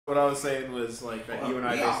What I was saying was like that you and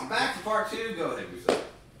I. Yeah, back to part 2. Go ahead, Bousta.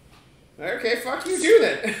 Okay, fuck you, do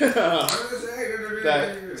that.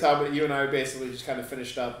 That Talbot, you and I basically just kind of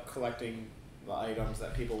finished up collecting the items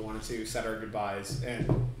that people wanted to, said our goodbyes,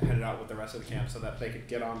 and headed out with the rest of the camp so that they could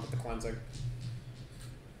get on with the cleansing.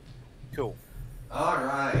 Cool. All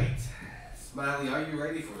right, Smiley, are you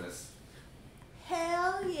ready for this?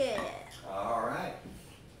 Hell yeah. All right.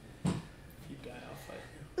 You die, I'll fight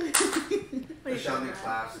you. The shaman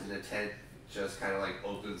claps and the tent just kind of like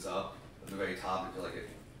opens up at the very top into like a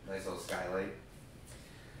nice little skylight.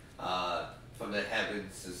 From the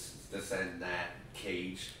heavens descend that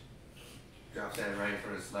cage. Drops down right in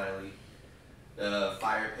front of Smiley. The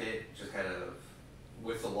fire pit just kind of,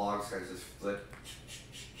 with the logs, kind of just flip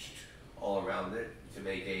all around it to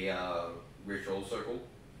make a ritual circle.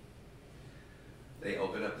 They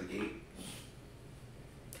open up the gate.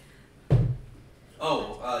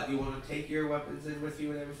 Oh, do you want to take your weapons in with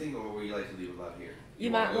you and everything, or would you like to leave them out here?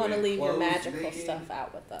 You might want to leave your magical stuff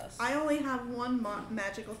out with us. I only have one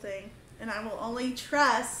magical thing, and I will only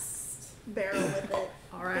trust Beryl with it.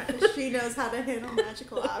 Alright. Because she knows how to handle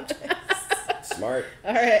magical objects. Smart.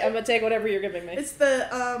 Alright, I'm going to take whatever you're giving me. It's the,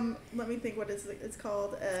 let me think what it's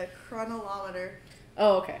called, a chronolometer.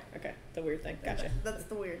 Oh, okay. Okay. The weird thing. Gotcha. That's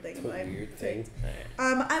the weird thing. The weird thing. Right.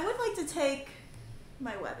 I would like to take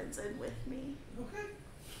my weapons in with me. Okay.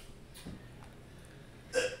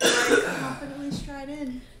 I confidently stride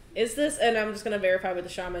in. Is this, and I'm just going to verify with the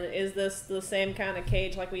shaman, is this the same kind of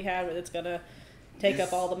cage like we had where it's going to take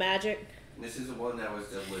up all the magic? This is the one that was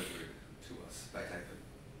delivered to us by Typhon.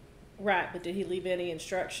 Right, but did he leave any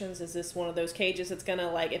instructions? Is this one of those cages that's going to,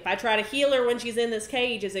 like, if I try to heal her when she's in this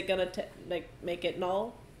cage, is it going to make it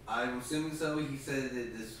null? I'm assuming so. He said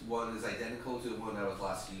that this one is identical to the one that was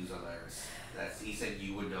last used on Iris. He said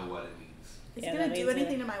you would know what it means. Is it going to do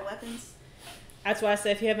anything to my weapons? That's why I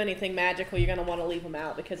said if you have anything magical, you're going to want to leave them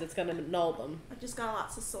out because it's going to null them. I've just got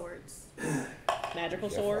lots of swords. Magical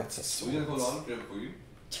Yeah, swords? lots of So we're going to hold on to them for you.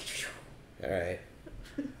 Alright.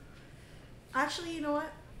 Actually, you know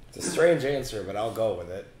what? It's a strange answer, but I'll go with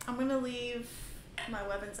it. I'm going to leave my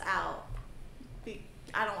weapons out.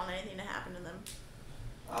 I don't want anything to happen to them.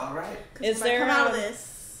 All right. Is when there, I come out of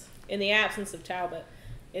this, in the absence of Talbot,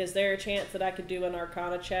 is there a chance that I could do an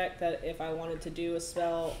Arcana check that if I wanted to do a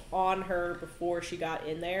spell on her before she got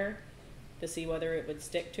in there to see whether it would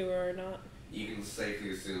stick to her or not? You can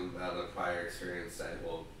safely assume out of prior experience that,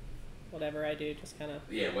 well, Whatever I do, just kind of...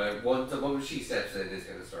 yeah, the moment she steps in, it's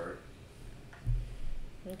going to start.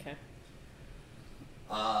 Okay.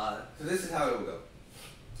 So this is how it will go.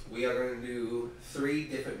 We are going to do 3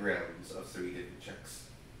 different rounds of 3 different checks.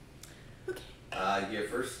 okay. Your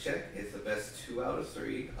first check is the best 2 out of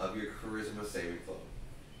 3 of your charisma saving throw.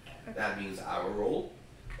 Okay. That means our roll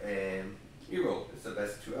and your roll. It's the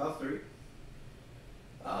best 2 out of 3.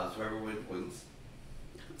 So whoever wins.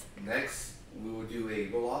 Next, we will do a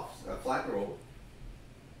flat roll,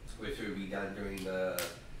 which will be done during the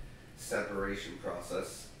separation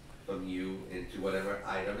process from you into whatever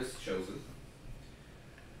item is chosen.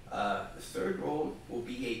 The third roll will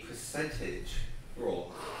be a percentage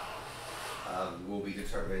roll. Will be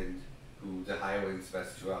determined who the higher wins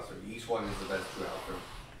best 2 out of 3. Each one is the best 2 out of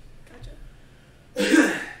 3.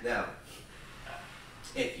 Gotcha. Now,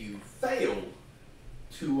 if you fail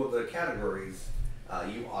 2 of the categories,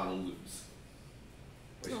 you auto lose,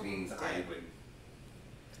 which means I win.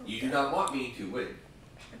 You do not want me to win,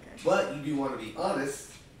 Okay. but you do want to be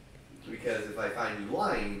honest, because if I find you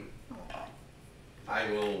lying,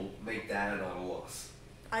 I will make that an auto loss.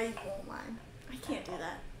 I won't mind. I can't do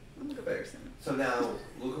that. I'm a good person. So now,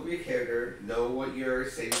 look over your character, know what your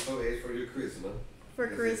saving throw is for your charisma. For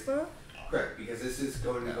charisma? Correct, because this is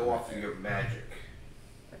going to go off of your magic.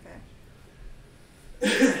 Okay.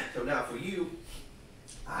 So now for you,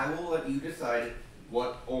 I will let you decide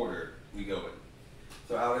what order we go in.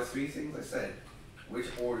 So out of 3 things I said, which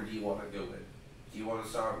order do you want to go in? Do you want to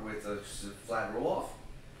start with a flat roll off,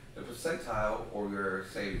 the percentile, or your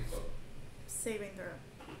saving throw? Saving throw.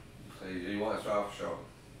 So you want to start off strong.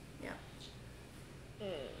 Yeah.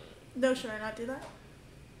 No, should I not do that?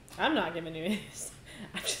 I'm not giving you any.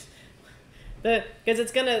 I'm just... Because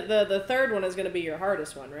it's gonna... The third one is gonna be your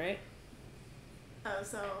hardest one, right? Oh,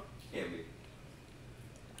 so... Can be.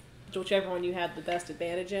 Whichever one you have the best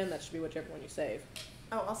advantage in, that should be whichever one you save.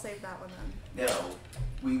 Oh, I'll save that one then. Now,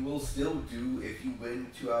 we will still do, if you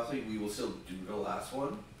win 2 out of 3, we will still do the last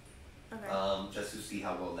one. Okay. Just to see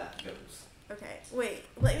how well that goes. Okay. Wait,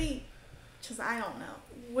 let me... Because I don't know.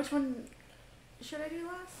 Which one should I do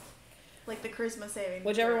last? Like the charisma saving.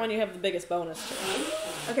 Whichever one you have the biggest bonus to.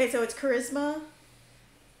 Okay, so it's charisma.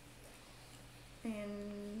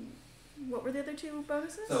 And What were the other 2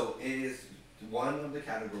 bonuses? So it is one of the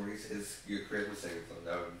categories is your charisma saving throw.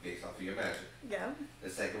 That would be based off of your magic. Yeah. The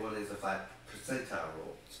second one is a 5 percentile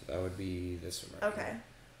roll. So that would be this one right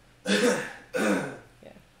Okay.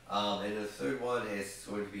 And the third one is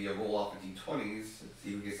going to be a roll off of d20s.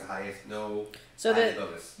 See who gets the highest. No So added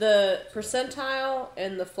bonus. the percentile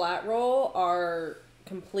and the flat roll are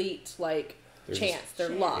complete like They're chance. just- They're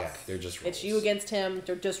Chance. luck. Yeah, they're just rolls. It's you against him.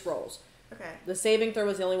 They're just rolls. Okay. The saving throw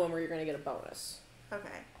is the only one where you're going to get a bonus. Okay.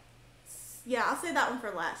 Yeah, I'll say that one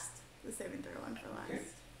for last. The saving throw one for last.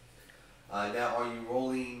 Okay. Now, are you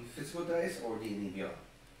rolling physical dice or D&D Beyond?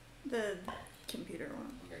 The computer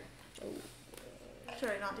one. Okay.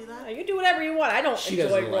 Should I not do that? You do whatever you want. I don't She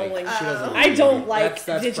enjoy doesn't like. rolling. She doesn't I like don't it. like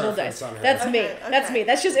That's digital preference dice. on her. That's me. Okay, That's okay. me.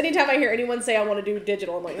 That's just anytime I hear anyone say I want to do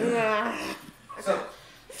digital, I'm like, nah. So,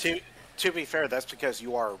 To be fair, that's because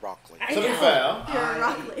you are a rock lady. I To be know. fair, You're a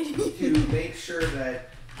rock I lady. need to make sure that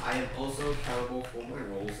I am also accountable for my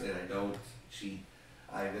rolls and I don't cheat.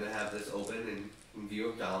 I'm going to have this open and in view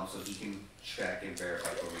of Dom so he can check and verify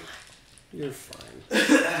for me. You're fine.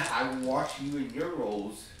 I will watch you in your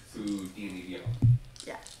rolls through D&D Beyond.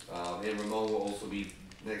 Yeah. And Ramon will also be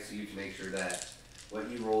next to you to make sure that what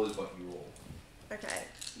you roll is what you roll. Okay.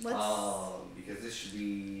 Let's. Because this should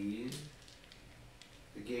be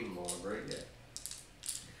the game log, right? Yeah.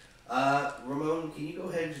 Ramon, can you go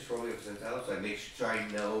ahead and just roll me a percentile so I make sure I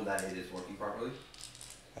know that it is working properly?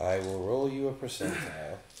 I will roll you a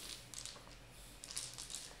percentile.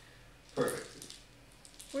 Perfect.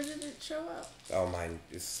 Where did it show up? Oh, mine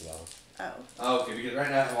is slow. Oh. Oh, okay, because right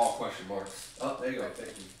now I have all question marks. Oh, there you go.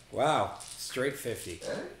 Thank you. Wow, straight 50.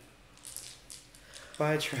 Okay.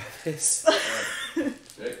 Bye, Travis.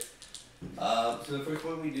 Great. So the first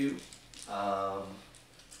one we do,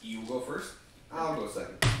 you will go first. I'll go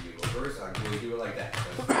second. You go first. I'm going to do it like that.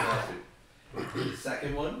 That's what I'll do. The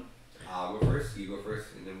second one, I'll go first. You go first,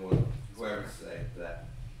 and then whoever say that.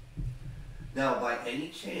 Now, by any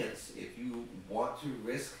chance, if you want to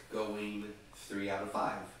risk going 3 out of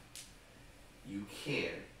 5, you can,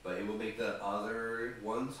 but it will make the other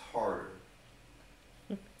ones harder.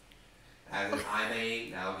 As in, I may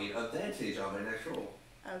now get advantage on my next roll,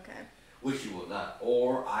 Okay. which you will not.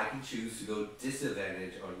 Or I can choose to go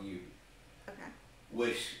disadvantage on you, Okay.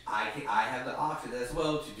 which I have the option as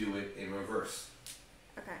well to do it in reverse.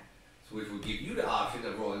 Okay. So which will give you the option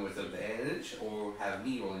of rolling with advantage or have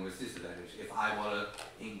me rolling with disadvantage if I want to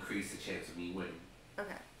increase the chance of me winning.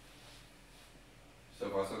 Okay. So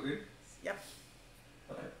far so good? Yep.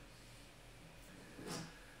 Okay.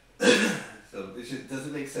 So this just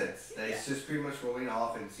doesn't make sense. It's just pretty much rolling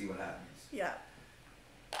off and see what happens. Yeah.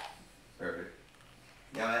 Perfect.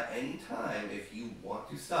 Now at any time, if you want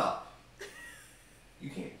to stop, you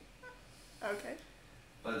can. Okay.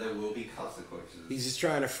 But there will be consequences. He's just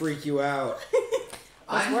trying to freak you out.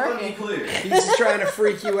 I want to be clear. He's just trying to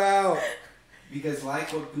freak you out. Because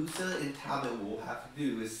like what Bousta and Talbot will have to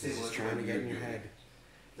do is He's similar just to trying what to you're get in your doing. head.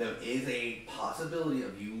 There is a possibility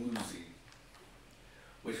of you losing.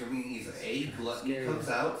 Which would mean either A, Gluttony Scary. comes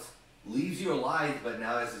out, leaves you alive, but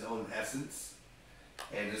now has his own essence,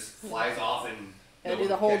 and just flies off and And no do one the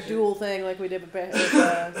can whole catch it. duel thing like we did with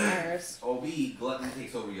Iris. Or B, Gluttony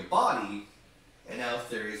takes over your body, and now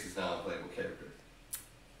Thereus is now a playable character.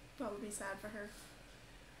 That would be sad for her.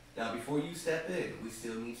 Now, before you step in, we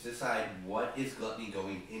still need to decide what is Gluttony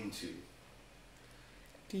going into.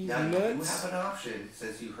 These Now, you do nuts. have an option,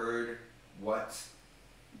 since you heard what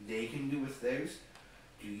they can do with theirs.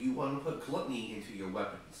 Do you want to put Gluttony into your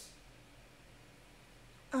weapons?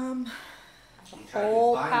 And try to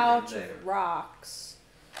Whole bind them pouch there? of rocks.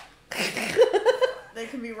 They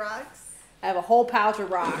can be rocks. I have a whole pouch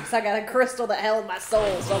of rocks. I got a crystal that held my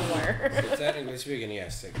soul somewhere. So technically speaking,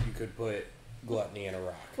 yes, like, you could put Gluttony in a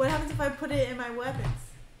rock. What happens if I put it in my weapons?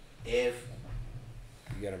 If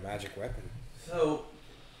You got a magic weapon. so,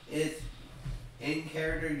 it's in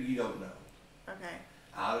character, you don't know. Okay.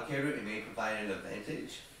 Out of character, it may provide an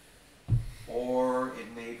advantage, or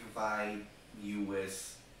it may provide you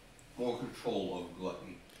with more control over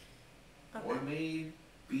Gluttony. Or it Okay. may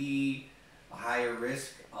be a higher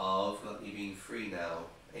risk of Gluttony being free now,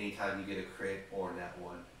 anytime you get a crit or nat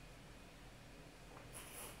 1.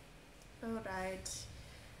 Alright.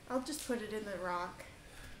 I'll just put it in the rock.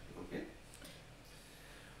 Okay.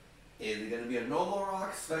 Is it going to be a normal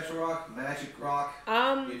rock, special rock, magic rock?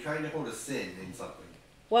 You're trying to hold a sin in something.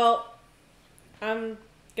 Well, I'm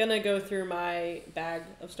gonna go through my bag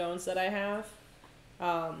of stones that I have.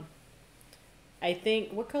 I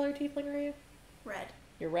think, what color tiefling are you? Red.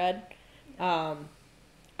 You're red.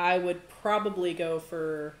 I would probably go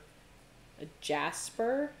for a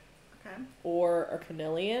jasper Okay. or a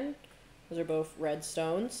carnelian, Those are both red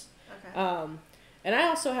stones. Okay. And I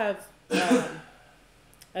also have I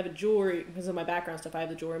have a jewelry, because of my background stuff, I have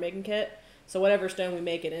the jewelry making kit. So whatever stone we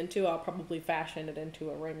make it into, I'll probably fashion it into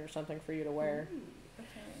a ring or something for you to wear. Ooh, okay.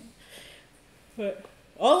 But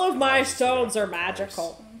all of my stones are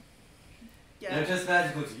magical. Yeah. They're just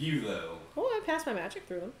magical to you, though. Oh, I passed my magic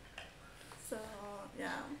through them. So,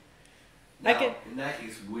 yeah. I Now, could- in that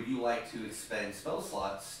case, would you like to expend spell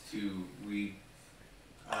slots to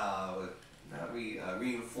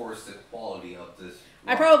reinforce the quality of this?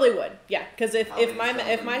 I rock? probably would, yeah. Because if How if many my stones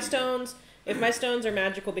if would my you stones if my stones are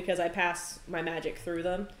magical because I pass my magic through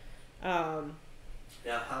them.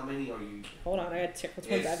 Now, how many are you? Hold on, I gotta check which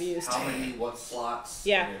ones I've used. How many? What slots?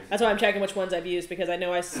 Yeah, and that's why I'm checking which ones I've used, because I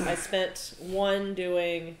know I spent one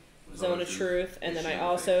doing Zone of Truth, and then I Shield of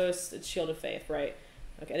also it's Shield of Faith, right?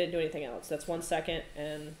 Okay, I didn't do anything else. That's 1 second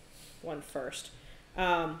and 1 first.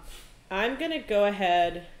 I'm gonna go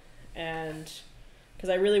ahead and, because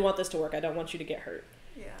I really want this to work, I don't want you to get hurt.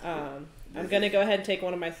 Yeah. I'm gonna go ahead and take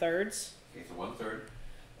one of my thirds. Okay, so 1/3.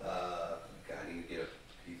 God, I need to get a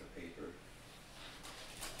piece of paper.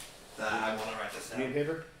 I want to write this Need down.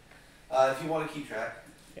 paper? If you want to keep track.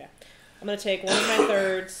 I'm gonna take one of my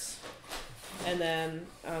thirds, and then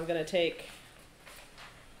I'm gonna take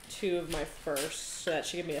 2 of my firsts, so that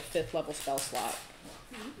should give me a 5th level spell slot,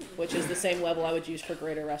 which is the same level I would use for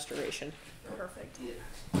Greater Restoration. Perfect. Yeah.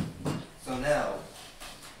 So now.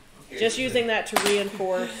 Just using that to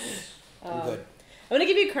reinforce. I'm good. I'm gonna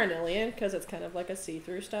give you Carnelian because it's kind of like a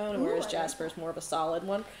see-through stone, Ooh, whereas I like Jasper's more of a solid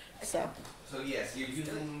one. So, So yes, you're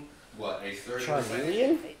using what, a third?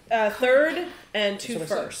 Charmeleon? third and 2 That's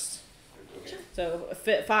what I said. firsts. Okay. So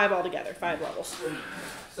 5 altogether, 5 levels.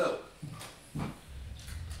 So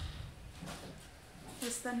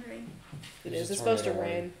It's thundering. It There's is. a It's supposed to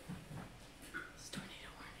tornado rain. It's tornado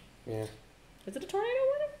warning. Yeah. Is it a tornado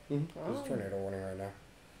warning? There's Oh. a tornado warning right now.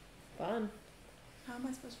 Fun. How am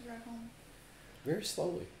I supposed to drive home? Very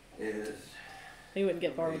slowly. is. You wouldn't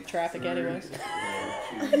get far with traffic anyways.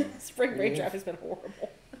 Two. Spring break traffic's been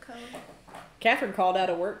horrible. A code. Catherine called out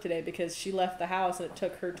of work today because she left the house and it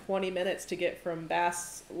took her 20 minutes to get from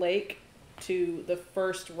Bass Lake to the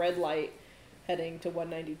first red light heading to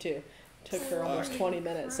 192. Took her almost 20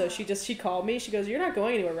 minutes. So she called me. She goes, "You're not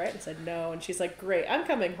going anywhere, right?" I said, "No." And she's like, "Great, I'm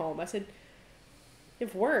coming home." I said, "You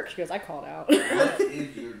have work." She goes, "I called out." What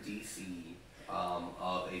is your DC of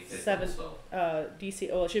a 5th level 7. spell? DC.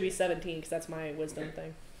 Oh, it should be 17 because that's my wisdom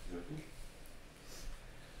Okay. thing.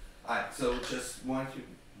 Alright, so just want to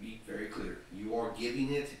be very clear. You are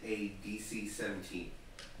giving it a DC 17.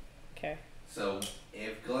 Okay. So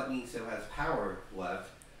if Gluttony still has power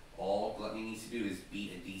left, all Gluttony needs to do is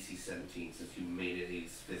beat a DC 17 since you made it a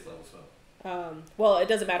 5th level spell. Well, it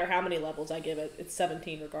doesn't matter how many levels I give it. It's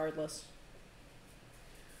 17 regardless.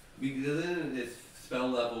 Because then it's spell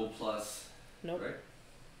level plus, Nope. right?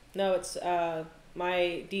 No, it's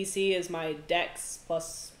my DC is my Dex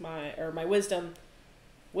plus my wisdom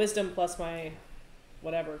plus my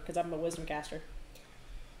whatever, because I'm a wisdom caster.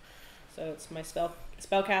 So it's my spell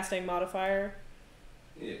casting modifier.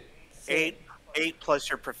 Yeah. So, 8 plus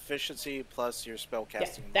your proficiency plus your spell yeah,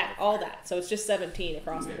 casting. that all that. So it's just 17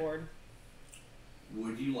 across the Okay. board.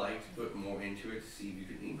 Would you like to put more into it to see if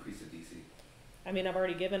you can increase the DC? I mean, I've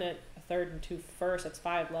already given it a third and 2 first. That's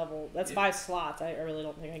 5 level. That's Yeah. 5 slots. I really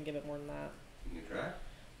don't think I can give it more than that. You can try.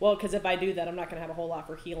 Well, because if I do that, I'm not going to have a whole lot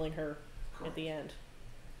for healing her at the end.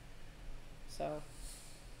 So,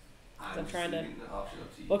 I'm I'm just trying to- leaving the option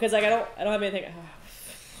up to you. well, because like I don't have anything.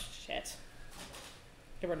 Shit.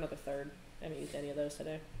 Give her another third. I haven't used any of those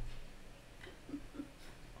today.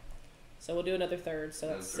 So we'll do another third. So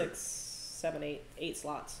that's Another third. 6, 7, 8, 8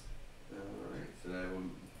 slots. Alright, so that would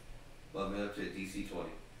bump me up to DC 20.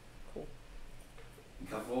 Cool. You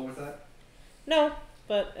comfortable with that? No,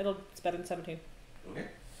 but it's better than 17. Okay.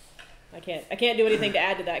 I can't do anything to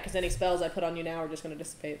add to that because any spells I put on you now are just going to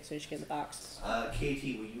dissipate as soon as you get in the box. KT,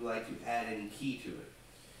 would you like to add any key to it?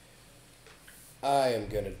 I am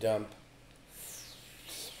going to dump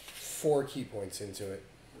 4 key points into it,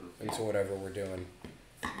 into whatever we're doing.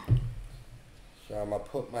 So I'm going to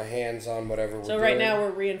put my hands on whatever we're doing. So right now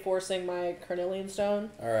we're reinforcing my Carnelian stone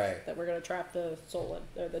Alright. that we're going to trap the soul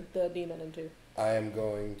in, or the demon into. I am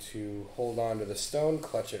going to hold on to the stone,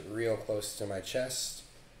 clutch it real close to my chest,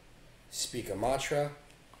 speak a mantra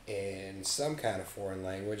in some kind of foreign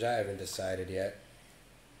language. I haven't decided yet.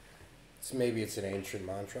 Maybe it's an ancient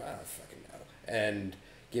mantra. I don't fucking know. And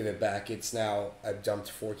give it back. It's now, I've dumped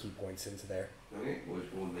 4 key points into there. Okay,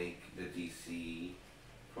 which will make the DC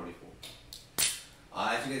 24.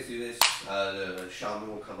 As you guys do this, the shaman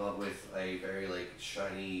will come up with a very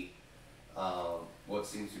shiny what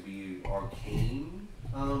seems to be arcane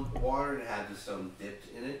water and have the stone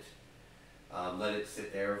dipped in it. Let it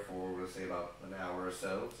sit there for, let's say, about an hour or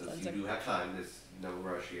so, since you do have time. There's no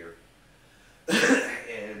rush here.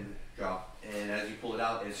 And drop. And as you pull it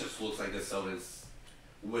out, it just looks like the stone is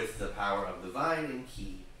with the power of the vine and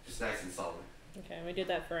key, just nice and solid. Okay, we did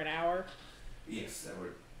that for an hour. Yes, that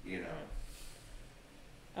would, you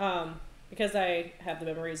know. Because I have the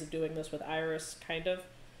memories of doing this with Iris, kind of.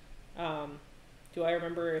 Do I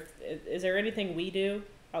remember is there anything we do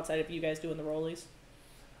outside of you guys doing the rollies?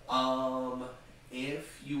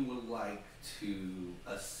 If you would like to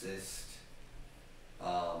assist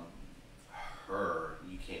her,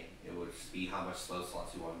 you can. It would just be how much spell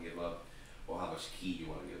slots you want to give up, or how much key you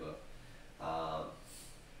want to give up.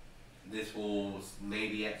 This will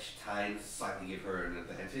maybe at times slightly give her an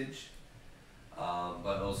advantage,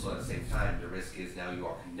 but also at the same time, the risk is now you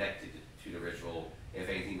are connected to the ritual. If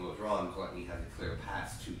anything goes wrong, Gluttony has a clear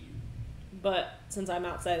path to you. But since I'm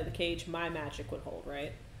outside of the cage, my magic would hold,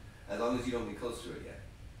 right? As long as you don't get close to it yet.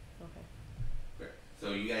 Okay. Great.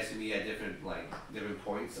 So you guys can be at different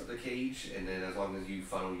points of the cage, and then as long as you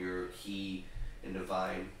funnel your key and the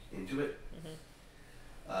vine into it, you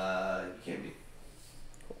can be.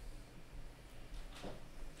 Cool.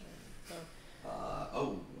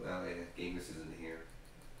 Well, yeah, Gangreth isn't here,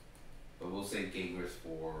 but we'll save Gangreth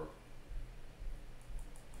for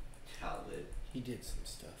Talbot He did some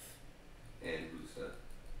stuff. and Bousta,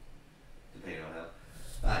 depending on how.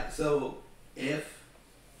 Alright, so if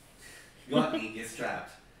Gluttony gets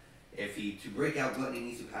trapped, to break out, Gluttony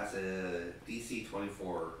needs to pass a DC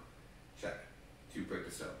 24 check to break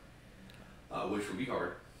the stone, which will be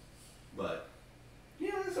hard, but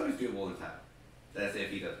that's always doable in time. That's if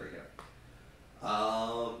he does break out.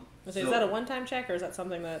 Is that a one-time check, or is that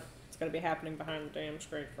something that's going to be happening behind the damn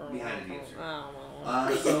screen for a while? Behind the damn screen.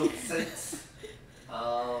 Oh, So since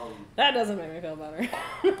that doesn't make me feel better.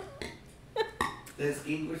 since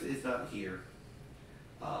Gangreth is not here,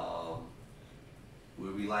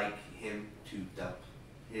 would we like him to dump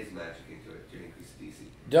his magic into it to increase the DC?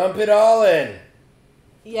 Dump it all in.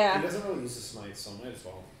 Yeah. He doesn't really use the smite, so might as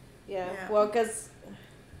well. Yeah. Yeah. Well, because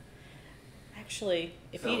actually,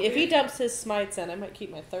 if he dumps his smites in, I might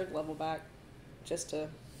keep my third level back, just to.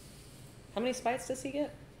 How many smites does he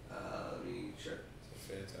get? Let me check. It's a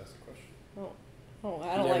fantastic question. Oh, He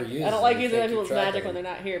never uses I don't like them. using You can't other people's keep track magic of when them.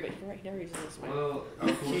 they're not here. But you're right, he never uses his smite. Well,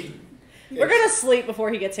 unfortunately, We're gonna sleep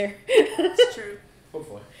before he gets here. It's true.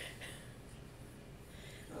 Hopefully.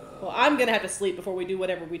 Well, I'm gonna have to sleep before we do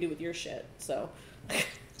whatever we do with your shit. So.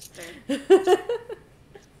 Fair.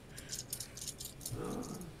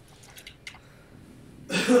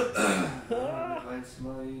 Divine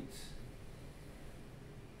Smite.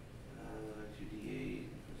 2d8.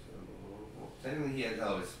 Technically, he has.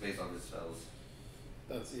 It's based on his spells.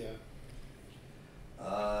 That's, yeah.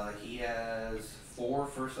 He has 4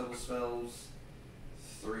 first level spells,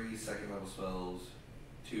 3 second level spells,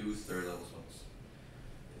 2 third level spells.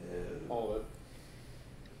 All of it.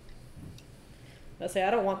 Let's say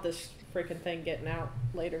I don't want this freaking thing getting out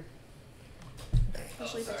later.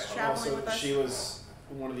 Especially if it's sorry. traveling Also, with us. she was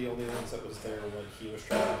one of the only ones that was there when he was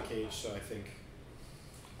trapped in the cage, so I think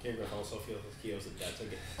Gangreth also feels like he owes a debt to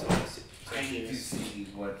I need to serious. see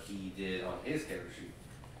what he did on his character sheet.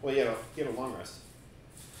 Well, he had a long rest.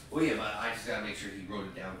 Well, yeah, but I just gotta make sure he wrote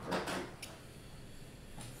it down correctly.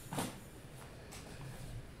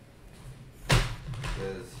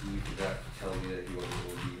 Because he forgot to tell me that he wasn't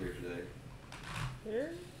going to be here today.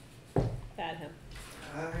 Add him.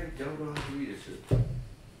 I don't know how to read it, shit.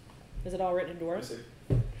 Is it all written in Let me dwarves? see.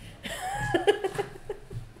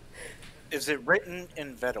 Is it written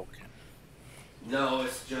in Vedalken? No,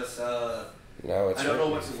 it's just, No, it's I don't know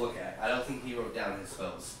written. what to look at. I don't think he wrote down his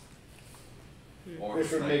spells. Or Which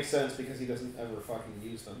his would might. make sense because he doesn't ever fucking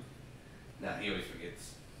use them. Nah, he always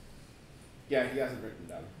forgets. Yeah, he hasn't written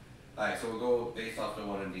down. Alright, so we'll go based off the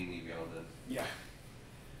one in D&D Beyond then. Yeah.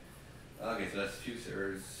 Okay, so that's 2/3.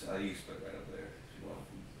 You can split right up there if you want.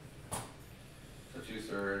 So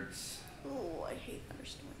 2/3. Oh, I hate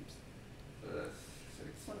thunderstorms. So that's 6.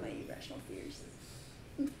 It's one of my irrational fears.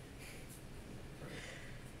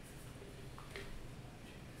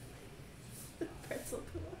 Pretzel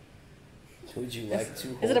pillow. Would you like to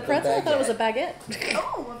hold Is it a pretzel? I thought it was a baguette? baguette.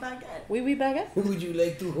 Oh, a baguette. Wee baguette? Would you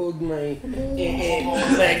like to hold my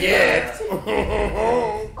baguette?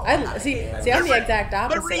 I see. I'm the exact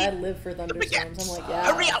opposite. I live for thunderstorms. I'm like,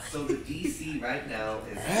 yeah. So the DC right now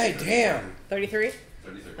is Hey, damn. 33.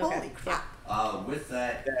 33. Okay. Holy crap. With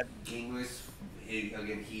that, Gangreth,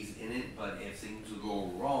 again, he's in it, but if things will go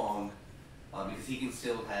wrong, because he can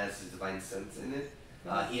still has his divine sense in it,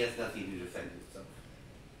 He has nothing to defend himself.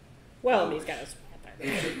 Well, and he's got his.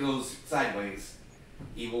 If it goes sideways,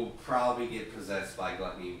 he will probably get possessed by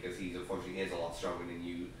gluttony because he's unfortunately is a lot stronger than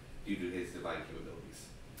you due to his divine capabilities.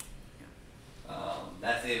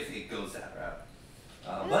 That's if it goes that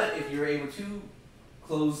route. But if you're able to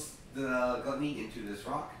close the gluttony into this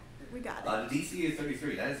rock, We got it. the DC is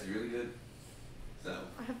 33. That is really good. So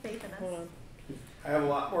I have faith in us. Hold on. I have a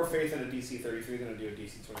lot more faith in a DC 33 than I do a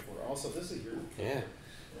DC 24. Also, this is your. Yeah.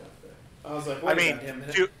 I was like, I wait mean, a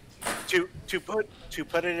minute. to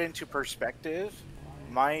put it into perspective,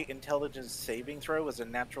 my intelligence saving throw was a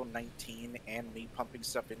natural 19, and me pumping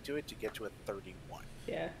stuff into it to get to a 31.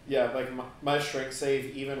 Yeah. Yeah, like my strength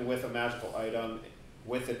save, even with a magical item,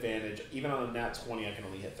 with advantage, even on a nat 20, I can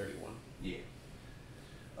only hit 31. yeah.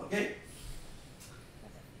 Okay.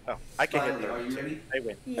 Oh, I can hit Finally, are you 32. ready? I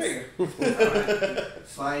win. Yes. Alright.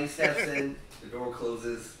 Smiley steps in, the door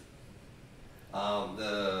closes,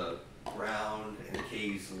 the ground and the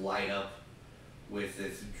caves light up with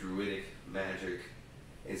this druidic magic,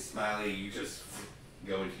 and Smiley, you just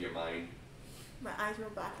go into your mind. My eyes roll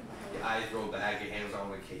back in my Your head. eyes roll back, your hands are on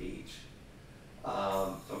the cage.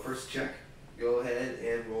 So first check, go ahead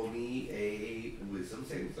and roll me a wisdom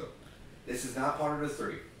saving throw. This is not part of the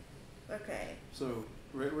 3. Okay. So,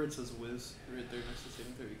 right where it says whiz, right there next to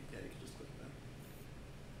saving throw, you can just click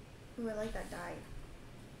that. Ooh, I like that die.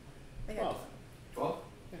 I got 12. 12?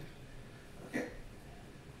 Okay.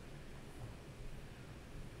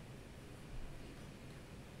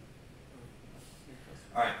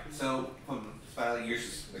 Alright, so from Smiley, you're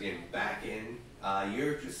just, again, back in.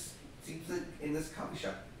 You're just, seems like in this coffee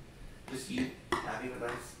shop. Just you having a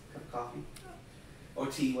nice cup of coffee. Or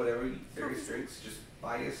tea, whatever, various drinks, just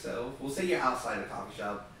by yourself. We'll say you're outside a coffee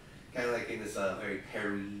shop. Kind of like in this very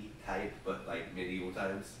Perry type, but like medieval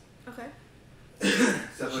times. Okay.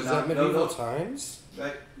 So Is that medieval times?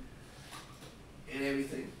 Right. And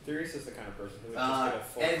everything. Darius is the kind of person who would just get a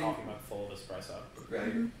full and- coffee mug full of espresso.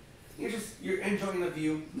 Right. You're enjoying the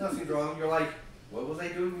view. Nothing's wrong. You're like, what was I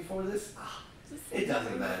doing before this? Ah, it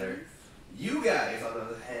doesn't matter. You guys, on the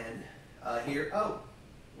other hand, here. Oh,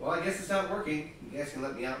 well, I guess it's not working. You guys can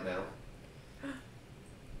let me out now.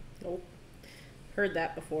 Nope. Heard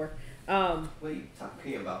that before. What are you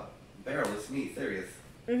talking about? Beryl, it's me, Thereus.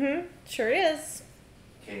 Mm-hmm. Sure is.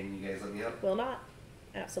 Can you guys let me out? Will not.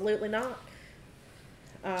 Absolutely not.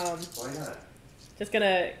 Why not? Just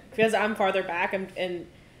gonna, because I'm farther back, and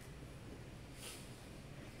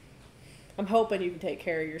I'm hoping you can take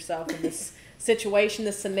care of yourself in this situation,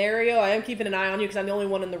 this scenario. I am keeping an eye on you because I'm the only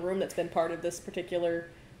one in the room that's been part of this particular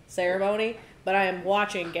ceremony, but I am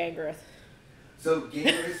watching Gangreth. So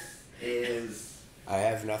Gangreth is. I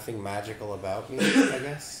have nothing magical about me, I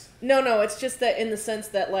guess. No, it's just that in the sense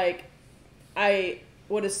that, like, I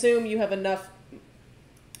would assume you have enough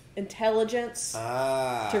intelligence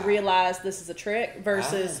to realize this is a trick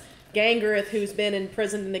versus Gangreth, who's been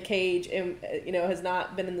imprisoned in a cage and, has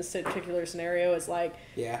not been in this particular scenario, is like...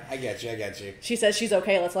 Yeah, I get you. She says she's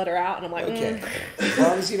okay, let's let her out, and I'm like, Okay. As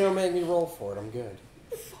long as you don't make me roll for it, I'm good.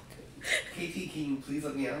 KT, can you please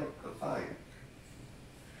let me out? I'm fine.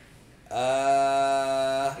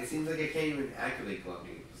 It seems like I can't even activate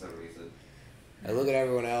gluttony for some reason. I look at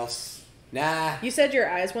everyone else. Nah. You said your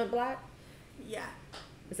eyes went black? Yeah.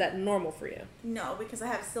 Is that normal for you? No, because I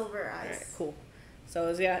have silver eyes. Alright, cool. So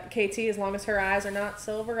is KT, as long as her eyes are not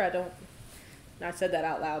silver, I said that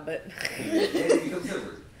out loud, but... And it becomes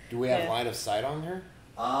silver. Do we have Yeah. line of sight on her?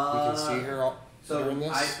 We can see her all So during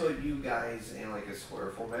this? I put you guys in like a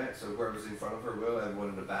square format, so whoever's in front of her will, everyone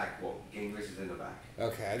in the back, well, Gangreth is in the back.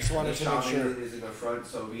 Okay, I just wanted The to make sure. shaman is in the front,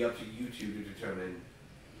 so it'll be up to you two to determine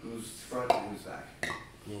who's front and who's back.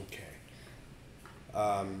 Okay.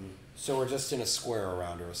 So we're just in a square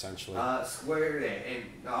around her, essentially. Square, yeah, and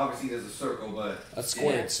obviously there's a circle, but... A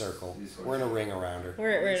squared Yeah. circle. These squares. We're in a ring around her. We're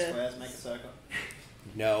in a, Squares make a circle.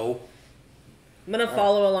 No. I'm going to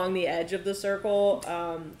follow along the edge of the circle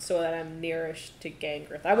so that I'm nearest to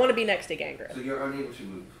Gangreth. I want to be next to Gangreth. So you're unable to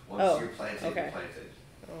move. Once Oh, you're planted, okay. you're planted.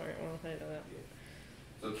 Alright, well, I didn't know that.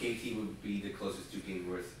 So KT would be the closest to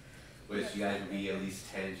Gangreth, which you guys would be at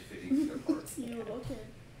least 10 to 15 feet apart. You little kid.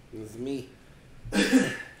 With me.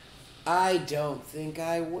 I don't think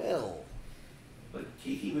I will. But KT,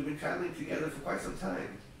 we've been traveling together for quite some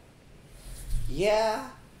time. Yeah,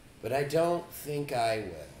 but I don't think I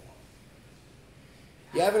will.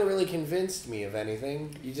 You haven't really convinced me of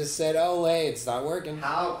anything. You just said, oh, hey, it's not working.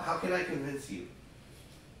 How can I convince you?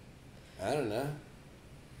 I don't know.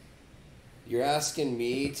 You're asking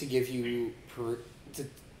me to give you to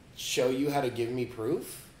show you how to give me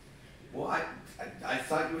proof? Well, I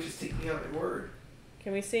thought you were just taking out my word.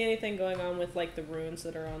 Can we see anything going on with like the runes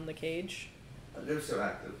that are on the cage? They're still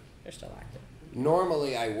active. They're still active.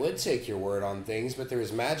 Normally, I would take your word on things, but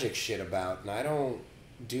there's magic shit about, and I don't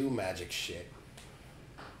do magic shit.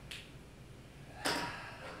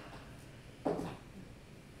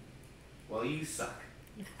 Well, you suck.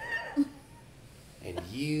 And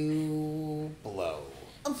you blow.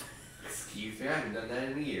 Excuse me, I haven't done that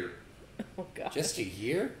in a year. Oh god. Just a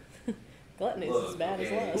year? Gluttony is Look, as bad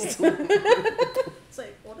okay. as lust. It's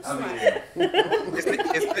like, what a I slut.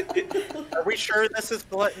 mean, Are we sure this is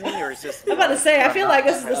gluttony or is this? I'm about to say, I feel like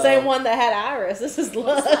this is the same one that had Iris. This is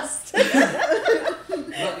lust.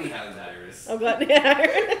 Gluttony has Iris. Oh, gluttony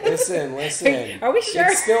Iris. Listen. Are we sure?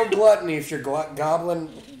 It's still gluttony if you're goblin.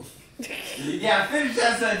 Yeah, finish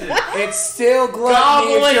that sentence. It's still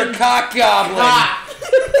gluttony if you're cock goblin.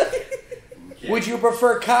 Okay. Would you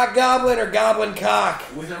prefer cock goblin or goblin cock?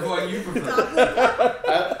 Whichever one you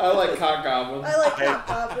prefer. I like cock goblin. I like cock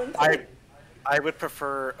goblins. I would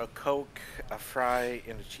prefer a Coke, a fry,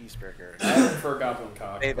 and a cheeseburger. I prefer goblin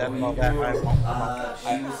cock. Hey, that,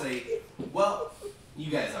 She will say, well,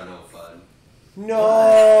 you guys are no fun. No.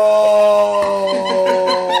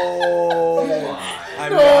 Why?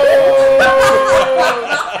 I'm not.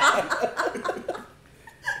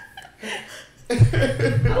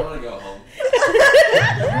 I want to go home.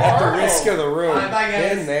 At the risk of the room. Bye,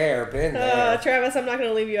 guys. Been there. Travis, I'm not going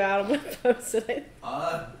to leave you out. I'm going to post it.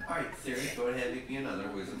 Alright, Siri, go ahead and make me another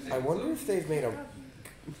wisdom saving I wonder throw. if they've made a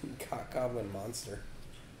cock goblin monster.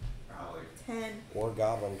 Probably. 10. Or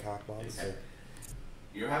goblin cock monster.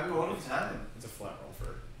 You're having a wonderful time. It's a flat roll for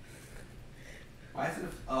her. Why is it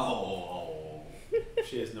oh.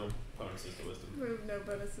 She has no bonuses to wisdom. Remove no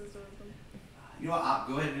bonuses or anything. You know what? I'll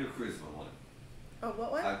go ahead and do a charisma one. Oh,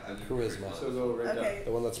 what? I'll do Charisma. So go right Okay. down.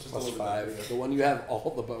 The one that's Just a plus little bit 5. better. The one you have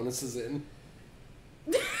all the bonuses in.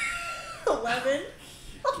 11.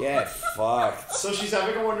 Get fucked. So she's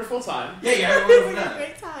having a wonderful time. Yeah, you're having a It's wonderful like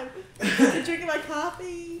a time. great time. You're drinking my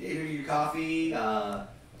coffee. Yeah, you're drinking your coffee.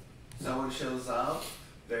 Someone shows up,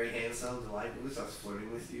 very handsome, delightful, starts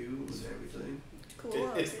flirting with you and everything.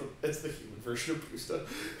 Cool. It's the human version of Bousta.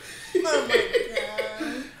 Oh my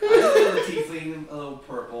god. A little tiefling, a little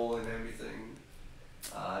purple and everything.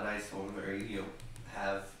 Nice woman, very,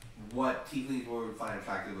 have what tieflings would find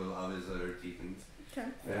attractive of others that are tieflings. Okay.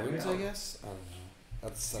 Horns, I guess? I don't know.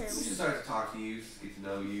 That's We should start to talk to you, just get to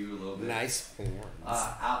know you a little bit. nice horns.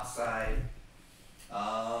 Outside,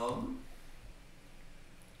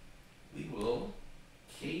 we will.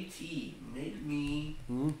 KT, make me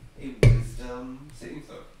a wisdom saving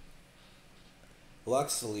throw.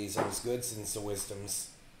 Luxuries, I'm as good since the wisdoms.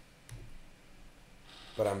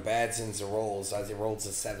 But I'm bad since the rolls. I rolled the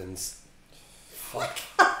 7s. Fuck.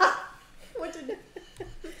 What did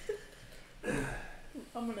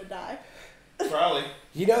I'm gonna die. Probably.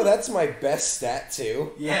 You know, that's my best stat,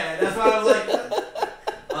 too. Yeah, that's why I was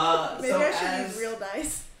like. Maybe So I should as, use real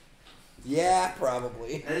dice. Yeah,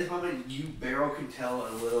 probably. at this moment, Beryl can tell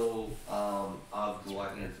a little of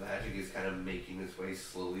Glutton's magic is kind of making its way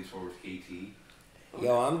slowly towards KT.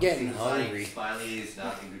 Yo, I'm getting Seems hungry. Like Smiley is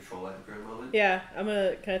not in control at the current moment. Yeah, I'm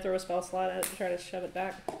going to... Can I throw a spell slot at it to try to shove it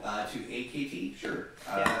back? To AKT, sure.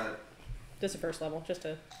 Yeah. Just a first level, just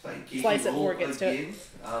to... Like KT Slice it roll before it gets to it. again,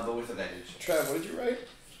 but with advantage. Trav, what did you write?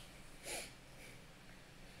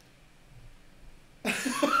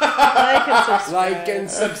 Like and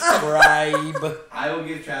Subscribe. I will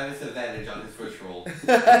give Travis advantage on his first roll.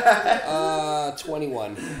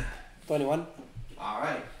 21. 21?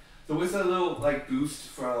 Alright. So with a little like boost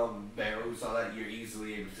from Beryl, who saw that you're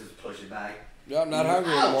easily able to just push it back. No, I'm not Ouch,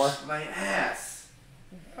 hungry anymore. My ass.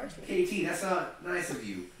 KT, that's not nice of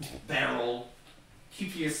you. Beryl,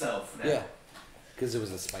 keep to yourself now. Yeah. Because it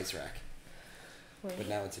was a spice rack. But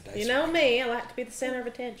now it's a dice You know rack. me, I like to be the center of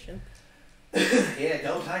attention. Yeah,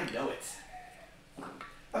 don't I know it?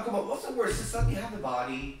 Oh, come on, what's the worst? Just let me have the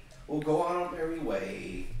body. We'll go on our merry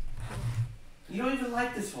way. You don't even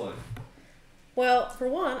like this one. Well, for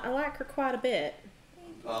one, I like her quite a bit.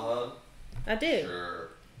 Uh-huh. I do. Sure.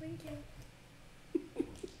 Thank you.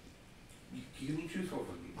 You can be truthful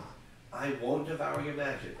with me. I won't devour your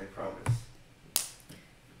magic, I promise.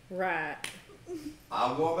 Right.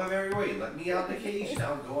 I'll go on my merry way. Let me out the cage and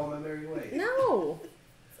I'll go on my merry way. No.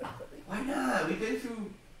 Why not? We've been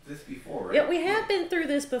through this before, right? Yeah, we have been through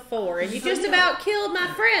this before, and you just about killed my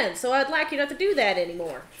friend, so I'd like you not to do that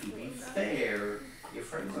anymore. To be fair, your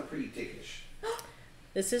friends are pretty dickish.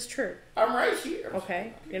 This is true. I'm right here.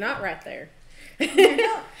 Okay? You're not right there. Hey.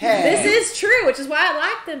 This is true, which is why I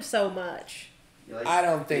like them so much. You like I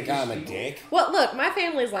don't think dickish I'm a people? dick. Well, look, my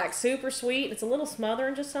family's like super sweet. It's a little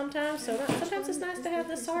smothering just sometimes, so sometimes it's nice to have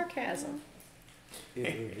the sarcasm.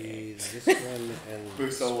 It would be this one and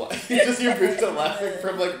Bousta, you just hear Bousta laughing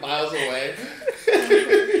from like miles away.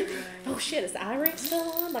 Oh shit, is the iRank still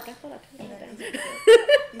on? Like I thought I turned that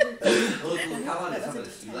down. Look, how about this? How about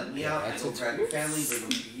this? You let me out, I go grab your family, bring them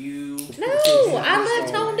to you. No, I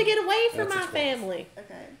left home to get away from That's a my 12. family.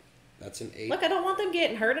 Okay. that's an 8. Look, I don't want them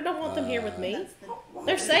getting hurt. I don't want them here with me. That's the,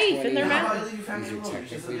 They're safe in their How mouth. about you leave your family These are alone? You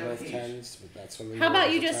just technically let me out both of the cage. 10s, but that's when we How about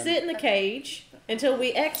roll you the just 10. sit in the cage until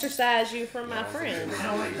we exorcise you from my friends? I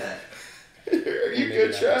don't like that. Are Or you maybe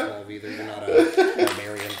good, not a Trev? 12 either. You're not a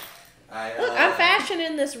barbarian. Look, I'm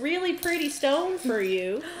fashioning this really pretty stone for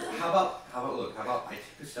you. How about I take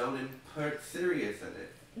the stone and put Sirius in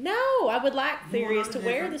it? No, I would like You want Thereus to a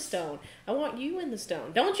wear the difference? stone. I want you in the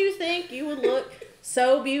stone. Don't you think you would look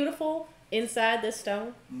so beautiful inside this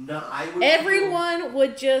stone? No, I would. Everyone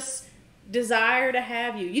would just desire to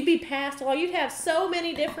have you. You'd be passed along. You'd have so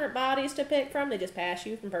many different bodies to pick from. They just pass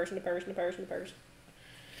you from person to person to person to person.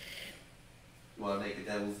 Want to make a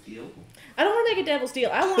devil's deal? I don't want to make a devil's deal.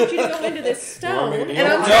 I want you to go into this stone, want me to and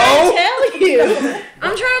I'm deal? trying to tell you.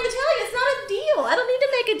 I'm trying to tell you, it's not a deal. I don't need to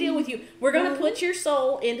make a deal with you. We're going to put your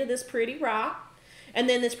soul into this pretty rock, and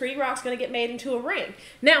then this pretty rock's going to get made into a ring.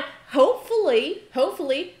 Now, hopefully,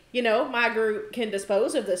 you know, my group can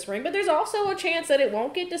dispose of this ring, but there's also a chance that it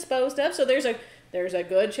won't get disposed of. So there's a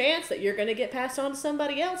good chance that you're going to get passed on to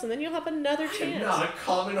somebody else, and then you'll have another I'm chance. not a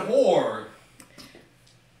common whore.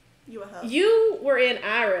 you a hoe. You were in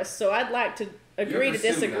Iris, so I'd like to agree You're to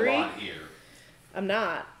pursuing disagree. A lot here. I'm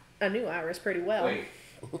not. I knew Iris pretty well. Wait.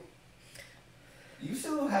 You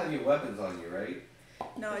still have your weapons on you, right?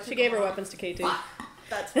 No, I She took gave them her off. weapons to KT.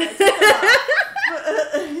 That's why I took them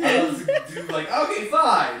off. I was okay,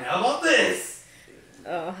 fine. How about this?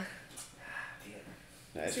 Oh.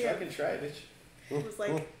 Nice Yeah. fucking try, bitch. It was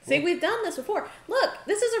like, See, we've done this before. Look,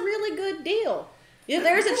 this is a really good deal. Yeah,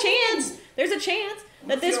 there's a chance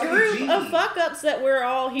that this group of fuck ups that we're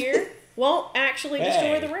all here won't actually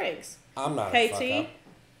destroy Hey. the rings. I'm not a KT? fuck up.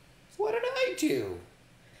 What did I do?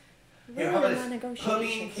 Here, how about We're this? in Put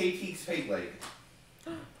me in negotiations. KT's peg leg.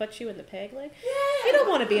 Put you in the peg leg? You don't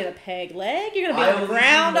want to be in a peg leg. You're going to be I on the will leave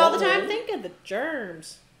ground you all the time. alone. Think of the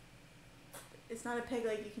germs. it's not a peg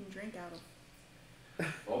leg you can drink out of.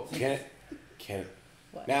 Well, Can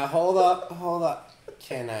What? now hold up.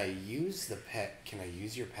 Can I use the pet? Can I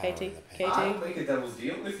use your power KT? in the pet? I'll make a devil's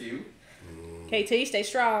deal with you. KT, stay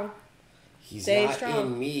strong. He's Stay not strong.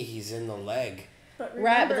 in me. He's in the leg. But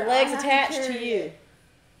Right, but the remember, leg's I have attached to carry you. it.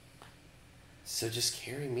 So just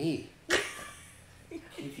carry me.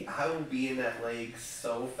 KT, I will be in that leg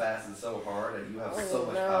so fast and so hard that you have so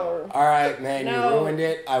much no. power. All right, man. No. You ruined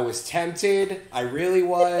it. I was tempted. I really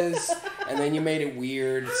was. And then you made it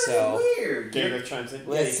weird. So Weird. Gangreth chimes in.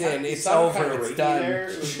 Listen, you it's sound over, kinda it's ringy done. there.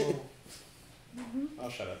 It was a little- I'll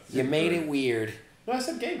shut up. you made it weird. No, I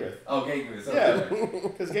said Gangreth. Oh, Gangreth. Okay. Yeah,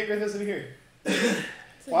 because Gangreth isn't here.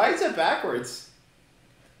 Why is it backwards?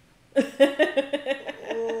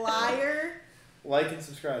 Liar. Like and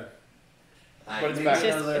subscribe. I But it's need back.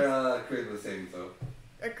 another charisma saving throw.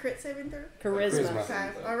 A crit saving throw? Charisma.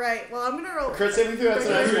 Charisma. Okay. Alright, well, I'm gonna roll. Crit saving through, that's a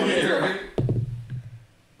nice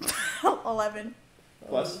one. 11.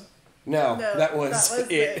 Plus. No, No, that was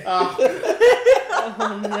it. it.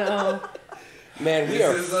 Oh no. Man, we This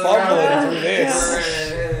are is a fumbling round. through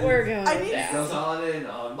this. We're going I need- down. Goes on and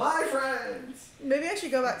on. My friends. Maybe I should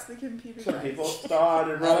go back to the computer. Some science. people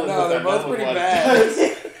started I don't rolling. know, with they're that both double pretty blood.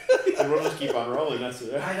 bad. And we'll just keep on rolling, that's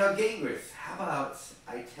it. Alright, now Gangreth, how about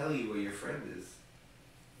I tell you where your friend is?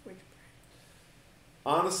 Which-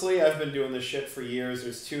 Honestly, I've been doing this shit for years.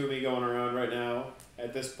 There's 2 of me going around right now.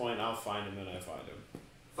 At this point, I'll find him and I find him.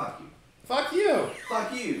 Fuck you. Fuck you!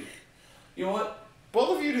 Fuck you. You know what?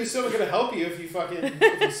 Both of you are still gonna help you if you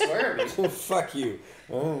swear at me. Fuck you.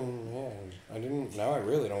 Oh, man. I didn't. Now I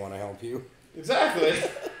really don't want to help you. Exactly.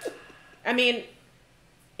 I mean,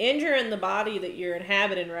 injuring the body that you're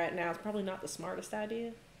inhabiting right now is probably not the smartest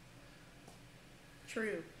idea.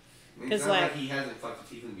 True. It's 'Cause, not like- like he hasn't fucked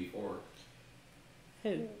a tiefling before.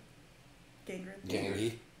 Who? Gangreth.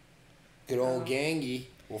 Gangy. Good old Gangy.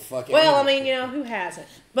 Will fuck Well, I anything. mean, you know, who hasn't?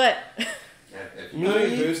 But If I mean,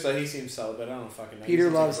 Bousta, he seems celibate. I don't fucking know. Peter He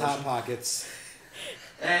seems loves like a Hot Pockets.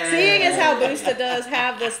 seeing as how Bousta does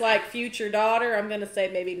have this, like, future daughter, I'm going to say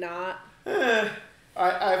maybe not.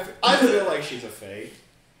 I feel like she's a fake.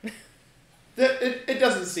 It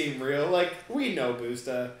doesn't seem real. Like, we know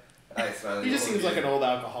Bousta. I smile. He just seems like an old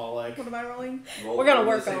alcoholic. What am I rolling? We're going to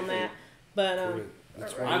work on that. But,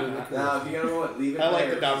 That's I'm why we not- Now, if you're gonna roll it, leave it I like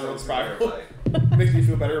there the downward so spiral. verify. Makes me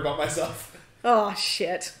feel better about myself. oh,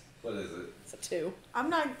 shit. What is it? It's a 2. I'm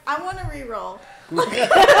not. I want to re-roll. We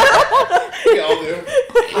all do.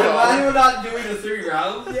 I'm not even doing the 3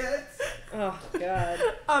 rounds yet. Oh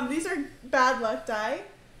god. These are bad luck die.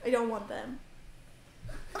 I don't want them.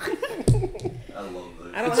 I love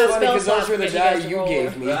this. I don't It's have funny spell because slots those were to the get you die guys to you roll.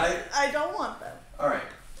 gave me. Right? I don't want them. Alright.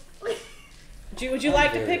 Would you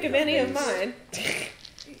like to Very pick of any of nice. mine?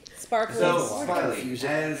 Sparkles. So, Smiley,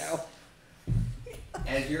 Confusion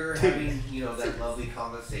as you're having, that lovely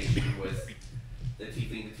conversation with the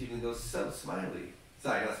tiefling goes, so Smiley.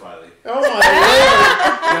 Sorry, not Smiley. Oh my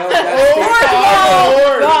No,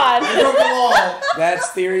 lord! God. You broke the wall. that's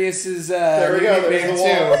Thereus's There we go. nickname There's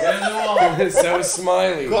the wall. There's the wall. So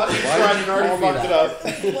Smiley. Why Glutton did tried you and already call me fucked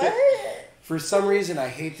it that? up. What? For some reason, I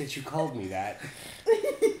hate that you called me that.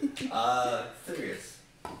 Thereus.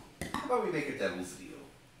 How about we make a devil's deal?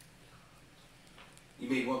 You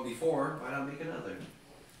made one before, why not make another?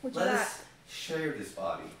 What you Let got? us share this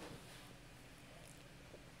body.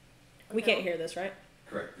 We can't hear this, right?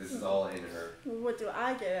 Correct, this is all in her. What do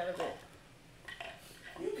I get out of it?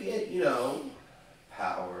 You get,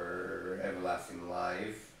 power, everlasting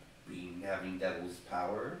life, having devil's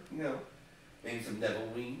power, maybe some devil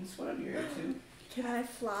wings, whatever you're into. Can I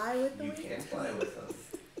fly with the You wings? can fly with them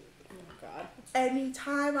Oh god.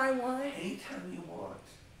 Anytime I want. anytime you want.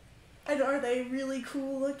 And are they really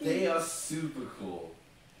cool looking? They are super cool.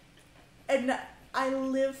 And I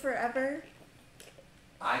live forever?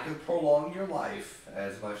 I can prolong your life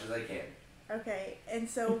as much as I can. Okay, and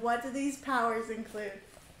so what do these powers include?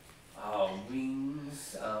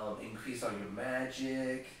 Wings, increase on your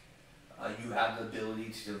magic. You have the ability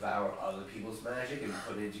to devour other people's magic and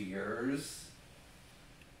put it into yours.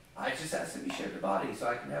 I just ask to be shared the body so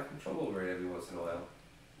I can have control over it every once in a while.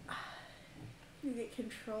 You get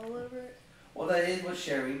control over it? Well, that is what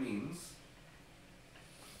sharing means.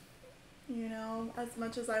 As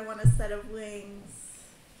much as I want a set of wings,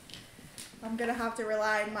 I'm gonna have to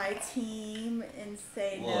rely on my team and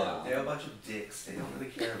say Look, no. they're a bunch of dicks. They don't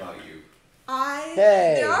really care about you. Hey.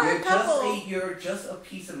 There are a couple. You're just a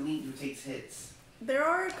piece of meat who takes hits. There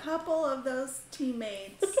are a couple of those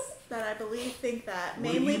teammates that I believe think that.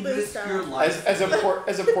 Will Mainly you risk your Bousta. life?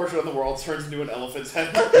 As a portion of the world turns into an elephant's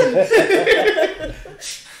head.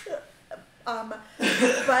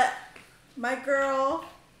 But my girl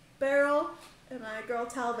Beryl and my girl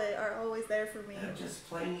Talbot are always there for me. I'm just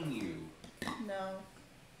playing you. No.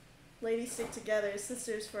 Ladies stick together,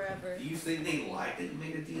 sisters forever. Do you think they like that you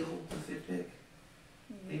made a deal with Fit Pick?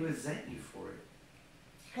 They resent you for it.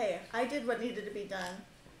 Hey, I did what needed to be done.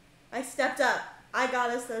 I stepped up. I got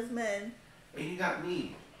us those men. And you got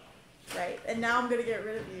me. Right. And now I'm gonna get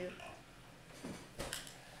rid of you.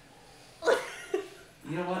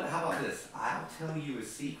 You know what? How about this? I'll tell you a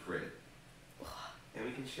secret. And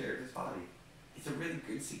we can share this body. It's a really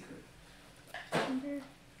good secret. I'm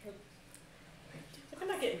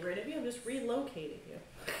not getting rid of you, I'm just relocating you.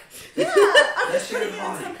 Yeah, I'm Let's just putting share it a in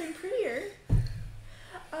body. something prettier.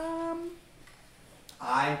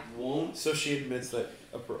 I won't So she admits that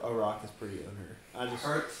a rock is prettier than her. I just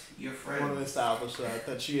hurt your want to friend. establish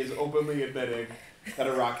that she is openly admitting that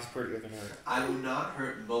a rock is prettier than her. I will not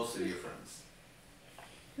hurt most of your friends.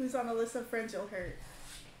 Who's on the list of friends you'll hurt?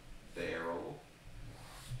 Beryl.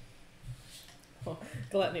 Well,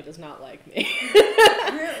 Gluttony does not like me.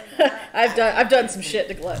 Apparently not. I've done some shit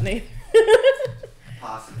to Gluttony.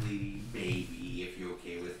 Possibly, maybe, if you're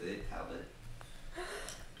okay with it, Talbot.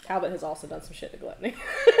 Talbot has also done some shit to Gluttony.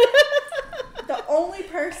 The only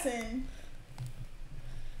person.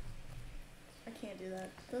 I can't do that.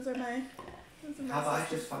 Those are my How about I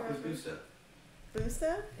sisters just fuck with forever. Bousta?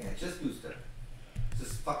 Bousta? Yeah, just Bousta.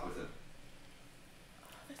 Just fuck with him.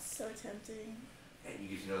 That's so tempting. And you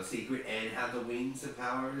get to know the secret and have the wings and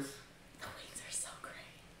powers. The wings are so great.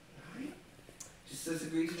 Alright. Just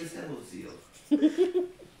disagree to this devil's deal.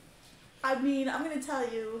 I mean, I'm gonna tell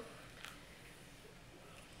you.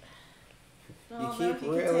 I You don't know keep if you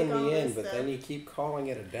can reeling take all me in, this but stuff. then you keep calling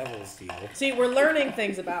it a devil's deal. See, we're learning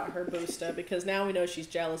things about her, Bousta, because now we know she's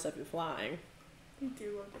jealous of you flying. You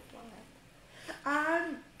do love to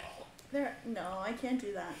fly. No, I can't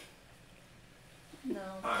do that. No.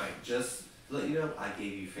 Alright, just to let you know, I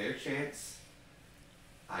gave you fair chance.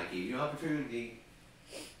 I gave you opportunity.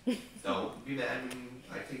 Don't be mad when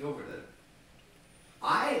I take over then.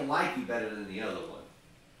 I like you better than the other one.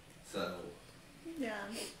 So, Yeah.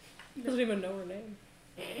 Doesn't even know her name.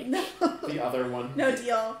 No. The other one. No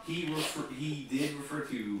deal. he did refer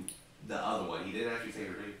to the other one. He didn't actually say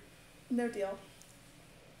her name. No deal.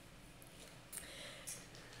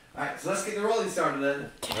 Alright, so let's get the rolling started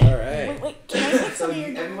then. Alright. Wait. Can I take So some of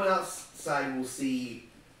your everyone outside will see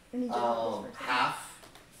I need your help first. half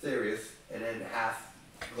Smiling-Thereus, and then half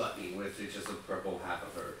Gluttony, which is just a purple half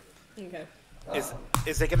of her. Okay.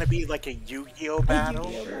 Is it going to be like a Yu-Gi-Oh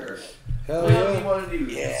battle? Sure. Hell What do you yeah. want to do?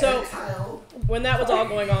 Yeah. So- Tile? When that was all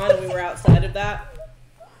going on and we were outside of that,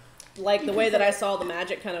 like the way that I saw the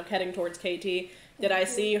magic kind of heading towards KT, did I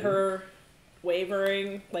see her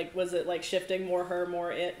wavering? Like, was it like shifting more her,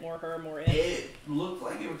 more it, more her, more it? It looked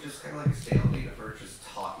like it was just kind of like a stalemate of her just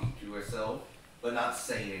talking to herself, but not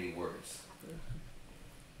saying any words.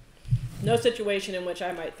 No situation in which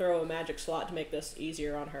I might throw a magic slot to make this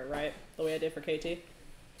easier on her, right? The way I did for KT?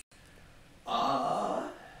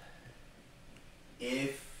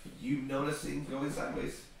 If you notice things going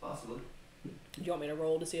sideways, possibly. Do you want me to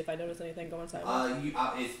roll to see if I notice anything going sideways?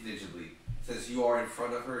 It's visually. Since you are in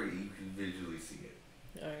front of her, you can visually see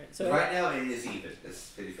it. Alright, so Right now it is even.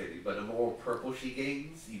 It's 50-50. But the more purple she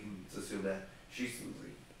gains, you can assume that she's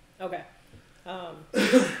losing. okay.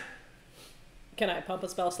 Can I pump a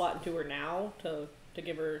spell slot into her now to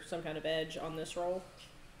give her some kind of edge on this roll?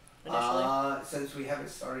 Initially? Since we haven't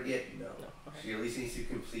started yet, no. Okay. She at least needs to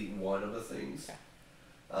complete one of the things. Okay.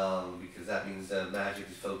 Because that means the magic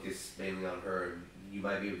is focused mainly on her, and you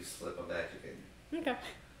might be able to slip a magic in. Okay.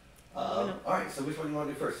 Alright, so which one do you want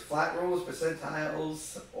to do first? Flat rolls,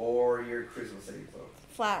 percentiles, or your charisma saving throw?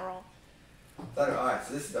 Flat roll. Alright,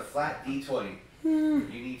 so this is a flat d20. You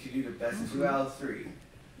need to do the best 2 out of 3.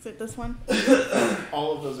 Is it this one?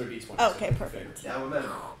 All of those are d20s. Okay, perfect. Now remember,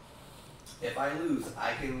 if I lose,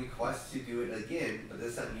 I can request to do it again, but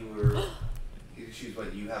this time you can choose whether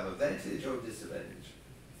you have advantage or disadvantage.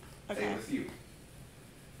 Okay. Same with you.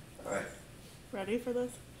 Alright, Ready for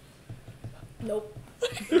this? Nope.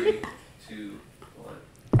 3, 2,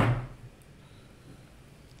 1.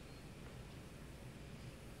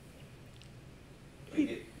 Make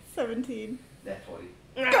it 17. net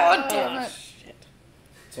 20. God damn it. Shit.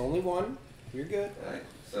 It's only one. You're good. Alright,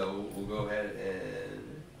 so we'll go ahead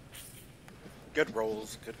and... Good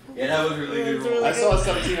rolls. Good. Yeah, that was really good. That was really roll. I saw a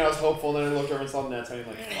 17, I was hopeful, then I looked over and saw Nat 20, I'm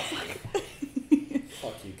like, fuck.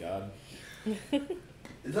 Fuck you, God.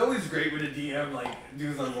 It's always great when a DM like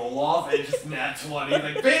does a roll off and just nat 20.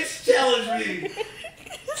 Like, bitch, challenge me!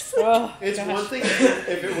 Oh, It's gosh. one thing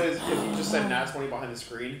if you just said Nat 20 behind the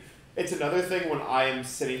screen. It's another thing when I am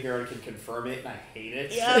sitting here and can confirm it, and I hate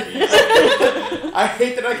it. Yeah. I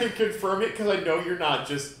hate that I can confirm it because I know you're not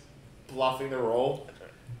just bluffing the roll.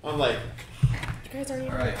 I'm like, You guys aren't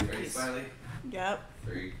even Alright, ready, cookies. Smiley? Yep.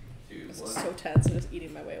 3, 2, This 1. is so tense. I'm just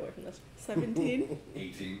eating my way away from this. 17.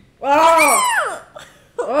 18. Oh!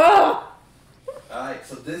 Oh! Alright,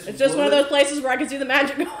 so this It's just one of those places where I can see the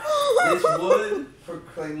magic. This would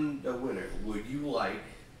proclaim the winner. Would you like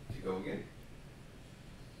to go again?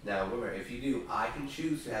 Now, remember, if you do, I can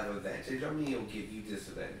choose to have advantage on me or give you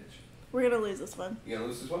disadvantage. We're gonna lose this one. You gonna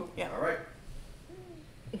lose this one? Yeah. Alright.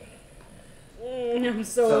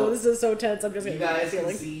 This is so tense. I'm just You getting a guys can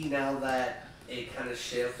feeling. see now that it kind of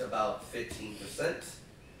shifts about 15%.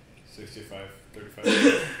 65,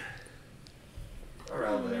 35.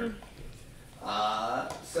 Around there.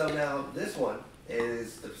 So now this one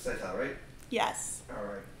is the percentile, right? Yes.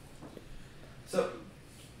 Alright. So,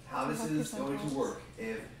 how this What is going to percentiles? work,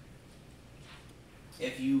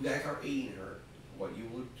 if you guys are aiding her, what you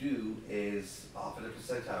will do is, off of the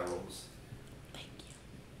percentile rolls, Thank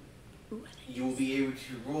you. Ooh, you will be able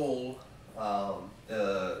to roll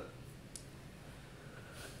the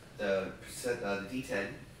D10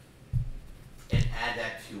 and add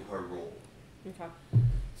that to her roll. Okay.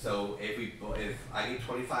 So if I get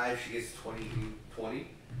 25, she gets 20.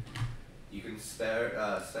 You can spend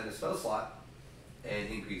a spell slot and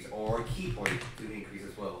increase, or a key point to increase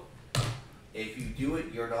as well. If you do it,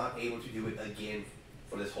 you're not able to do it again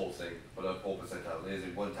for this whole thing, for the whole percentile. It is a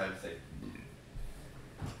one-time thing.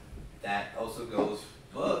 That also goes,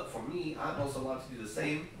 but for me, I'm also allowed to do the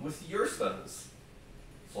same with your spells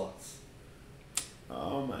slots.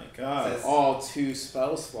 Oh my god. Says- All 2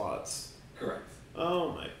 spell slots. Correct.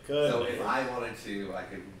 Oh my goodness. So if I wanted to, I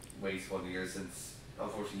could waste 1 year since,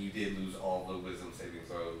 unfortunately, you did lose all the wisdom saving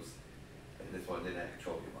throws, and this one didn't have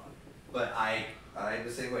control of your body. But I'm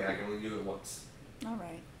the same way. I can only do it once.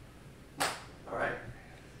 Alright. All right.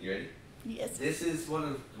 You ready? Yes. This is we're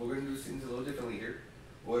gonna do things a little differently here.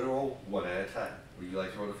 We're gonna roll one at a time. Would you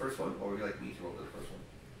like to roll the first one, or would you like me to roll the first one?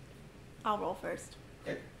 I'll roll first.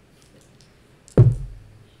 Okay.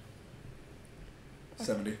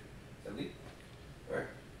 70. 70. All right.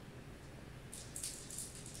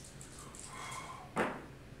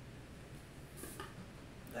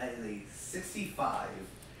 That is a 65.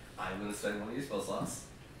 I'm gonna spend one of your spell slots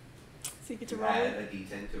So you get to to roll add it. a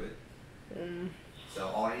D10 to it. So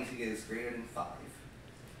all I need to get is greater than 5.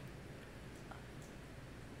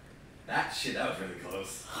 That was really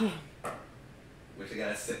close. Which I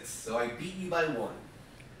got a 6. So I beat you by 1.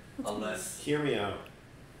 Unless... Hear me out.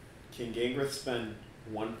 Can Gangreth spend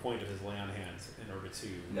 1 point of his lay on hands in order to...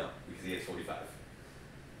 No, because he has 45.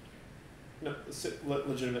 No,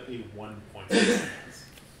 legitimately 1 point of his lay on hands.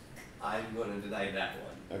 I'm going to deny that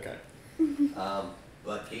one. Okay.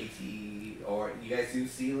 But KT, or you guys do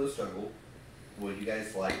see a little struggle. Would you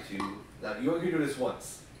guys like to... Now, you only do this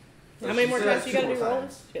once. So How many she more still times has you 2 gotta do more rollies?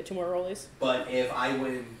 times. You got 2 more rollies. But if I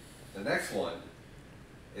win the next one,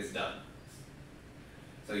 it's done.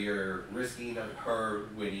 So you're risking her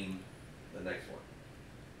winning the next one.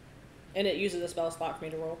 And it uses a spell slot for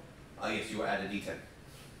me to roll. Yes, you will add a d10.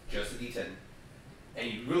 Just a d10.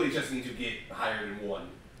 And you really just need to get higher than 1.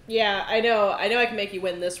 Yeah, I know I can make you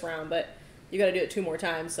win this round, but you gotta do it 2 more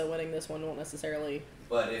times, so winning this one won't necessarily...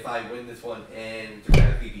 But if I win this one and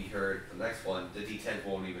dramatically beat her the next one, the d10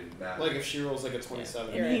 won't even matter. Like if she rolls like a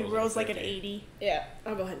 27. Yeah, and He rolls like an 50. 80. Yeah,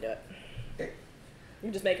 I'll go ahead and do it. Okay. You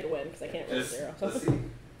can just make it a win, because I can't roll Just, 0. let's see.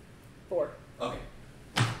 4. Okay.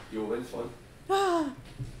 You'll win this one.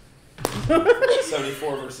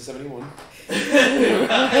 74 versus 71.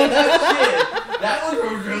 That one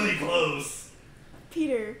was really close.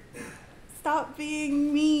 Peter, stop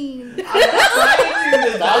being mean.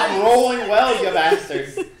 Stop rolling well, you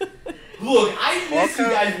bastards. Look, I missed you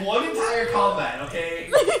guys one entire combat,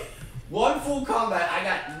 okay? One full combat, I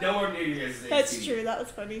got nowhere near you guys. That's true. That was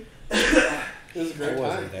funny. It was a I great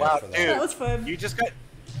wasn't time. there Wow, for dude. that. That was fun.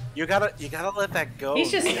 You gotta let that go.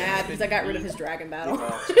 He's just mad because I got rid of his dragon battle.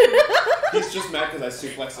 He's just mad because I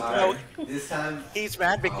suplexed the Alright, dragon. this time. He's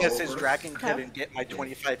mad because his Over. dragon couldn't get my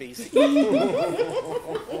 25 AC.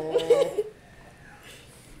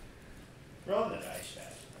 Roll the dice,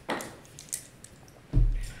 Dad.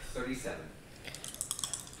 37.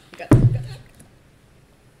 You got that.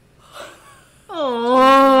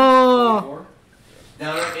 Oh. 24.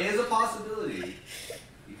 Now there is a possibility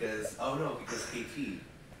because because KT.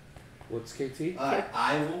 What's KT?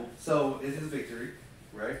 I will. So this is victory,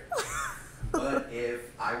 right? But if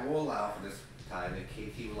I will allow for this time, if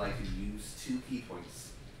KT would like to use 2 key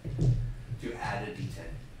points to add a D10,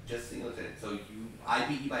 just single 10. So I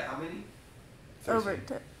beat you by how many? Over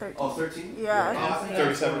 13. Oh, 13? Yeah. Oh, I think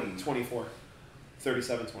 37, 20. 24.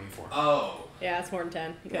 37, 24. Oh. Yeah, it's more than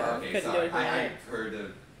 10. You Okay, couldn't do sorry. it. I heard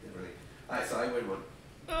the everything. Alright, so I win one.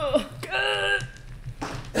 Oh, God.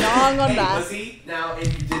 Wrong on Hey, but that. see, now if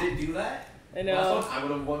you didn't do that, I know. last one, I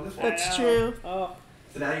would have won this one. That's true. Oh.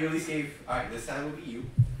 So now you at least gave. Alright, this time will be you.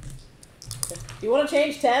 You want to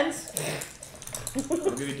change 10s?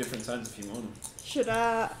 I'll give you different signs if you want them. Should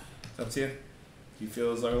I? It's up to you. Do you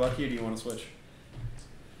feel as though you're lucky or do you want to switch?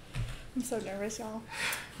 I'm so nervous, y'all.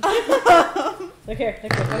 Look here.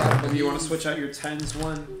 If you want to switch out your 10s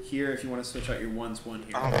one here, if you want to switch out your 1s one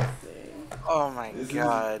here. Oh my This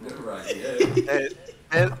god. is right.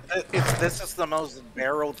 Yeah. This is the most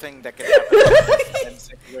barrel thing that can happen in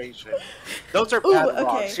this situation. Those are bad Ooh,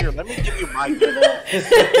 rocks. okay. Here, let me give you my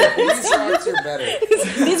These rocks are better.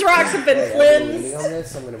 These rocks have been Hey, I'm leaning cleansed. on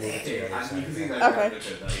this. I'm gonna move it to the other I'm side. using that Okay. card, which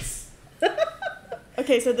is nice.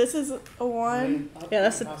 Okay, so this is a 1.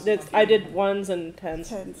 Yeah, I did 1s and 10s.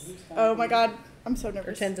 10s. Oh my god, I'm so Or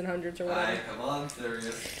nervous. 10s and 100s or whatever. Alright, come on,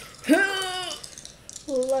 serious.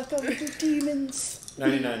 Luck of the demons.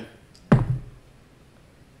 99.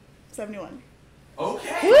 71.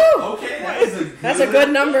 Okay. Woo! Okay, that is a good. That's a good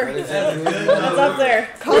number. That's That's a good That's number. up there.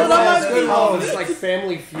 Call it on my Good video. rolls. It's like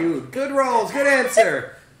Family Feud. Good rolls. Good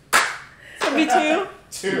answer. 72.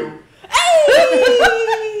 2.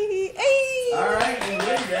 Hey! Hey! Alright, you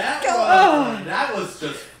win that Go. one. That was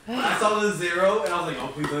just. I saw the 0 and I was like, oh,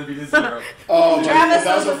 please let me be the 0. Oh, Travis,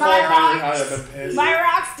 that was those a are full my Henry rocks. I'd have been pissed. My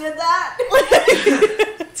rocks did that.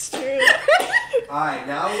 It's true. Alright,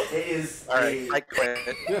 now it is. Alright, I quit.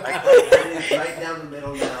 It is right down the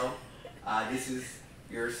middle now. This is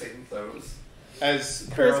your second throws. As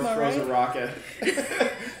Beryl Charisma, throws a right? rocket.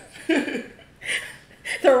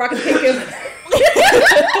 Throw a rocket to kick him.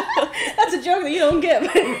 That's a joke that you don't get.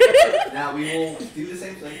 Now we will do the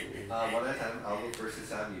same thing one at a time. I'll go first this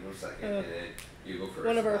time, you go second, and then you go first.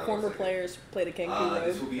 One of and our I'll go former second. players played a King This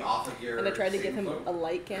rogue, will be off of your. and I tried to give saving him throw. a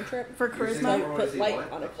light cantrip. For Your saving charisma? throw Put is a light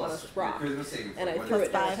what? on a plus rock, your charisma saving and I throw. threw What it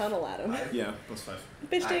is down a five. tunnel at him. Yeah, plus 5.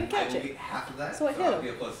 Bitch didn't I catch will it. get half of that, So I hit that'll him. be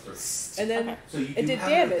a plus 3. And then Okay. So you it do did have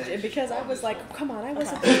damage, advantage and because I on was this like, one. come on, I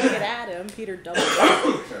wasn't Okay. throwing it at him, Peter doubled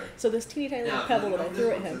it. Sure. So this teeny tiny little Now, pebble that I this threw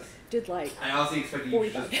at one him says- did like, I honestly expected you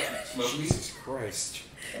to 45. just smoke me. Jesus Christ.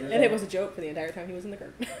 and it was a joke for the entire time he was in the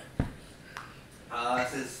garden. It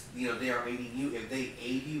says, they are aiding you. If they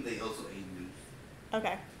aid you, they also aid me.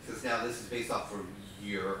 Okay. Since now this is based off of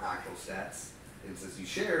your actual stats. And since you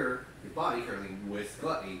share your body currently with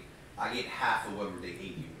Gluttony, I get half of whatever they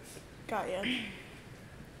aid you with. Got ya. That's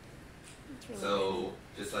really So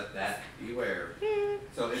just let that be aware.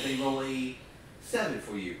 So if they roll a 7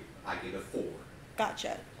 for you, I get a 4.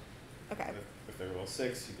 Gotcha. Okay. If they roll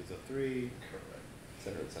 6, he gets a 3, et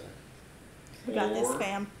cetera, et cetera. We got this, Or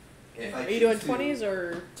fam. If I Are you doing choose to- 20s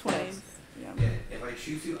or 20s. Yeah. Yeah, if I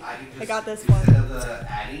choose to, I can just I got this instead one. of the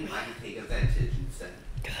adding, I can take advantage instead.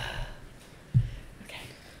 Okay.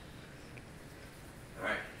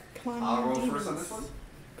 Alright. Come on, I'll roll demons. first on this one.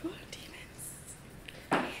 Come on, demons.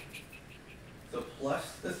 So plus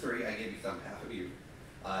the 3, I give you some half of you.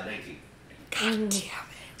 19. God damn it.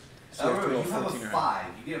 So you have to However, roll you have a 14, right? 5.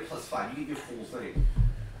 You get a plus 5. You get your full thing.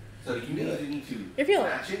 So you either need to You're feeling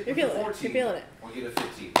match it. it You're with a feeling it. 14 You're feeling it. or get a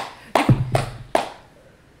 15.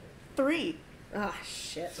 3. Ah,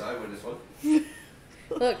 shit. So I win this one.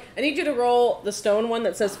 Look, I need you to roll the stone one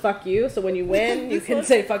that says fuck you, so when you win, you This can one?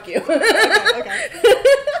 say fuck you. Okay.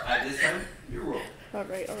 At this time, you roll.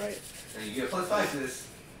 Alright, alright. And you get a plus 5 to this.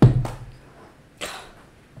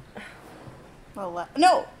 Well,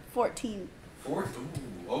 no, 14. 4. Ooh,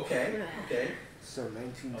 okay. Okay. So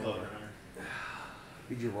 19 I love total. it.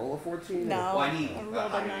 Did you roll a 14? No. Well, I need I a rolled a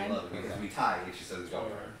higher 9. 11 because we tie and she says go.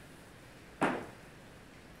 Over.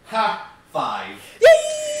 Ha! 5.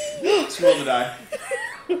 Let's roll the die.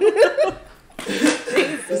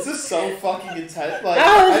 This is so fucking intense. Like,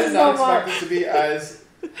 Oh, this I is did not so expect much. this to be as.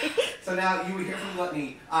 So now you would hear from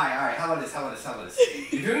Gluttony. Alright, how about this? How about this? How about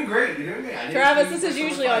this? You're doing great. You're doing great. I didn't Travis, see this you is for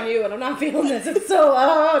usually someone on you, and I'm not feeling this. It's so,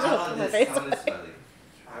 How just about in my this? face. How about this, Smelly?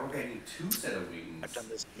 I will get you 2 set of wings. I've done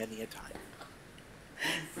this many a time.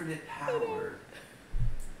 Infinite power.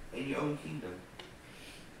 In your own kingdom.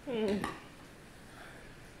 Hmm.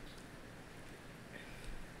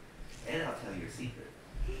 And I'll tell you a secret.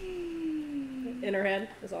 In her head.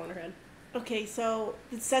 It's all in her head. Okay, so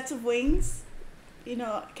the sets of wings, you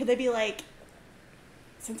know, could they be like,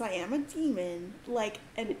 since I am a demon, like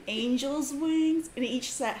an angel's wings, and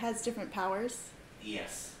each set has different powers?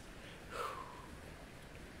 Yes.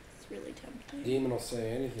 It's really tempting. Demon will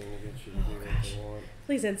say anything to get you to do what they want.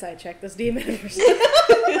 Please insight check this demon.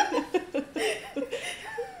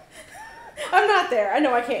 I'm not there. I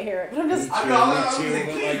know I can't hear it, but I'm just. I'm too, not me going too, to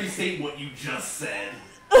but keep like- you saying what you just said.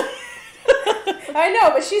 I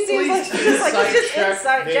know, but she seems like Please she's just like, let's just insight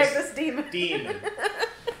insight check check this demon.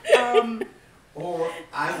 Demon. Or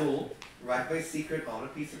I will write my secret on a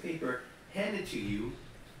piece of paper, hand it to you,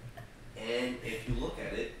 and if you look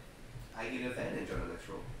at it, I get advantage on the next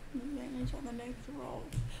roll. Advantage on the next roll.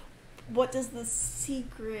 What does the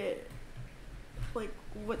secret, like,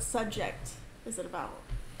 what subject is it about?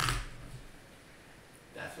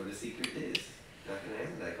 That's what a secret is. Not going to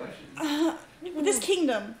answer that question. This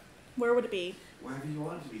kingdom, where would it be? Wherever you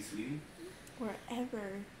want it to be, sweetie. Wherever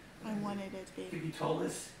I wanted it to It could be. be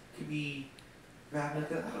Tolus, it could be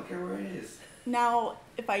Ravnica, I don't care where it is. Now,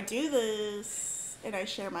 if I do this and I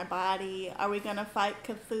share my body, are we gonna fight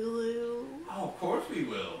Cthulhu? Oh, of course we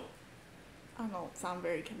will. I don't sound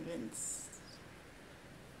very convinced.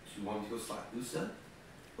 Do you want me to go slap Bousta?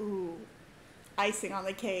 Ooh, icing on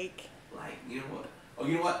the cake. Like, you know what? Oh,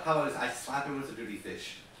 you know what? How about this? I slap him with a dirty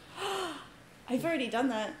fish. I've already done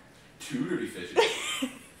that. 2 dirty fishes.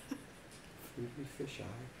 Fruity fish eye.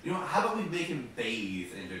 You know what? How about we make him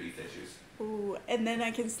bathe in dirty fishes? Ooh, and then I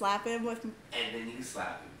can slap him with. And then you can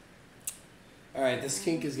slap him. Alright, this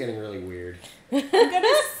kink is getting really weird. I'm gonna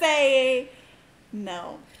say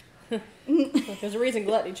no. There's a reason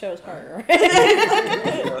Gluttony chose her, right?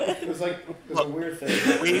 It was like, it was a weird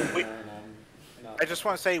thing. We- Not- I just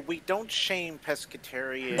want to say we don't shame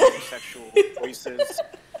pescatarian sexual choices.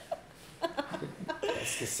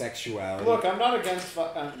 That's the sexuality. Look, I'm not against.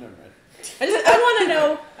 Never mind.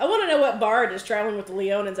 I want to know what bard is traveling with the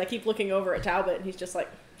Leonins. I keep looking over at Talbot, and he's just like,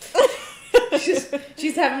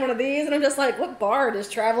 she's having one of these, and I'm just like, what bard is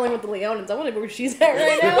traveling with the Leonins? I want to go where she's at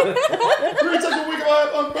right now. We're such a week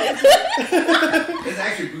of It's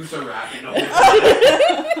actually Bousta rapping the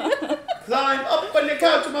whole time. Climb up on the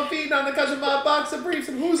couch with my feet on the couch of my box of briefs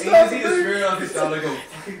and who's And you see the spirit of his daughter go,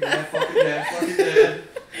 fucking dead, fucking dead, fucking dead.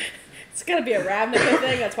 It's gonna be a Ravnica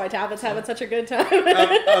thing. That's why Talbot's having such a good time.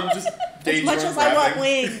 I'm just As much as I want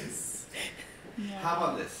wings. How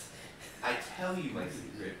about this? I tell you my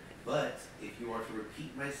secret, but if you are to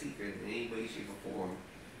repeat my secret in any way, shape, or form,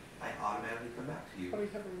 I automatically come back to you.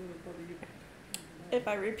 If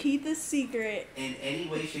I repeat the secret, In any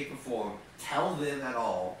way, shape, or form, tell them at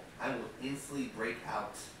all, I will instantly break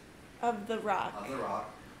out of the rock of the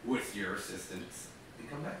rock with your assistance and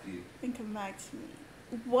come back to you. and come back to me.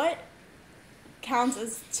 What counts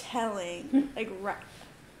as telling? Like,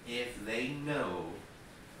 if they know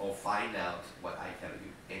or find out what I tell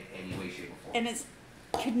you in any way, shape, or form. And it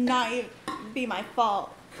could not even be my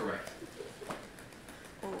fault. Correct.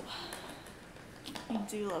 Oh, I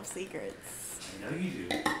do love secrets. I know you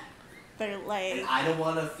do. They're like And I don't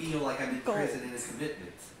want to feel like I'm in gold. prison in a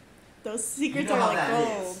commitment. Those secrets You know are how like that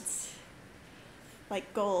gold. is.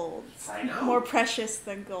 Like gold. I know. More precious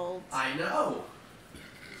than gold. I know.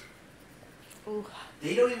 Ooh.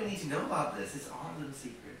 They don't even need to know about this. It's our little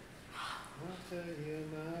secret.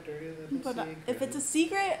 But if it's a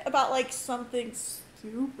secret about like something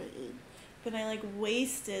stupid, then I like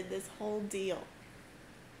wasted this whole deal.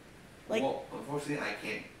 Like, well, unfortunately, I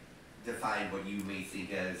can't define what you may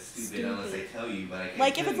think as stupid unless I tell you, but I can't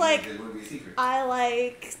Like, tell if it's you like- because it would be a secret. I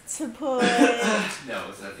like to put No,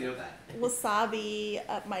 it's nothing of that. wasabi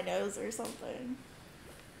up my nose or something.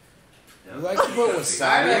 No. You like to put wasabi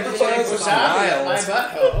I up like your to put nose? wasabi in my Wild.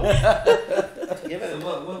 butthole. Give So it.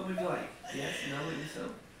 what would you like? Yes, no, what you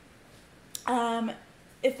so?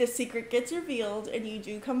 If the secret gets revealed and you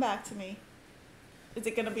do come back to me, is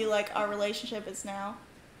it gonna be like our relationship is now?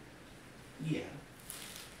 Yeah.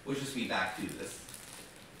 We'll just be back to this.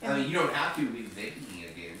 I And- mean, you don't have to be thinking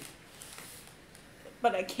again.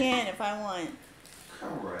 But I can if I want.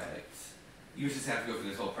 Correct. You just have to go through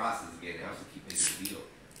this whole process again. I also keep making the deal.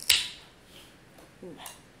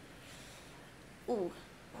 Ooh.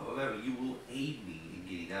 However, you will aid me in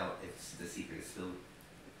getting out if the secret is spilled.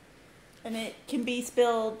 And it can be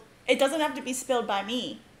spilled. It doesn't have to be spilled by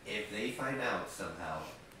me. If they find out somehow,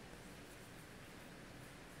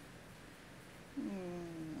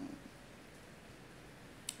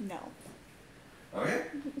 No. okay,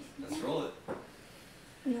 let's roll it.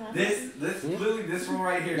 Yeah. Literally, this roll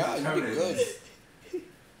right here No, you did determines good.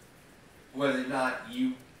 whether or not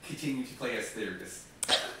you continue to play as Theurgus.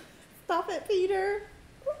 Stop it, Peter.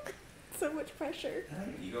 So much pressure.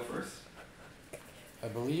 Alright, you go first. I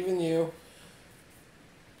believe in you.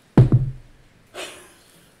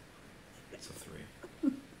 It's a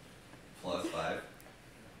 3. Plus 5.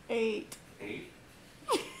 8. 8.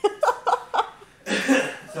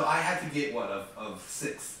 So I have to get one of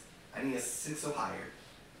 6. I need a 6 or higher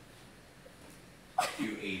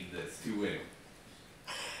to aid this, to win.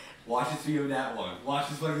 Watch us be on that one.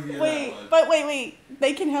 Watch us fucking be on that Wait, one. but wait.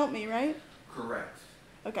 They can help me, right? Correct.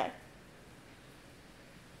 Okay.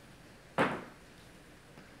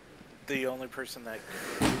 The only person that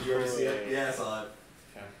Did you already see it? Yeah, I saw it.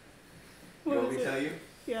 Okay. You want me to tell you?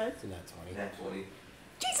 Yeah. It's in that 20. Nat 20.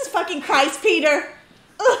 Jesus fucking Christ, Peter!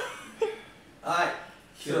 Alright,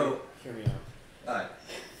 so, Hear me out.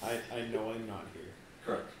 alright, I know I'm not here.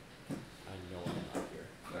 correct. I know I'm not here.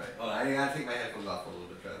 Alright, hold on, I gotta take my headphones off for a little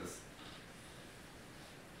bit, Travis.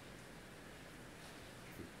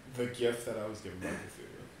 The gift that I was given by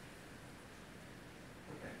Cthulhu.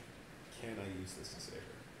 Okay. Can I use this to save her?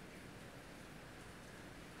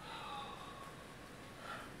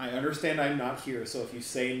 I understand I'm not here, so if you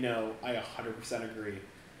say no, I 100% agree.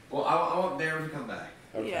 Well, I want Beryl to come back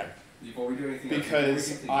Okay. Yeah. before we do anything else. Because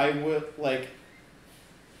Before we I continue. would, like,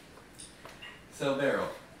 So, Beryl.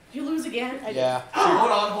 You lose again? Yeah.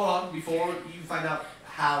 Hold on. Before you find out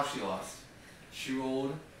how she lost, she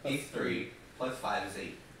rolled a 3 plus 5 is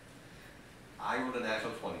 8. I rolled a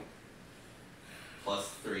natural 20 plus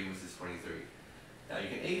 3 which is 23. Now you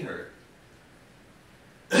can aid her.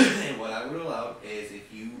 And what I would allow is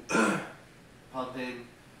if you pump in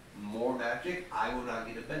more magic, I will not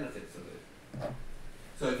get the benefits of it.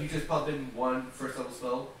 So if you just pump in 1 first level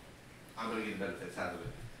spell, I'm going to get the benefits out of it.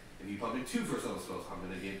 If you pump in 2 first level spells, I'm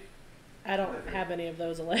going to get... I don't have any of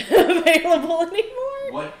those available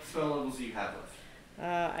anymore. What spell levels do you have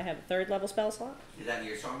left? I have a 3rd level spell slot. Is that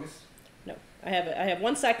your strongest? No, I have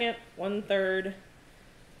 1 second, 1 third,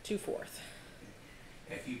 2 fourth.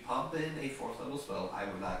 If you pump in a 4th level spell, I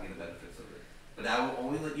will not get the benefits of it. But I will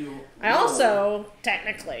only let you... I roll- also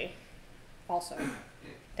technically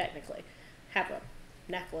have a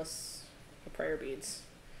necklace of prayer beads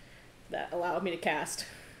that allow me to cast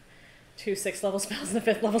 2 6th level spells and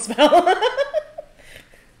a 5th level spell.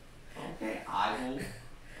 Okay, I will...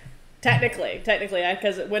 technically,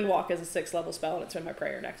 because Windwalk is a 6th level spell and it's in my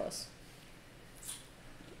prayer necklace.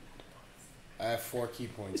 I have 4 key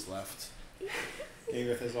points left.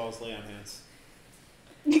 Gangreth has always lay on hands.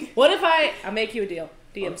 What if I'll make you a deal?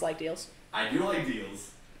 DMs like deals. I do like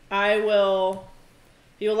deals. I will.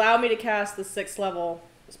 You allow me to cast the 6th level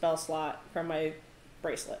spell slot from my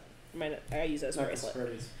bracelet. I use it as a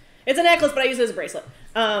bracelet. It's a necklace, but I use it as a bracelet.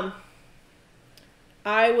 I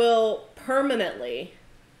will permanently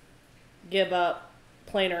give up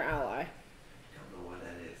planar ally. I don't know what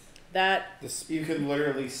that is. That You can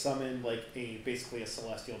literally summon like basically a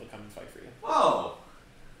celestial to come and fight for you. Oh,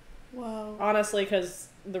 Whoa. honestly, because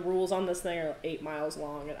the rules on this thing are 8 miles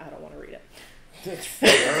long, and I don't want to read it.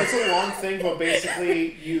 It's a long thing, but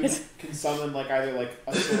basically you can summon like either like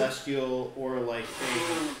a celestial or like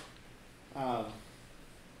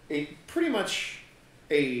a pretty much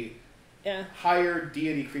a Yeah. higher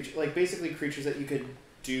deity creature, like basically creatures that you could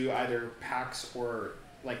do either packs or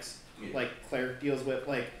like cleric deals with,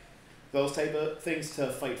 like those type of things to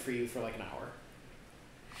fight for you for like an hour.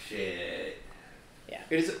 shit. Yeah.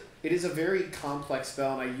 It is a very complex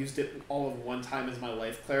spell, and I used it all of one time as my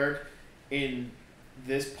life cleric, and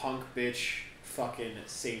this punk bitch fucking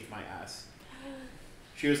saved my ass.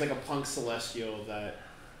 She was like a punk celestial that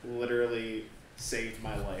literally saved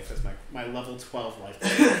my life as my level 12 life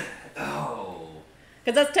cleric. Oh.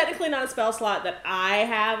 Because that's technically not a spell slot that I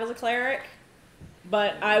have as a cleric,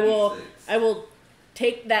 but I will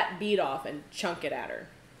take that bead off and chunk it at her,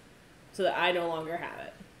 so that I no longer have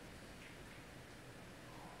it.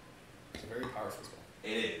 It's a very powerful spell.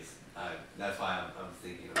 It is. That's why I'm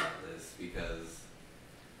thinking about this, because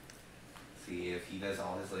see if he does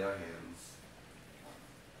all his lay on hands.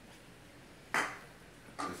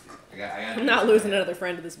 I'm not losing another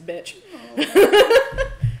friend to this bitch.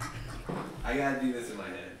 I gotta do this in my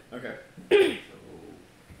head. Okay.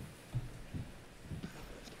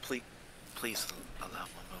 Please allow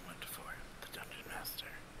one moment for the dungeon master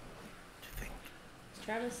to think. Is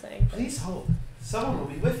Travis saying? Please hold. Someone will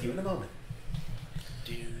be with you in a moment.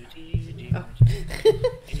 Oh. I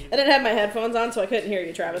didn't have my headphones on, so I couldn't hear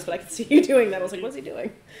you, Travis, but I could see you doing that. I was like, what's he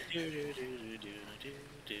doing? Do,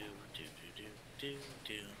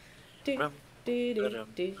 do, do,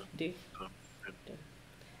 do, do.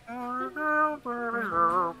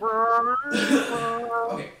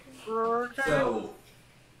 Okay. So,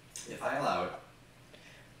 if I allow it,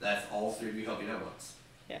 that's all three of you helping at once.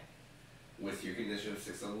 Yeah. With your condition of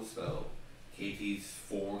 6th level spell, KT's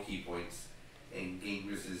 4 key points, and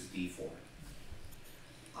Gangreth's D4.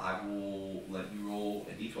 I will let you roll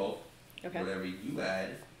a D12. Okay. Whatever you add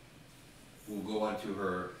will go on to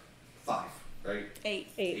her 5, right? 8.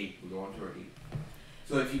 8 will go on to her 8.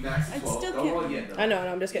 So if you max I'd a 12, still don't get roll one. yet. I know, and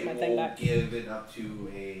I'm just getting my thing back. Give it up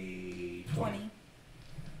to a 20.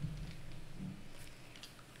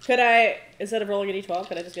 Could I, instead of rolling a d12,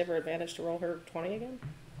 could I just give her advantage to roll her 20 again?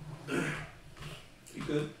 You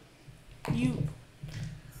could. You.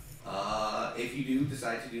 If you do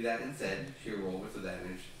decide to do that instead, she'll roll with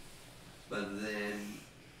advantage. But then,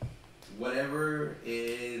 whatever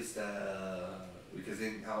is because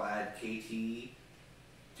then I'll add KT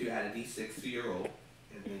to add a D6 to your roll,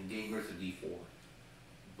 and then Gangreth a D4.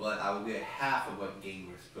 But I will get half of what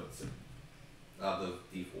Gangreth puts in of the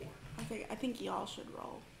D4. I think y'all should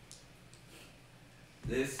roll.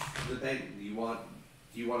 This the thing. Do you want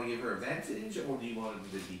to give her advantage, or do you want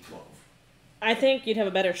the D12? I think you'd have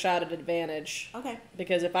a better shot at advantage. Okay.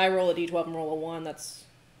 Because if I roll a d12 and roll a 1, that's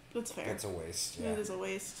fair. That's a waste. Yeah. It is a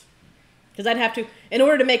waste. because I'd have to, in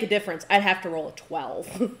order to make a difference, I'd have to roll a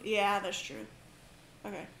 12. Yeah, that's true.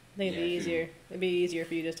 Okay. I think it'd be easier. It'd be easier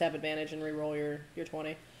if you just have advantage and re-roll your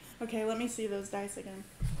 20. Okay, let me see those dice again.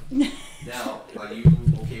 Now, are you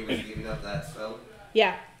okay with giving up that spell?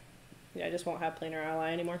 Yeah. Yeah, I just won't have planar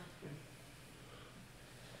ally anymore.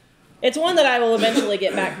 It's one that I will eventually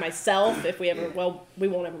get back myself if we ever. Well, we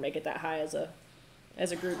won't ever make it that high as a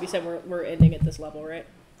group. You said we're ending at this level, right?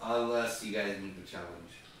 Unless you guys need the challenge.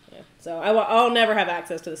 Yeah. So I'll never have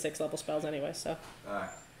access to the 6th level spells anyway. So. Alright.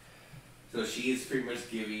 So she is pretty much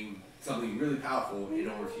giving something really powerful in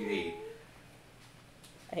order to aid.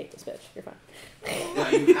 I hate this bitch. You're fine. Now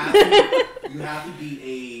you have to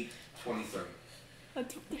be a 23.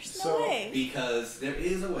 There's no way. Because there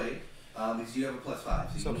is a way. Because you have a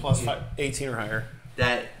 +5. So you plus get- 5, 18 or higher.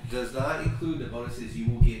 That does not include the bonuses you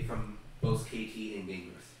will get from both KT and Gangreth.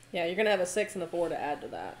 Yeah, you're gonna have a 6 and a 4 to add to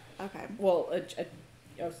that. Okay. Well,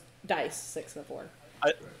 a dice 6 and a 4.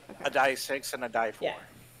 A die 6 and a die 4, Yeah.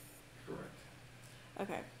 Correct.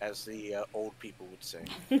 Okay. as the old people would say.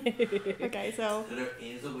 Okay, so So there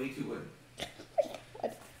is a way to win.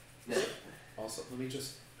 Now, Also, let me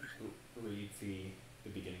just read the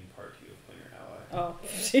beginning part to you of Planar Ally. Oh,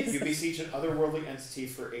 You Jesus. beseech an otherworldly entity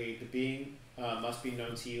for aid. The being must be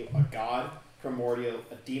known to you, a god, primordial,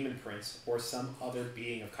 a demon prince, or some other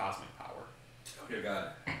being of cosmic power. oh dear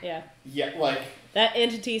God. Yeah. Yeah, like, That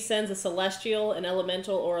entity sends a celestial, an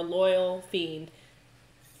elemental, or a loyal fiend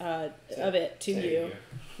of it to you,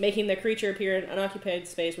 making the creature appear in unoccupied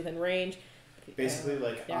space within range. basically,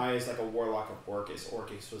 like, yeah. I, as like a warlock of Orcus will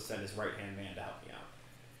send his right-hand man to help me out.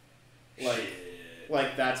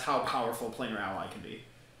 Like, that's how powerful Planar Ally can be.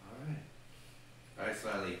 Alright,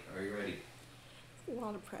 Smiley, are you ready? A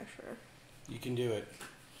lot of pressure. You can do it.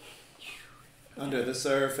 Under the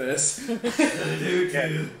surface.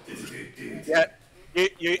 Yeah.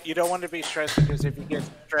 You don't want to be stressed because if you get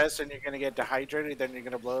stressed and you're going to get dehydrated, then you're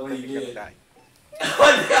going to blow and you're going to die.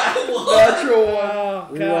 Natural one. Oh,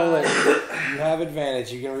 Reroll God. it. You have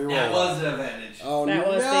advantage. You can reroll That it. was an advantage. Oh That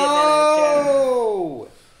no! was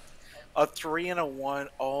the A 3 and a 1.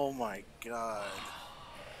 Oh my god.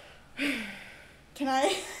 Can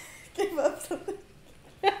I give up something?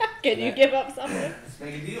 Can you give up something? Let's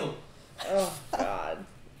make a deal. Oh, God.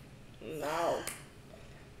 No.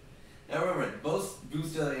 Now remember, both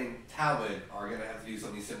Bousta and Talbot are going to have to do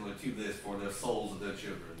something similar to this for the souls of their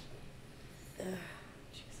children.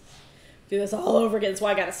 Do this all over again, so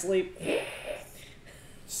I gotta sleep.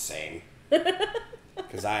 Same.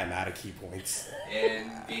 Because I am out of key points.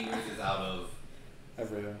 And Gangreth is out of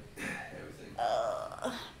Everything.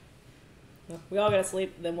 everything. We all gotta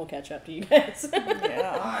sleep, then we'll catch up to you guys.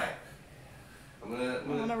 Yeah. Alright. I'm I'm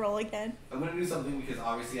gonna gonna roll again. do something because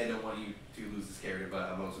obviously I don't want you to lose this character, but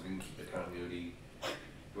I'm also gonna keep the continuity.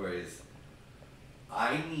 Whereas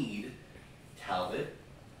I need Talbot,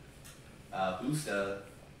 Bousta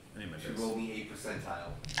to roll me a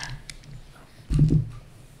percentile.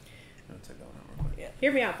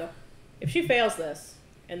 Hear me out, though. If she fails this,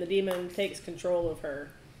 and the demon takes control of her,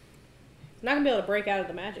 she's not gonna be able to break out of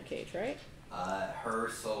the magic cage, right? Her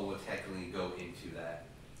soul will technically go into that.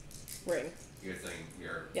 Ring. You're saying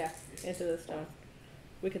Yeah, into the stone.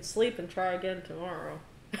 We could sleep and try again tomorrow.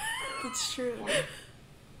 That's true.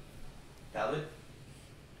 Talbot?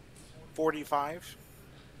 45.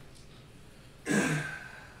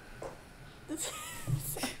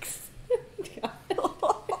 Six.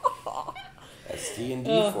 That's D&D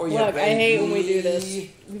Ugh, for you, look, I hate when we do baby. this.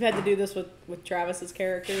 We've had to do this with Travis's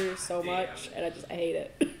character so much, and I hate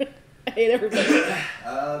it. I hate everybody. Bear,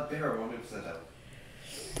 1 percentile.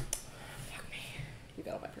 Fuck me. You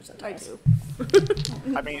got all my percentiles. I do.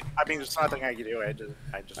 I mean, there's nothing I can do.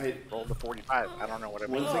 I just rolled the 45. I don't know what it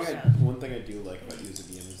One means. thing I do like about use of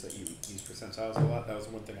DM is that you use percentiles a lot. That was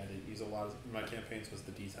one thing I didn't use a lot in my campaigns was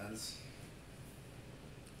the D10s.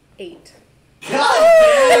 8.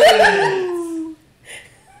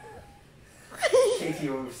 Katie,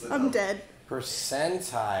 what percentile? I'm dead.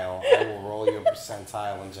 Percentile. I will roll you a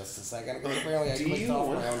percentile in just a second. Apparently, I Do clicked you off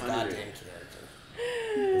my own 100? goddamn character.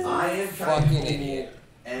 I am trying Fucking to idiot.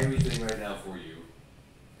 everything right now for you.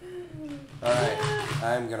 Alright,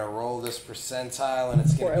 I'm gonna roll this percentile, and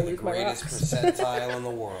it's Before I gonna be the lose my greatest rocks. percentile in the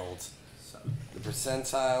world. The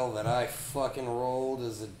percentile that I fucking rolled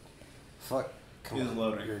is a fuck. Come It's on,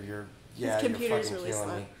 loading. you're His computer's fucking really killing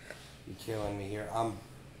slow. me. You're killing me here. I'm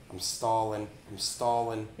stalling. I'm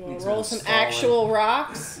stalling. You want Me to too, roll I'm some stalling. actual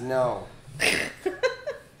rocks? No.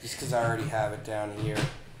 Just because I already have it down here.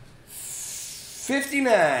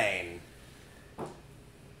 59.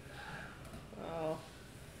 Oh.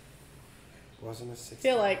 Wasn't a 60.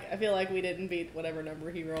 I feel like we didn't beat whatever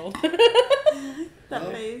number he rolled. That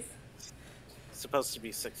face. It's supposed to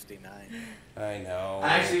be 69. I know.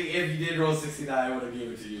 Actually, if you did roll 69, I would have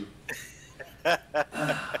given it to you.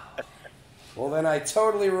 Well, then I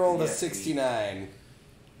totally rolled a Yeah, 69.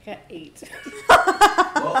 I got 8.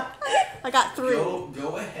 Well, I got 3.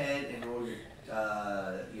 go ahead and roll your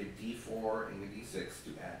D4 and your D6 to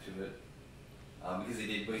add to it. Because they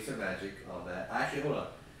did waste their magic on that. Actually, hold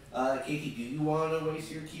on. Katie, do you want to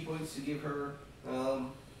waste your key points to give her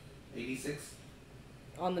 86?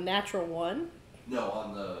 On the natural one? No,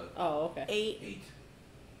 on the Oh, okay. 8. 8.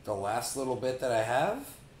 The last little bit that I have?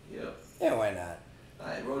 Yep. Yeah, why not?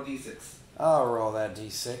 Alright, roll D6. I'll roll that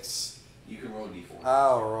D6. You can roll D4.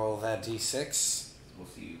 I'll roll that D6. We'll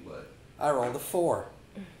see what. I rolled a 4.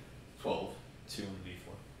 12. 2 and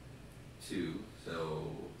D4. 2, so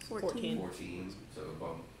 14. 14. So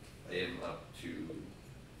bump him up to.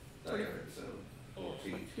 Okay, so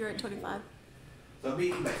 14. You're at 25. So I'm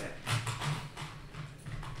beating by 10.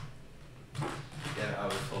 Yeah, I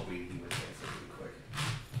was hoping he would say something quick.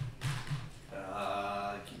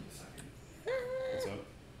 Give me a second. What's up?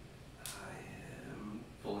 I am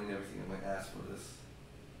pulling everything in my ass for this.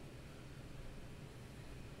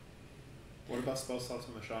 What about spell slots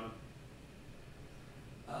on the shaman?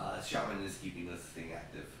 Shaman is keeping this thing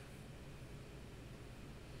active.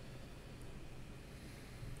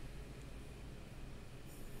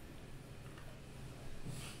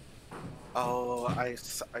 Oh, I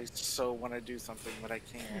so want to do something, but I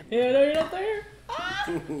can't. Yeah, no, you're not there?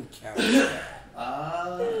 Count it.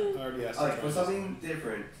 I already asked. Alright, for something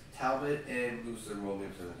different, Talbot and Bousta roll me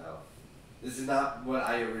to the tower. This is not what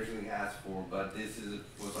I originally asked for, but this is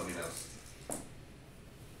for something else.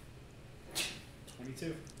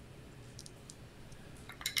 22.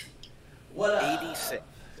 What up? 86.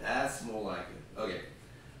 That's more like it. Okay.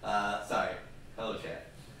 Sorry. Hello, chat.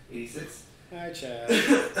 86. Hi, Chad.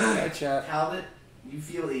 Hi, chat. Talbot, you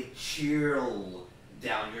feel a chill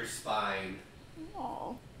down your spine.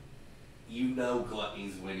 Aw. You know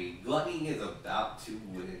Gluttony's winning. Gluttony is about to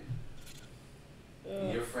win.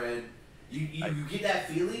 Your friend, you get that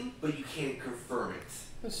feeling, but you can't confirm it.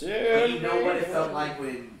 But you know what it felt like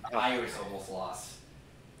when Iris almost lost.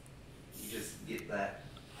 You just get that.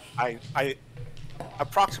 I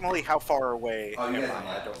approximately how far away Oh, you am guys are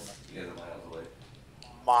I? I don't miles. You guys are miles away. know.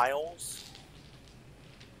 Miles?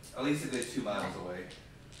 At least a good 2 miles away.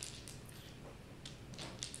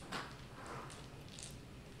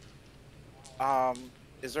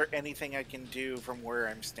 Is there anything I can do from where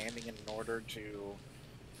I'm standing in order to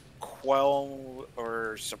quell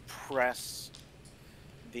or suppress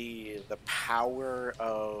the power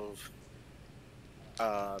of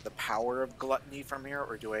gluttony from here,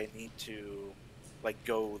 or do I need to like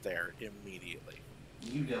go there immediately?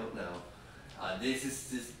 You don't know. This is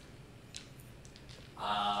just.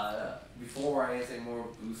 Before I answer more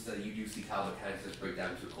Bousta, you do see Talbot kind of just break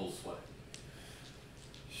down to a cold sweat.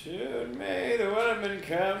 Should may the women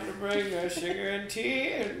come to bring us sugar and tea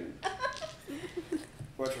and...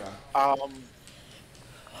 What's wrong?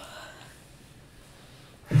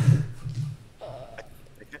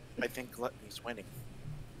 I think gluttony's winning.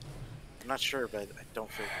 I'm not sure, but I don't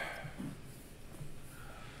feel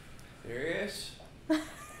good. Serious?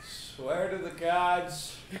 Swear to the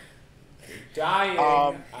gods, you're dying.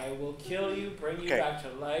 I will kill you, bring you back to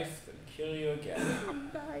life, and kill you again. I'm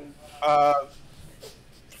dying.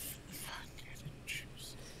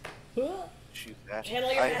 Shoot that.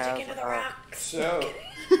 Channel your I magic have, into the rocks. So,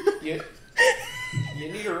 you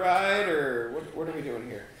need a ride, or what are we doing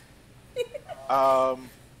here?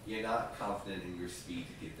 You're not confident in your speed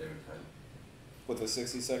to get there in time. With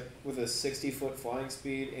a 60-foot flying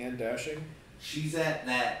speed and dashing? She's at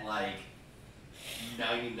that, like,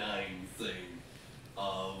 99 thing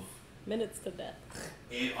of... Minutes to death.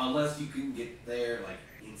 unless you can get there, like,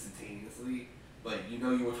 instantaneously. But you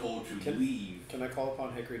know you were told to leave. Can I call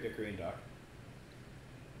upon Hickory, Dickory, and Doc?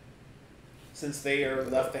 Since they are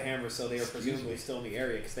left the hammer, so they are presumably still in the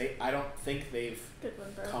area, because I don't think they've Good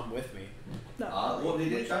one, bro. come with me. No. Well, they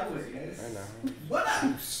did travel with you guys. I know. What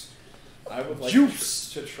up? I would like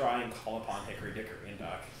to try and call upon Hickory, Dickory, and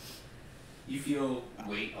Doc. You feel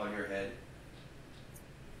weight on your head.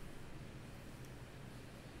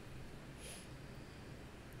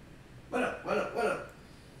 What up? What up? What up?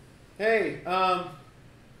 Hey,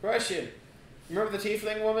 question. Remember the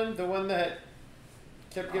tiefling woman? The one that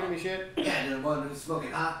kept giving me shit? Yeah, the one who's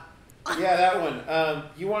smoking hot. Yeah, that one.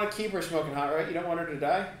 You want to keep her smoking hot, right? You don't want her to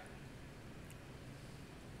die?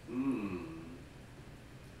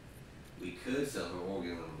 We could sell her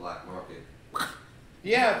organs on the black market.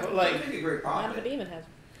 Yeah, but like... Make a great Not if a profit. demon has.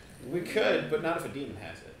 We could, but not if a demon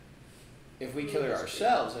has it. If we kill her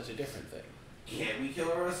ourselves, that's a different thing. Can we kill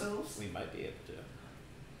her ourselves? We might be able to.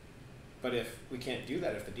 But if we can't do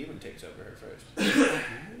that if the demon takes over her first.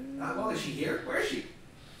 How long is she here? Where is she?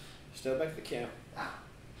 Still back at the camp. Ah,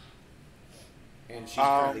 And she's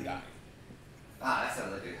currently dying. that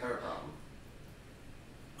sounds like her problem.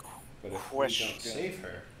 But if Question. we don't save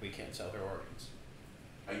her, we can't sell her organs.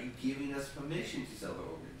 Are you giving us permission to sell her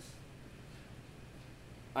organs?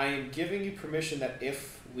 I am giving you permission that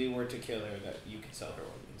if we were to kill her, that you can sell her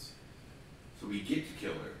organs. So we get to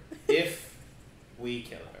kill her. If we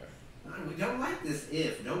kill her. No, we don't like this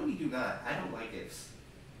if. No, we do not. I don't like ifs.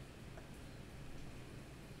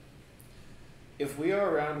 If we are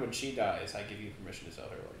around when she dies, I give you permission to sell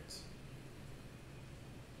her organs.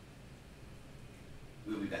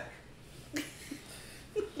 We'll be back.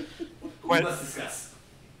 What- We must discuss.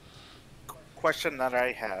 Question that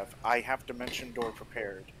I have Dimension Door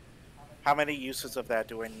prepared. How many uses of that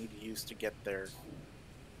do I need to use to get there?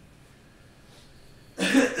 What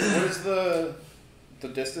is the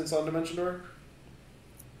distance on Dimension Door?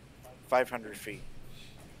 500 feet.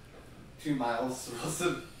 2 miles,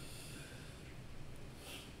 Wilson.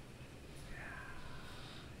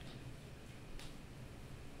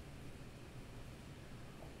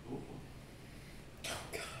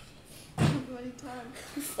 Anytime.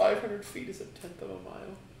 500 feet is a tenth of a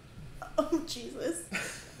mile. Oh, Jesus.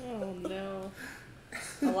 Oh no.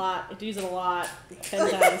 A lot. It uses it a lot.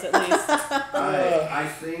 10 times at least. I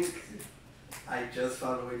think I just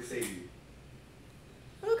found a way to save you.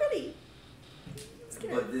 Oh, goody. I'm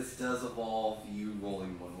scared. But this does involve you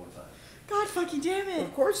rolling one more time. God fucking damn it.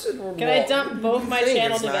 Of course it will. Can I dump both my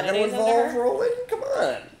channel It's not divinities gonna into involve her? rolling? Come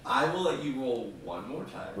on. I will let you roll one more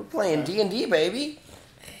time. We're playing D&D, baby.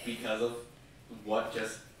 Because of what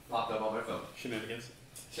just popped up on my phone. Shenanigans.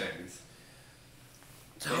 Shenanigans.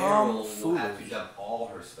 Tom Beryl will have to dump all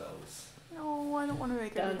her spells. No, I don't want to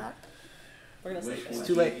make her do Done. that. We're gonna Which say will It's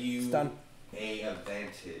too give late. you It's done. a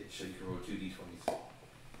advantage, so you can roll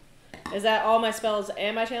 2d20s. Is that all my spells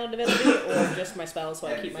and my channel divinity, or just my spells so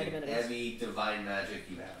I keep my Everything. divinities? Any divine magic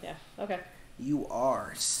you have. Yeah. Okay. You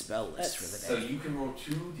are spellless for the So day. you can roll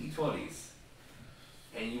 2d20s,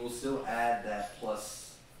 and you will still add that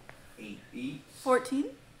plus 8 each. 14?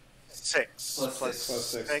 6 Plus plus 6. Plus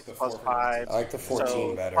 6, 6 the plus 4 5. I like the 14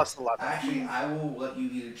 so better. Plus 11. Actually, I will let you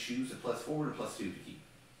either choose a plus 4 or a plus 2 to keep.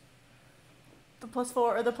 The plus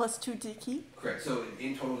 4 or the plus 2 to keep? Correct. So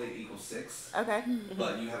in total, they equal 6. Okay.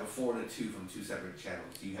 But you have a 4 and a 2 from 2 separate channels.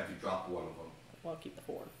 So you have to drop one of them. Well, I'll keep the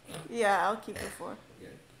 4. Yeah, I'll keep the 4. Yeah.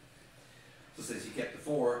 So since you kept the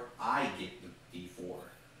 4, I get the d4.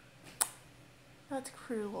 That's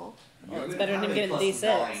cruel. Well, You're it's gonna better have than a getting plus D6.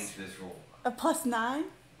 9 to this roll, A plus 9?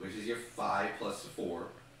 which is your 5 plus the 4.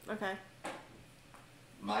 Okay.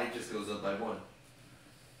 Mine just goes up by 1.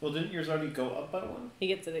 Well, didn't yours already go up by 1? He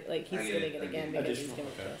gets it, like, he's I get getting it, it I again get it. because he's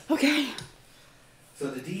Additional, giving it okay. to us. Okay. So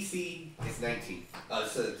the DC is 19.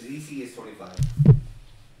 So the DC is 25.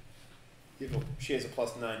 She has a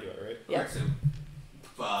plus 9 to it, right? Yeah. Correct. So,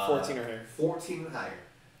 14 or higher. 14 and higher.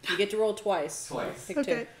 You get to roll twice. Twice. Pick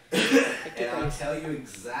Okay. 2. Pick 2 And I'll please. tell you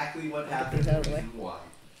exactly what Get happens that out of the and why.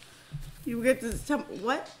 You get to tell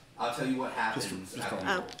what? I'll tell you what happens just after roll.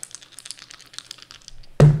 you Oh.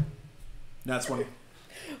 roll. That's 20.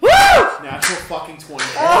 Woo! Natural fucking 20.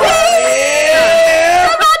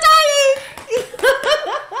 I'm not dying!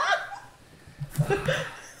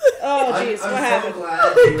 Oh, jeez. What I'm so happened?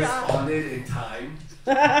 glad you responded in time.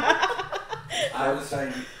 I was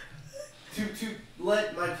trying to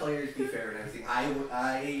let my players be fair and everything.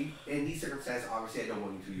 I in these circumstances, obviously, I don't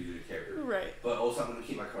want you to use your character, Right. but also I'm going to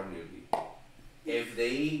keep my continuity. If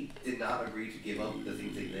they did not agree to give up the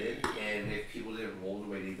things they did, and if people didn't roll the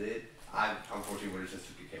way they did, I unfortunately would have just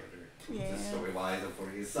took your character. Yeah. Just story-wise,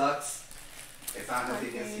 unfortunately, it sucks. It's not nothing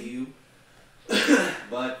against Okay. you,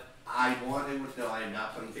 but I want everyone to know I am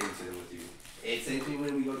not playing favoritism with you. It's same thing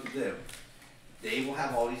when we go to them. They will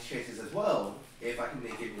have all these chances as well if I can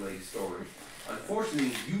make it related story.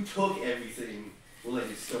 Unfortunately, you took everything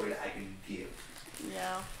related story that I can give.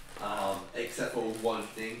 Yeah. Except for one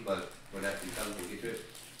thing, but when that thing comes, we'll get to it.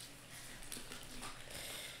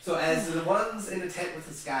 So as the ones in the tent with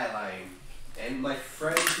the skyline, and my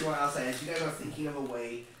friends who are outside, as you guys are thinking of a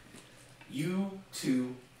way, you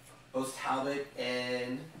two, both Talbot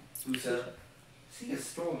and Bousta, see a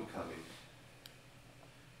storm coming.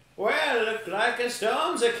 Well, look like the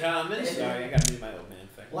storms are coming. Sorry, I gotta do my old man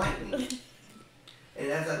thing. Lightning.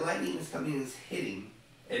 And as that lightning is coming and is hitting,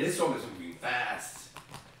 and this storm is moving fast,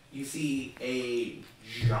 you see a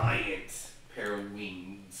giant pair of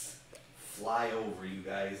wings fly over you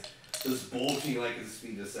guys, just bulging like the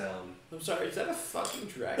speed of sound. I'm sorry, is that a fucking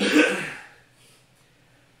dragon?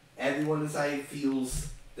 Everyone inside feels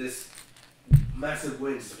this massive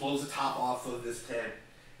wind just blows the top off of this tent,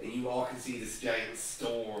 and you all can see this giant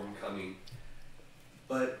storm coming.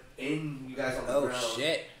 But in you guys on the Oh ground,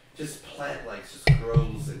 shit. just plant life just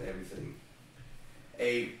grows and everything.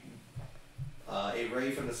 A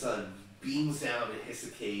ray from the sun beams down and hits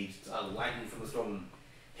the cage. Lightning from the storm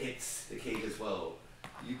hits the cage as well.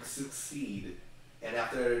 You succeed, and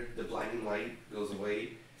after the blinding light goes away,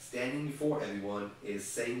 standing before everyone is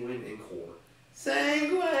Sanguine and Core.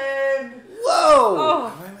 Sanguine! Whoa!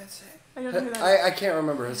 Oh. Am I met Sang- I don't hear that. I can't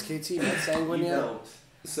remember. Has KT met Sanguine You yet?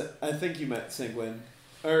 don't. I think you met Sanguine.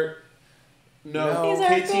 Or, no, No. He's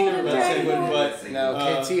our KT never golden met Sanguine, dragon. but No,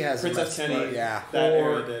 Uh, KT hasn't Princess met. Kenny. Yeah. that Or-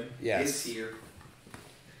 era did. Is Yes. here.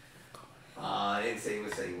 And same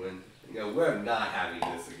with Sanguine. You know, we're not having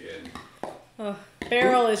this again. Oh,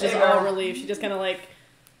 Beryl is just Hey, all Beryl. relief. She just kind of like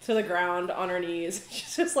to the ground on her knees.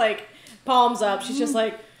 She's just like palms up. She's just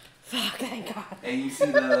like, fuck, thank God. And you see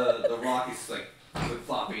the rock is like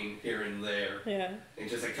flip-flopping here and there. Yeah. And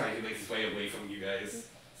just like trying to make its way away from you guys.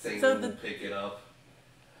 Sanguine So will the- pick it up.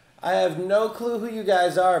 I have no clue who you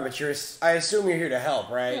guys are, but I assume you're here to help,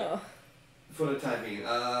 right? Oh. For the time being.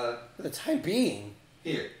 For the time being.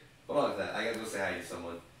 Here. Hold on to that. I gotta go say hi to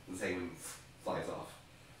someone. And Sanguine flies off.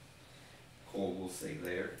 Cole will stay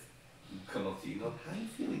there. Come up to you. How are you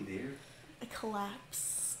feeling, dear? I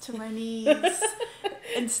collapse to my knees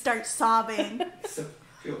and start sobbing. So,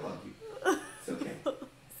 she'll hug you. It's okay.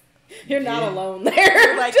 You're not Yeah. alone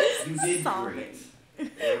there. Like You did sobbing. great.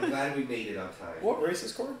 And I'm glad we made it on time. What race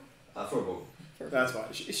is Core? For both. Perfect. That's why.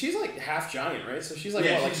 She's like half giant, right? So she's like,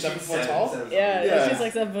 Yeah, what, like she's 7 foot 7 tall? 7 Yeah, Yeah. she's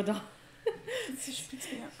like 7 foot tall.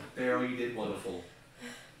 Beryl, you did wonderful.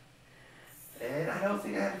 And I don't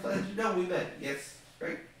think I have to let you know we met. Yes,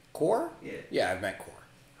 right? Core? Yeah. Yeah, I've met Core.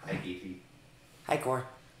 Hi, Katie. Hi, Core.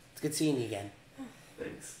 It's good seeing you again.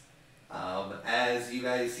 Thanks. As you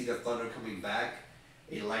guys see the thunder coming back,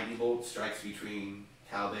 a lightning bolt strikes between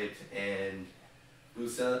Talbot and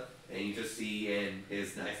Bousta, and you just see in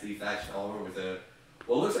his nicely fashioned armor with a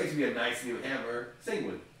what looks like to be a nice new hammer,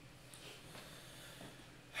 Sanguine.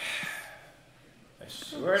 I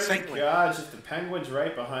swear to Sanguine. the gods, if the penguin's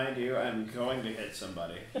right behind you, I'm going to hit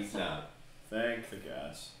somebody. He's not. Thank the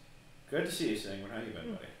gods. Good to see you, Sanguine. How you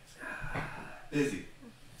been, buddy? Busy.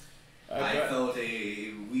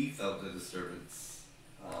 Good. We felt a disturbance,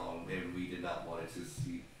 and we did not want it to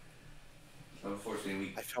see.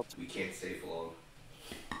 Unfortunately, we can't stay for long.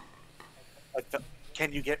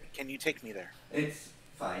 Can you take me there? It's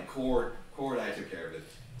fine. Cord and I took care of it.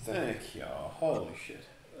 Thank y'all. Holy shit.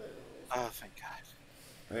 Oh, thank God.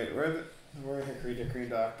 Wait, where the Hickory Dickory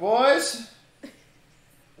Dock? Boys!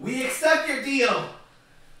 We accept your deal!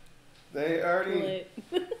 They already Late.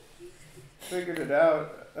 figured it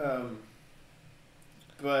out.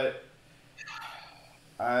 But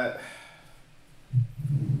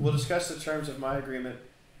we'll discuss the terms of my agreement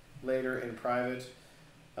later in private.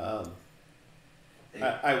 I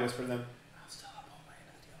whisper to them. I'll still uphold my end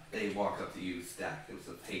of the deal. They walk up to you, stack them,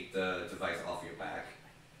 so take the device off your back.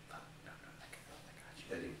 No, I got you.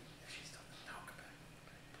 Then you, If she's still no, come back.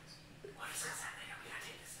 Please. we'll discuss that later. We gotta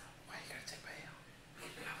take this out. Why you gotta take my ale? We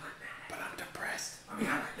gotta look mad. But I'm depressed. We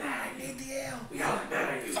gotta look mad. I need the ale. We gotta look mad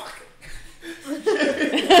at you. Fuck.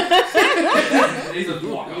 He's a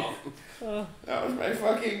walk off. That was my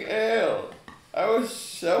fucking ale. I was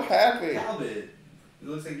so happy. Talbot, it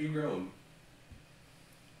looks like you've grown.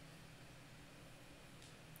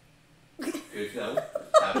 Good to know.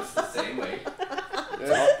 Talbot's the same way.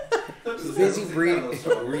 Busy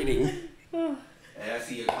reading. And I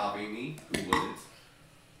see you copying me. Who wouldn't?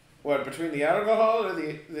 What, between the alcohol or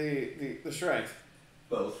the strength?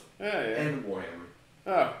 Both. Yeah, yeah. And the Warhammer.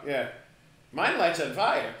 Oh, yeah. Mine lights on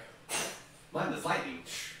fire. Mine is lightning.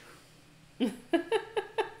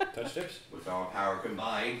 Touch tips? With our power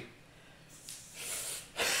combined.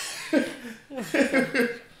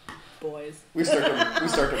 Boys. We start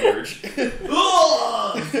to merge.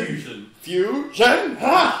 Fusion. Fusion!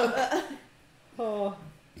 Ha! Oh.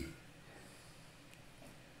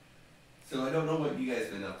 So I don't know what you guys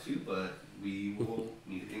have been up to, but we will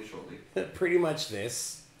meet again shortly. Pretty much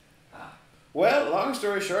this. Well, long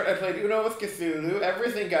story short, I played Uno with Cthulhu.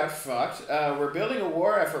 Everything got fucked. We're building a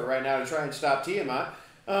war effort right now to try and stop Tiamat.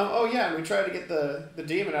 Oh yeah, and we tried to get the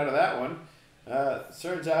demon out of that one.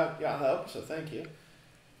 Turns out y'all helped, so thank you.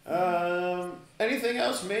 Anything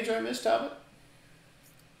else major I missed, Talbot?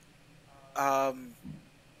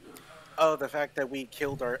 Oh, the fact that we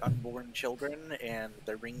killed our unborn children and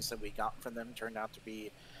the rings that we got from them turned out to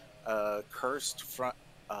be cursed from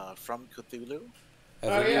Cthulhu.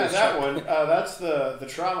 Oh yeah, that one. That's the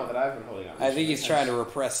trauma that I've been holding on. I think he's trying to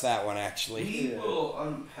repress that one, actually. We will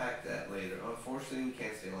unpack that later. Unfortunately, we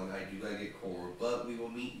can't stay long. I do gotta get core, but we will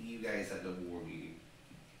meet you guys at the war meeting.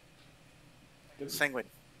 Sanguine,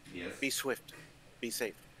 Yes. be swift, be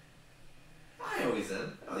safe. I always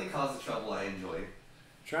am. I only cause the trouble I enjoy.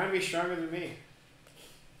 Try and be stronger than me.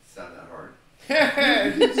 It's not that hard.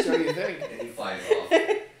 So you think? And he flies off.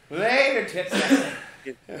 Later, tits.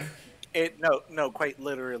 No, quite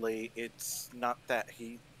literally, it's not that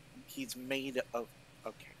he's made of.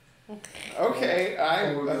 Okay. Okay,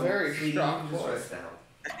 I'm Core, a no, very please, strong just boy. rest down.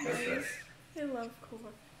 Just rest. I love Core.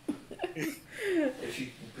 If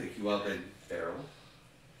she will pick you up and barrel.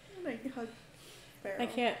 And I hug Beryl. I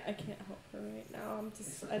can't help her right now.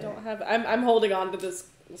 I don't have. I'm holding on to this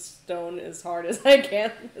stone as hard as I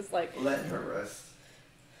can. It's like. Let her rest.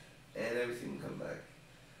 And everything will come back.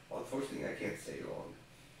 Unfortunately, I can't stay long.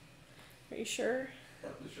 Are you sure?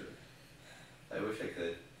 Not sure. I wish I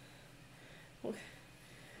could.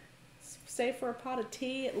 Stay for a pot of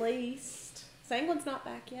tea at least. Sanguine's not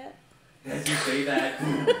back yet. As you say that,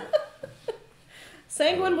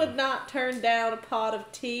 Sanguine would not turn down a pot of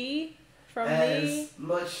tea from me. as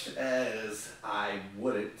much as I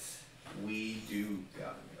wouldn't, we do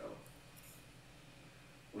gotta go.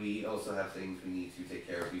 We also have things we need to take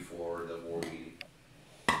care of before the war meeting.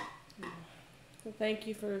 Well, thank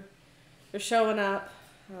you for showing up.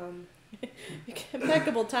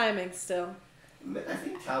 Impeccable timing still. I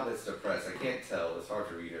think Talbot's depressed. I can't tell. It's hard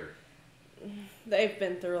to read her. They've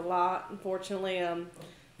been through a lot, unfortunately. You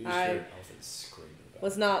just I hear Elfin screaming about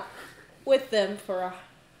was not with them for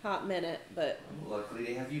hot minute, but Luckily,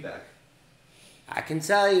 they have you back. I can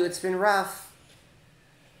tell you, it's been rough.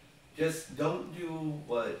 Just don't do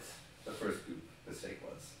what the first group mistake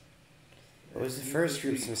was. What was the first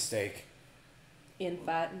group's mistake?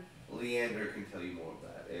 infighting. Leander can tell you more of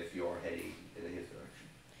that if you're heading in his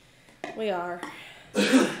direction. We are.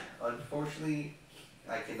 Unfortunately,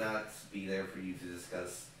 I cannot be there for you to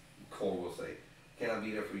discuss, Cole will say, cannot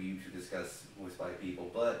be there for you to discuss with my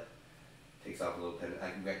people, but takes off a little pen.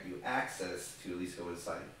 I can grant you access to at least go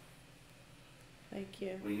inside. Thank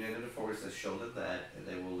you. When you enter the forest, just show them that, and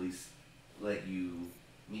they will at least let you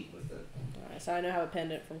meet with them. Alright, so I now have a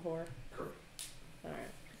pendant from Core. Correct. Alright.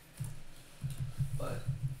 But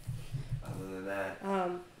other than that,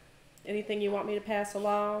 Anything you want me to pass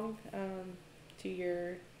along to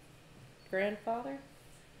your grandfather?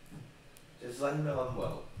 just let him know I'm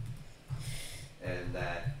well, and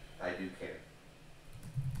that I do care.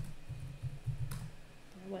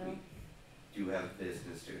 Well, We do have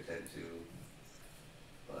business to attend to,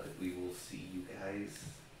 but we will see you guys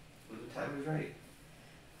when the time is right.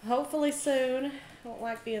 hopefully soon. I don't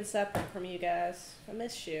like being separate from you guys. I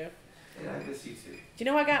miss you. And I miss you too. Do you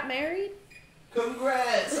know I got married?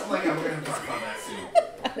 Congrats! Oh my god, we're gonna talk about that soon.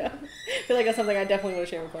 I know. I feel like that's something I definitely want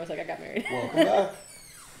to share with Core. Like, I got married. Welcome back.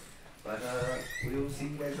 But we will see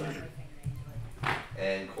you guys later.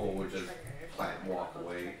 And Cole would just walk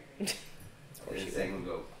away. And Sang would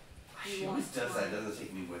go, she always does that, doesn't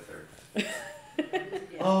take me with her.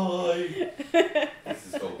 Oh, this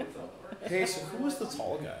is Cole with them. Hey, so who was the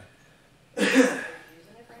tall guy?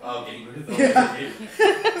 Oh, getting rid of those.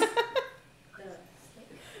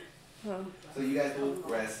 So you guys will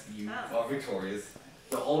rest. You are victorious.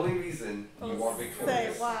 The only reason you are Say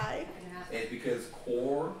victorious why. is because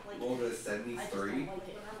Core rolled a 73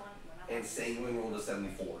 and Sanguine rolled a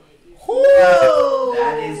 74. Whoa!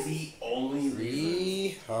 That is the only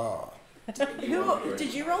reason. Yeehaw. Who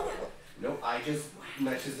did you roll? Nope, I just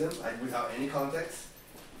messaged them without any context.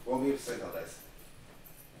 Roll me a percentile dice.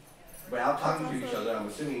 Without talking to each other, I'm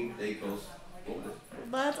assuming they both rolled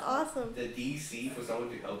it. That's awesome. The DC for someone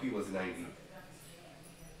to help you was 90.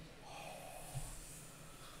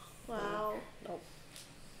 Wow.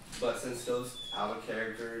 But since those out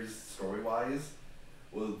characters, story-wise,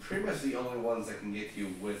 were pretty much the only ones that can get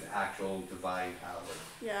you with actual divine power.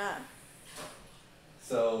 Yeah.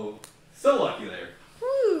 So lucky there.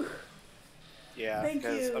 Whew. Yeah, Thank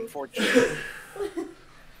because you. unfortunately,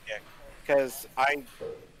 because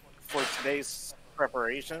for today's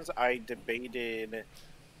preparations, I debated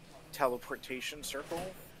teleportation circle,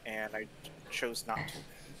 and I chose not to.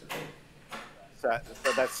 So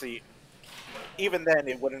that's the. Even then,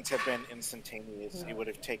 it wouldn't have been instantaneous. It would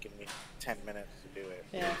have taken me 10 minutes to do it.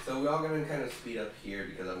 Yeah. So we're all going to kind of speed up here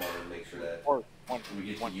because I want to make sure that Or one. we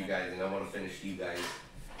get to one you minute. guys, and I want to finish you guys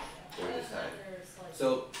during this time.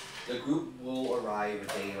 So the group will arrive a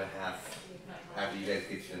day and a half after you guys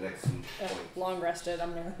get to the next point. Long rested.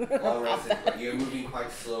 I'm gonna. Long rested, but you're moving quite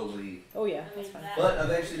slowly. Oh yeah, that's fine. But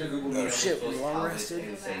eventually the group will meet up shit, with we both long Talbot rested?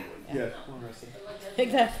 and Sanguine. Yeah, long rested.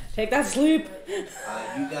 Take that sleep.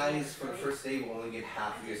 You guys, for the first day, will only get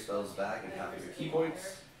half of your spells back and half of your key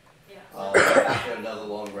points. After another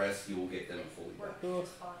long rest, you will get them fully back. Oh,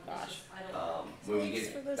 gosh. When we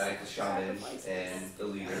get back to Shaman and the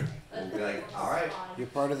leader, we'll be like, alright, You're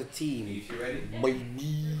part of the you team. two ready?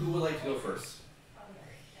 Baby. Who would like to go first?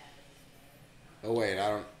 Oh wait, I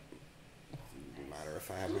don't. Doesn't matter if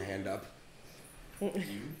I have my hand up. You?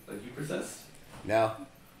 Like you possess? No,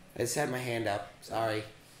 I just had my hand up. Sorry.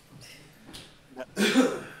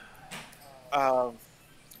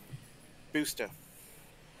 Bousta.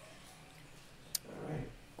 Alright.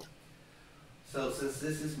 So since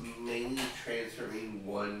this is mainly transferring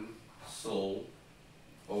one soul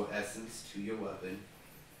or essence to your weapon,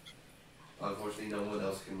 unfortunately no one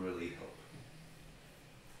else can really help.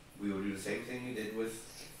 We will do the same thing you did with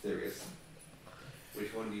Thereus.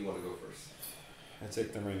 Which one do you want to go first? I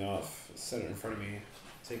take the ring off, set it in front of me,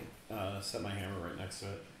 set my hammer right next to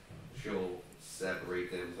it. She'll separate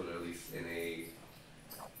them so they're at least in a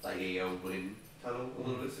wind tunnel a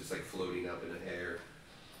little bit, so it's like floating up in the air.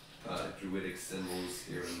 Druidic symbols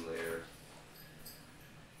here and there.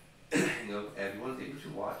 You know, everyone's able to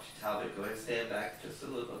watch. Talbot, go ahead and stand back just a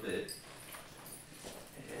little bit.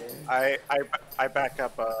 And I back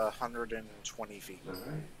up 120 feet.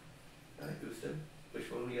 Alright, Bousta. Which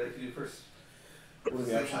one would you like to do first? What are the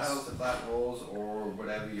The options? tiles, the flat rolls, or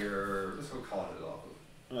whatever your. Let's go call it off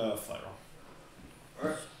of. Fly roll.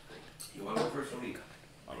 Alright. You want to go first or me?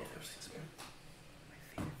 I'll go first.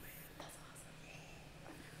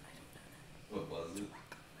 What was it?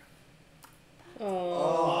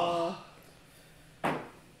 Oh.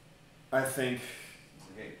 think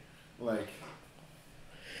Okay. like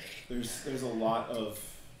there's a lot of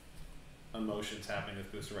emotions happening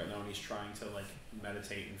with Bousta right now, and he's trying to like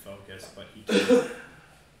meditate and focus, but he can't.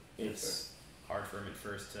 It's hard for him at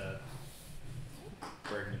first to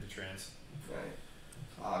break into trance. Right.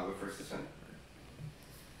 I'll go first this time.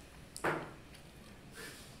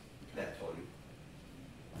 That told you.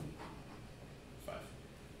 5.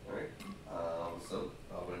 Alright. So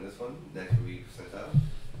I'll win this one. Next will be percentile.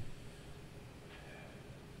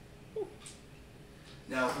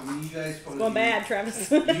 Now, from you guys' point Going of view, bad,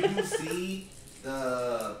 Travis. you can see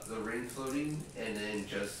the ring floating, and then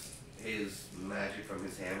just his magic from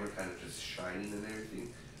his hammer kind of just shining and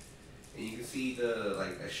everything. And you can see the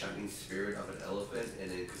like a shining spirit of an elephant,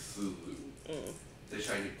 and then Cthulhu. They're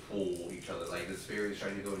trying to pull each other. Like the spirit is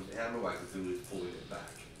trying to go into the hammer, while Cthulhu is pulling it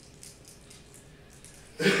back.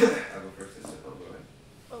 I'll go first this time.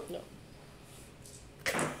 Oh, go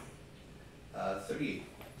ahead. No. 38.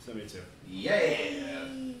 72. Yeah!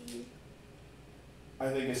 I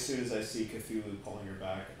think as soon as I see Cthulhu pulling her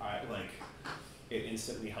back, it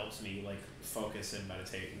instantly helps me like focus and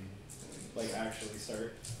meditate and like actually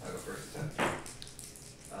start. I'll go first this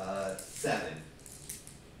time. 7.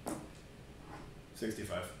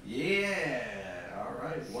 65. Yeah!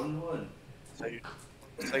 Alright, 1-1.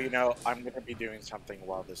 So you know, I'm going to be doing something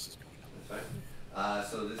while this is going on. That's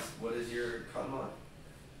fine. So this, what is your con mod?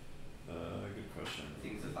 Good question. I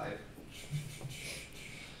think it's a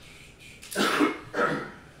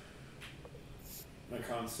 5. My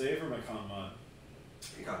con save or my con mod?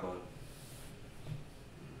 Your con mod.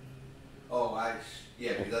 Oh,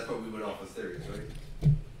 yeah, because that's what we went off of Thereus, right?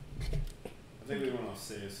 I think we went off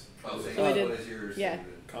saves. Oh, so Oh, we did. what is yours? Yeah.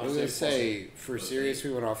 I Con was gonna save say for serious,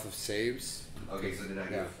 we went off of saves. Okay, so then I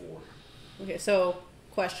Yeah. go 4. Okay, so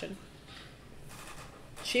question.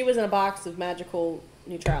 She was in a box of magical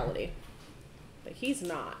neutrality, but he's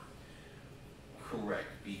not. Correct,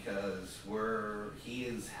 because he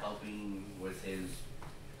is helping with his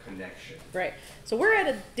connection. Right. So we're at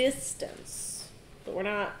a distance, but we're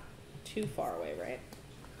not too far away, right?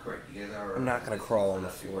 Correct. You guys are. I'm not gonna crawl on the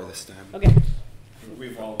floor this time. Okay.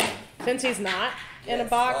 We've all Since he's not in a Yeah,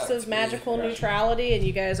 box fuck, of magical dude. neutrality, and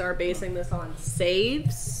you guys are basing this on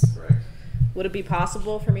saves, Correct. would it be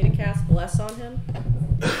possible for me to cast Bless on him?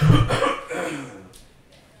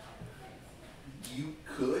 You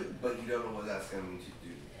could, but you don't know what that's going to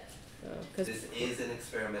do. Because This is an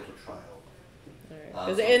experimental trial.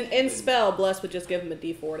 Because in spell, Bless would just give him a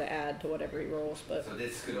D4 to add to whatever he rolls, but So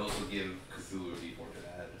this could also give Cthulhu a D4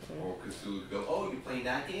 to add. Or Cthulhu could go, oh, you're playing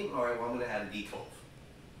that game? Alright, well, I'm going to add a D12.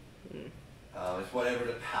 It's whatever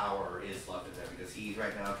the power is left in there, because he's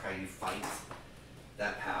right now trying to fight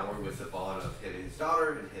that power with the bond of him and his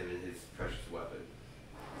daughter and him and his precious weapon.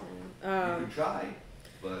 You can try,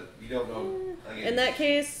 but you don't know. Again, in that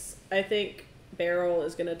case, I think Beryl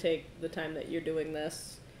is going to take the time that you're doing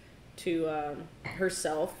this to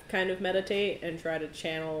herself kind of meditate and try to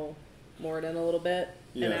channel Morden a little bit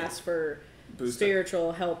and Yeah. ask for Bousta.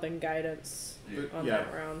 spiritual help and guidance on Yeah.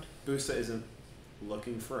 that round. Bousta isn't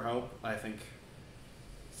looking for help. I think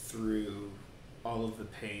through all of the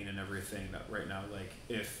pain and everything that right now, like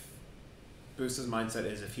if Bousta's mindset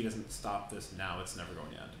is if he doesn't stop this now, it's never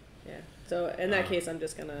going to end. Yeah. So in that case, I'm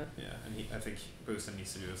just gonna. Yeah, and I think Bousta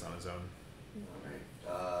needs to do this on his own.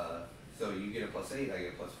 Alright. So you get a +8, I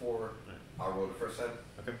get a +4. Right. I'll roll the first time.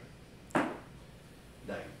 Okay.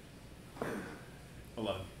 9.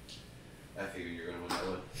 11. I figured you're going to win that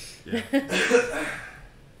one. Yeah.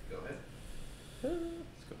 Go ahead.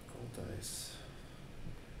 Let's go gold dice.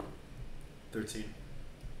 13.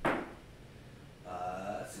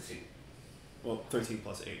 16. Well, 13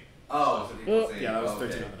 plus 8. Oh, so people say, Yeah, that was okay.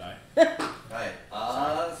 13 on the die. Right.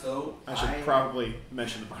 So I should probably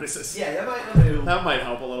mention the bonuses. Yeah, that might help. That might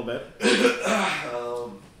help a little bit.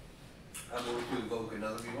 I'm going to evoke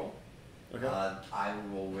another reroll. Okay. I will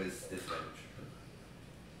roll with disadvantage.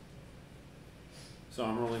 So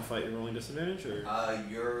I'm rolling fight, you're rolling disadvantage, or?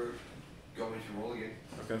 You're going to roll again.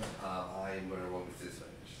 Okay. I'm going to roll with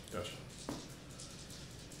disadvantage. Gotcha.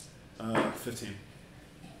 15.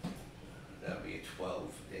 That would be a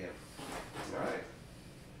 12. Damn. Alright.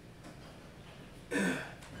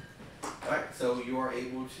 Alright, so you are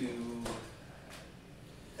able to,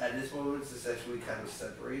 at this moment, it's essentially kind of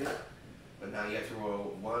separated, but now you have to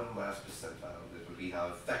roll one last percentile. This would be how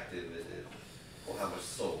effective it is, or how much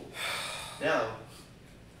soul. Now,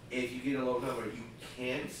 if you get a low number, you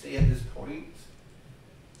can stay at this point,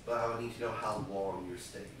 but I would need to know how long you're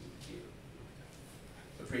staying here.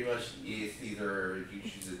 So pretty much, it's either if you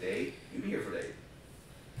choose a day, you'll be here for a day.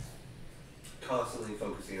 Constantly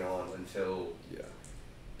focusing on until Yeah.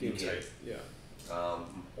 you Insight, hit. yeah.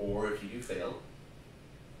 Or if you do fail,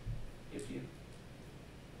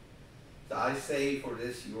 so I say for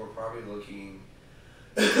this, you are probably looking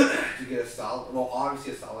to get a solid. Well,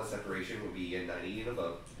 obviously a solid separation would be a 90 and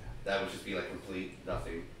above. That would just be like complete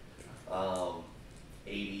nothing.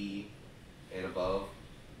 80 and above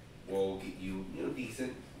will get you,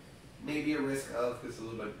 decent. Maybe a risk of, because it's a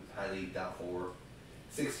little bit highly doubtful.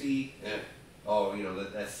 60,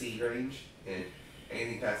 that C range, and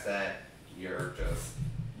anything past that, you're just,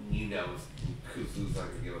 Cthulhu's not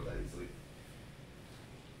going to give up that easily.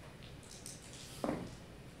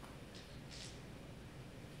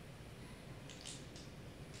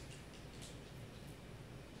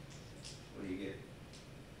 What do you get?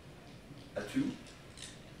 A 2?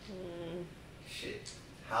 Shit.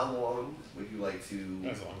 How long would you like to...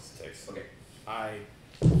 As long as it takes. Okay.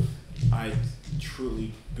 I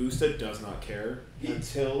truly, Bousta does not care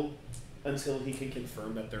until he can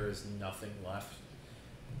confirm that there is nothing left.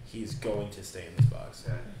 He's going to stay in this box.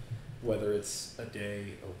 Okay. Whether it's a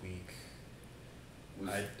day, a week.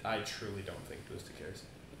 I truly don't think Bousta cares.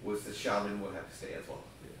 Was the shaman would have to stay as well.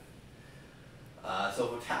 Yeah. So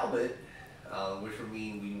for Talbot, which would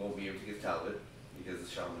mean we won't be able to get Talbot because the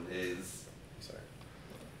shaman is,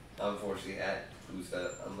 unfortunately, at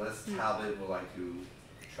Bousta, unless Talbot would like to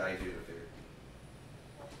try to interfere.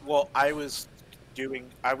 Well, I was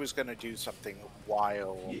going to do something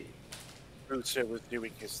while Bousta was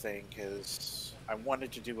doing his thing, because I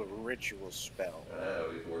wanted to do a ritual spell. That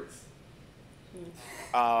always works.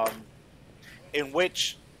 In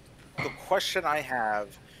which the question I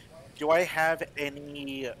have: do I have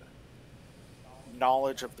any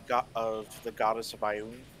knowledge of the goddess of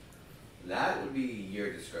Ioun? That would be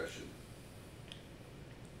your discretion.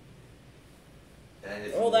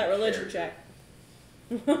 Roll that religion check.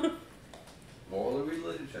 Moral or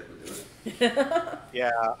religion check would do it.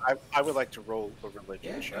 Yeah, I would like to roll a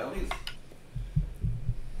religion check. By all means.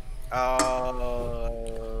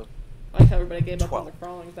 I like how everybody gave up 12. on the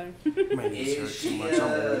crawling thing. My knees hurt Is too she much.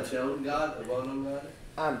 a known god, a well-known god?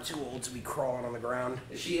 I'm too old to be crawling on the ground.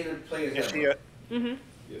 Is she in a player's Is she network? Mm-hmm.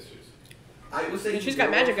 Yes, she is. I would say And she's you got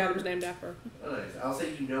know magic of her. items named after her. Oh, nice. I'll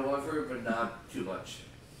say you know of her, but not too much.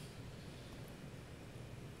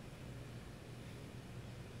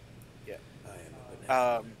 Yeah. I am a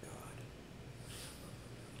benevolent god.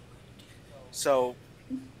 So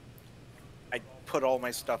I put all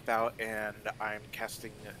my stuff out, and I'm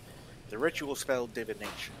casting the ritual spell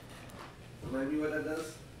divination. Remind me what that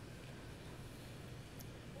does?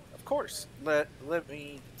 Of course. Let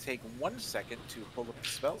me take 1 second to pull up the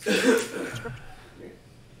spell.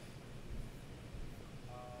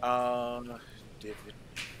 Divin.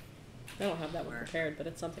 I don't have that one prepared, but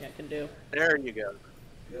it's something I can do. There you go.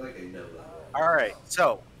 I feel like I know that. All right.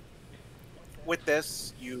 So with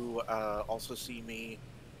this, you also see me.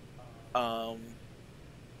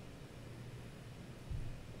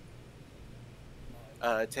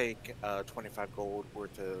 Take 25 gold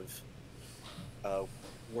worth of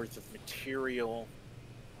material,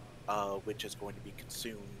 which is going to be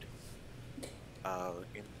consumed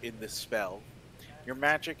in this spell. Your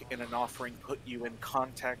magic and an offering put you in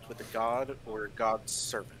contact with a god or a god's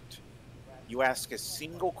servant. You ask a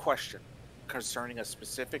single question concerning a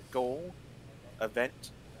specific goal,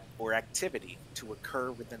 event, or activity to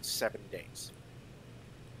occur within 7 days.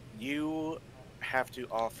 You have to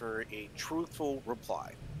offer a truthful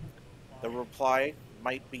reply. The reply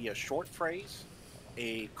might be a short phrase,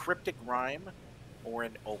 a cryptic rhyme, or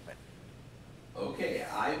an omen. Okay,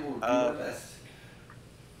 I will do my best.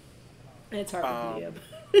 It's hard to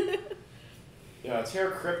be Yeah, tear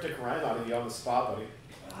a cryptic rhyme out of you on the spot, buddy.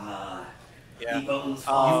 Yeah. He bones You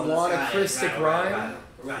fall from the want a sky. cryptic rhyme?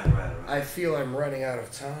 Right. I feel I'm running out of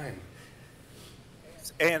time.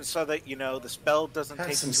 And so that, the spell doesn't Have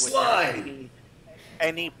take some into account slime.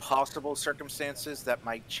 any possible circumstances that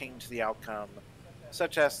might change the outcome,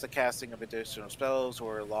 such as the casting of additional spells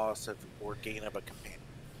or loss of or gain of a companion.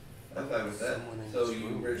 I'm fine with that. Someone in So this you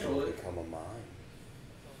room ritual will it? become a mime.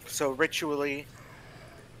 So ritually,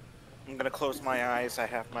 I'm going to close my eyes. I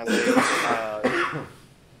have my legs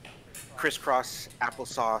crisscross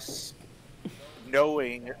applesauce,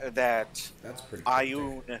 knowing that That's pretty.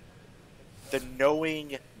 Ioun, the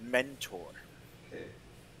knowing mentor, Okay.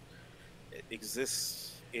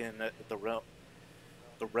 exists in the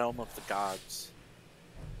realm of the gods.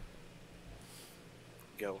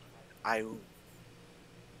 Go, Ioun,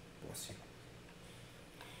 Bless you.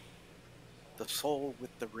 the soul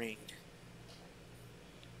with the ring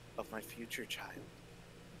of my future child.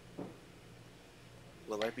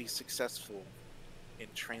 Will I be successful in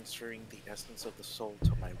transferring the essence of the soul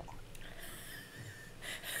to my wand?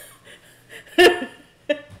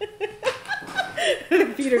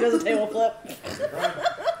 Peter does a table flip.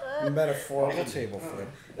 Metaphorical table flip.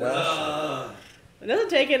 Well, It doesn't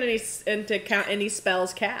take into account any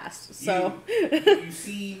spells cast. So you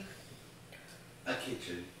see a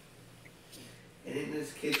kitchen, and in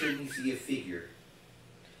this kitchen you see a figure.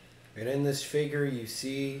 and in this figure you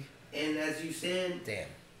see... And as you stand, Damn.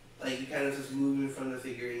 like you kind of just move in front of the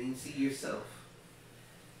figure, and you see yourself.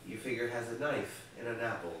 Your figure has a knife and an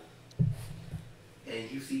apple, and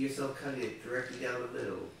you see yourself cutting it directly down the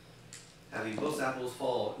middle, having both apples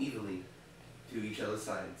fall evenly to each other's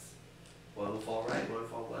sides. One will fall right, one will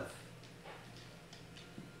fall left.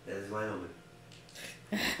 That is my omen.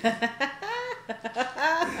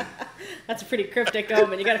 that's a pretty cryptic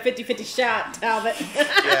omen. You got a 50-50 shot, Talbot.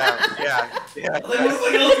 Yeah. Like, what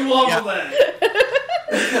else you want from that?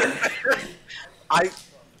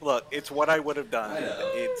 Look. It's what I would have done. I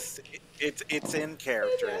know. It's in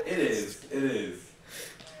character. It is.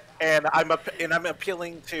 And I'm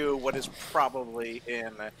appealing to what is probably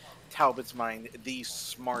in Talbot's mind the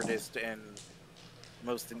smartest and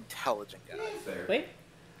most intelligent guy. Fair.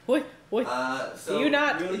 Wait. So do you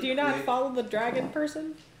not quick, follow the dragon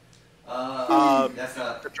person? That's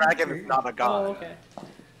not. The dragon is not a god. Oh, okay.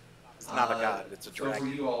 It's not a god. It's a So for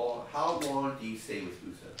dragon. you all, how long do you stay with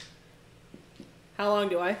Bousta? How long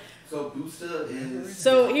do I? So Bousta is.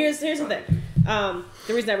 So here's the thing.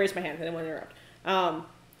 The reason I raised my hand, because I didn't want to interrupt.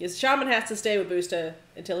 Is Shaman has to stay with Bousta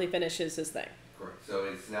until he finishes his thing. Correct. So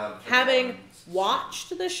it's now. Having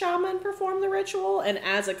watched the shaman perform the ritual, and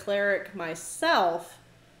as a cleric myself,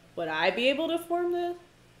 would I be able to perform the...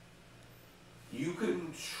 You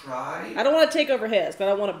can try. I don't want to take over his, but I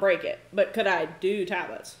don't want to break it. But could I do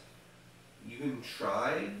Talbot's? You can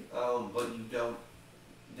try, but you don't.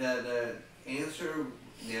 The answer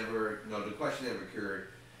never. No, the question never occurred.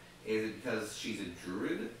 Is it because she's a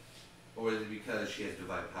druid, or is it because she has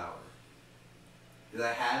divine power? Because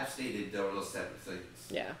I have stated there were those separate things.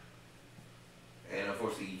 Yeah. And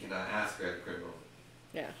unfortunately, you cannot ask her at the criminal.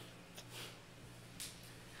 Yeah.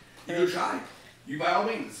 You can try. You by all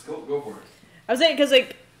means go for it. I was saying, because,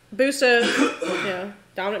 like, Bousta,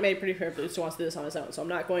 Dominic made it pretty clear Bousta wants to do this on his own, so I'm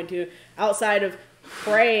not going to, outside of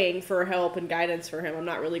praying for help and guidance for him, I'm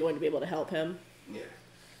not really going to be able to help him. Yeah.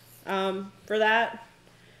 For that.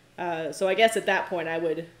 So I guess at that point I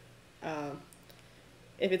would,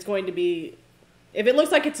 if it's going to be, if it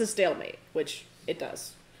looks like it's a stalemate, which it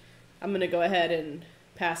does, I'm going to go ahead and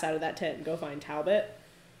pass out of that tent and go find Talbot.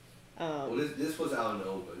 Well, this was out in the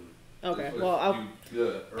open. Okay, well, I'll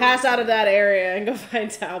pass out of that area and go find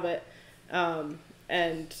Talbot,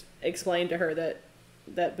 and explain to her that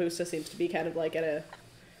Bousta seems to be kind of like at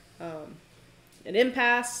an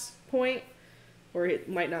impasse point where it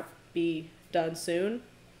might not be done soon,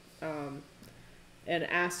 and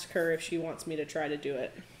ask her if she wants me to try to do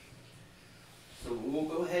it. So we'll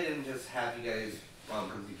go ahead and just have you guys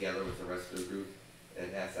come together with the rest of the group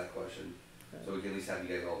and ask that question. So we can at least have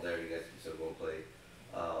you guys all there. You guys can still go play.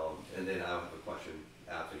 And then I'll have a question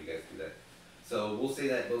after you guys do that. So we'll say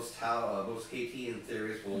that both KT and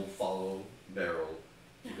Thereus will follow Beryl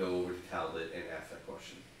to go over to Talbot and ask that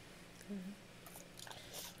question.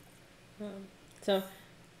 So,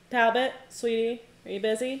 Talbot, sweetie, are you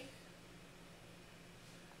busy?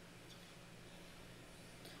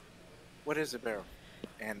 What is it, Beryl?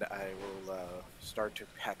 And I will start to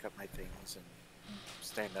pack up my things and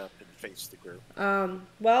stand up and face the group.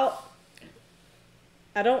 Well,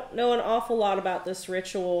 I don't know an awful lot about this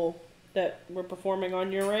ritual that we're performing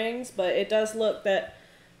on your rings, but it does look that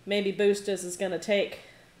maybe Bousta's is going to take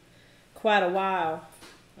quite a while.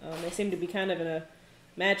 They seem to be kind of in a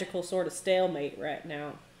magical sort of stalemate right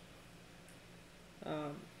now.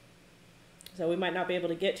 So we might not be able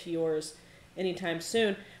to get to yours anytime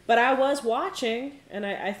soon. But I was watching, and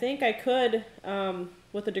I think I could,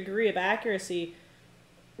 with a degree of accuracy,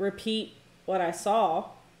 repeat what I saw,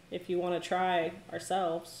 if you want to try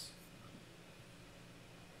ourselves.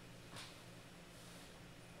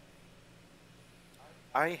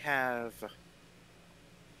 I have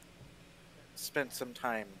spent some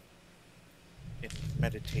time in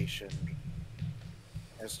meditation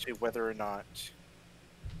as to whether or not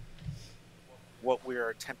what we are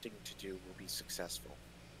attempting to do will be successful.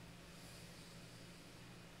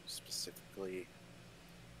 Specifically,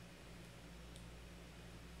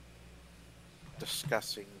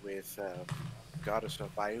 discussing with Goddess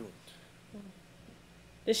of Bayund.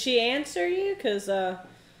 Does she answer you? Because I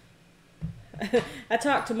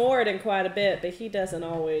talked to Moradin quite a bit, but he doesn't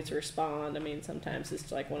always respond. I mean, sometimes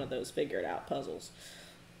it's like one of those figured out puzzles.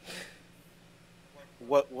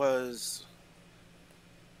 What was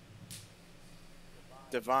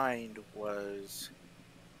divined was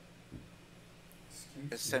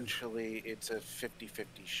essentially it's a 50-50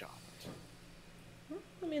 shot.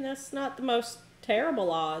 I mean, that's not the most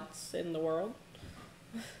terrible odds in the world.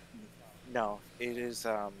 No, it is.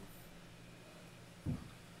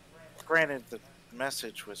 Granted, the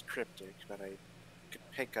message was cryptic, but I could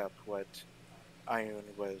pick up what Ion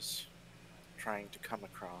was trying to come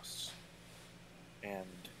across, and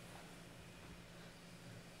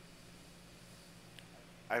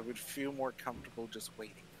I would feel more comfortable just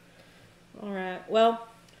waiting. All right. Well,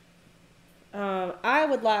 I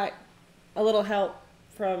would like a little help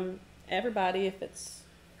from everybody if it's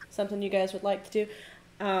something you guys would like to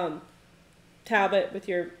do. Talbot, with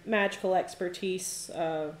your magical expertise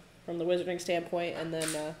from the wizarding standpoint, and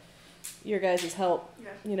then your guys' help,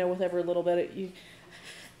 with every little bit.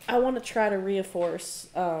 I want to try to reinforce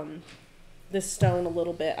this stone a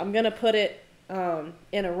little bit. I'm going to put it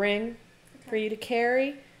in a ring for you to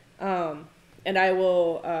carry. And I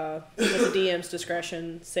will, with the DM's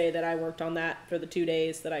discretion, say that I worked on that for the 2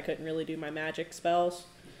 days that I couldn't really do my magic spells.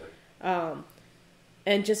 And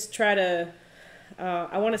just try to,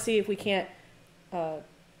 I want to see if we can't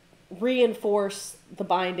reinforce the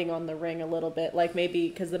binding on the ring a little bit. Like maybe,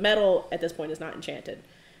 because the metal at this point is not enchanted.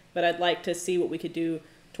 But I'd like to see what we could do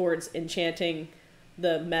towards enchanting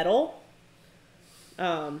the metal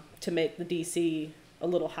to make the DC a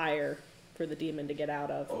little higher for the demon to get out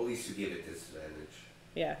of. Or at least to give it disadvantage.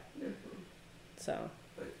 Yeah. So.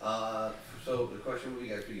 So the question would be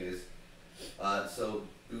for you guys. So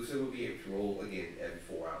Bousta will be able to roll again every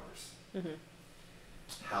 4 hours. Mm-hmm.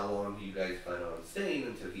 How long do you guys plan on staying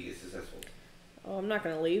until he is successful? Oh, I'm not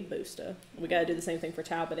going to leave Bousta. We got to do the same thing for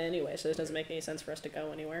Talbot anyway, so it doesn't make any sense for us to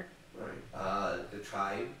go anywhere. Right. The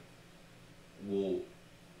tribe will,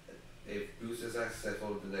 if Bousta is not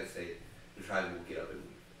successful the next day, the tribe will get up and leave.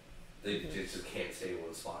 They just can't stay in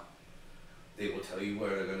one spot. They will tell you where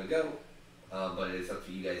they're going to go, but it's up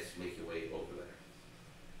to you guys to make your way over there.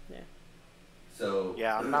 Yeah. So.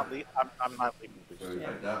 Yeah, I'm not leaving. I'm not leaving. So yeah.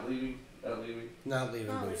 Not leaving. Not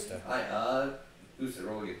leaving Bousta. Alright, Bousta,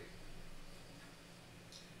 roll again.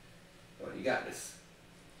 Come on, you got this.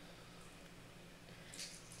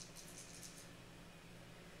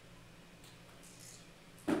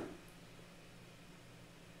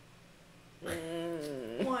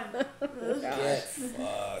 One. Get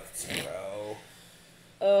fucked, bro.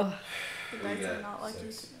 Ugh. The dice are not like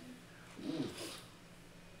you.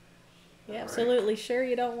 Yeah, absolutely. Sure,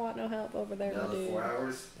 you don't want no help over there, my Another dude. 4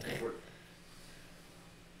 hours.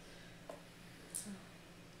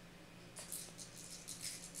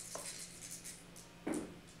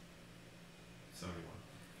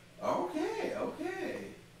 Okay.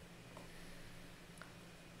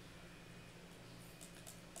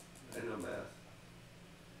 I know math.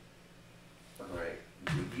 Alright.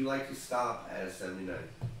 Would you like to stop at a 79?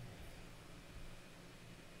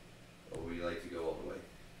 Or would you like to go all the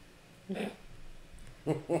way?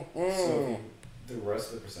 So the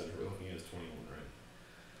rest of the percentage we're looking at is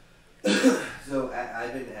 21, right? So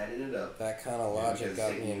I've been adding it up. That kind of logic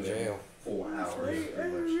got me in jail. 4 hours, pretty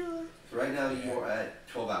much. So right now you're at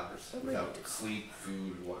 12 hours without sleep,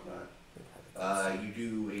 food, and whatnot. You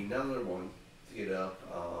do another one to get up.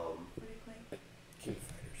 King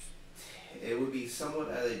Fighters. It would be somewhat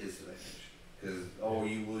at a disadvantage because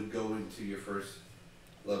you would go into your first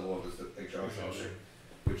level of this exhaustion,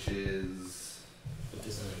 which is the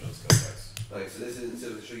disadvantage on skill checks. Okay, so this is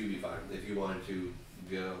so you'd be fine if you wanted to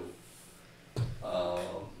go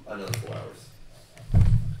another 4 hours.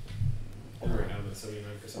 And right now I'm at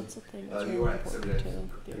 79%. What's the thing You that's are really at important 79%.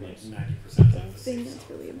 too? And like 90% I is think that's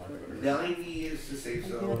really important. 90 is the safe I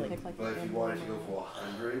feel zone, like but if you wanted to go for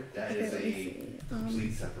 100, that is a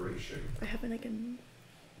complete separation. I have like an.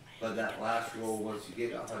 But that last roll, once you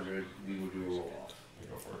get 100, we will do a roll off.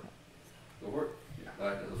 Go for it. Go for it.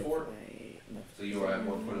 Alright, another 4. So you are at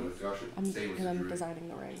 1 point of exhaustion. Same as the druid. designing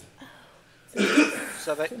the ring.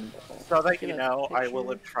 So that you know, I will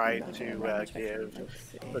have tried to give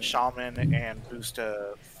the shaman and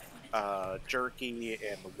Bousta jerky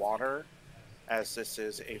and water, as this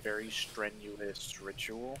is a very strenuous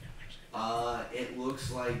ritual. It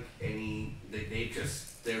looks like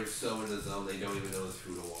they're so in the zone they don't even know it's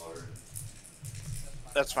food or water.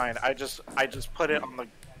 That's fine. I just put it on the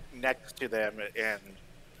next to them, and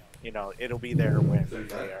it'll be there when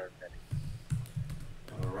they are ready.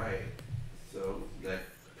 Alright. So that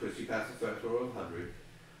puts you past the threshold of 100.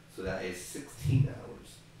 So that is 16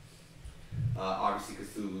 hours. Obviously,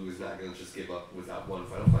 Cthulhu is not going to just give up without one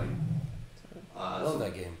final fight. I love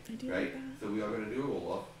that game. I do Right? like that. So we are going to do a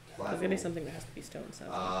roll off. There's going to be something that has to be stone, so.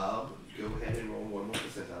 Go ahead and roll one more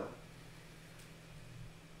percentile.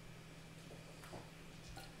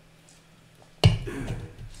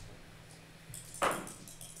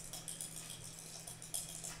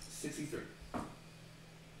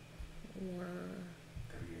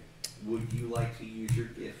 would you like to use your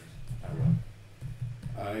gift?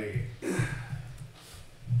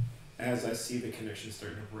 As I see the connection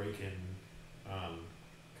starting to break in,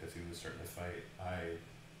 because he was starting to fight, I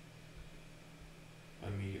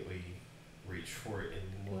immediately reach for it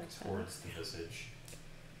and look towards the visage.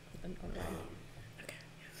 And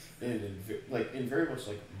in very much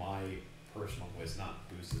like my personal voice, not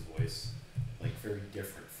Bousta's voice, like very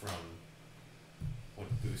different from what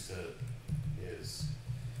Bousta is.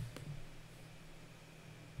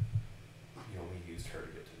 You only used her to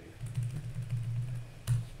get to me.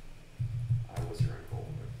 I was your end goal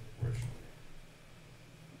originally.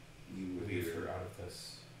 You Leave her out of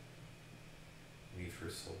this. Leave her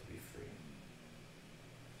soul to be free.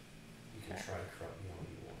 You can try to corrupt me all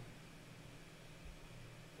you want.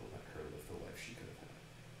 Don't let her live the life she could have had.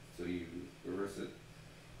 So you reverse it.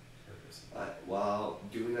 Reverse it. While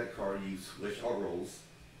doing that card, you switch our roles,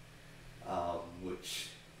 which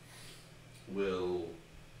will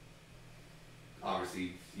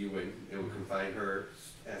obviously you win. It will confine her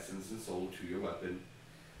essence and soul to your weapon.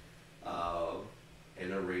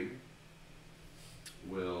 And a ring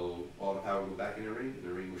will all the power go back in the ring, and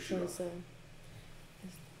the ring will shoot up.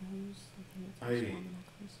 I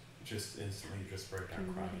just instantly just break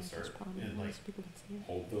down crying and start and like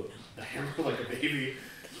hold the hammer like a baby.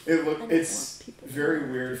 It's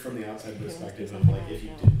very weird from the outside perspective of like if you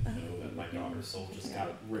didn't know that my daughter's soul just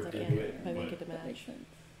got ripped into it. But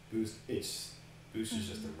Boosta's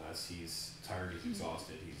just a mess. He's tired, he's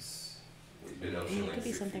exhausted, he's been it could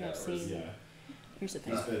be something I've seen. yeah. Here's the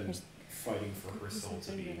thing. He's been fighting for her soul to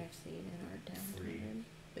something be that I've seen in our free. downtime,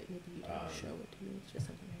 but maybe you can show it to me. It's just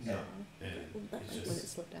something I No, saw. and Like it's when it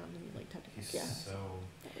just slipped down and you like tucked it he's back. so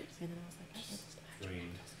And then I was like, oh, that's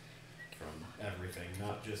drained from everything,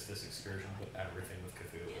 not just this excursion, but everything with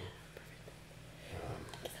Cthulhu.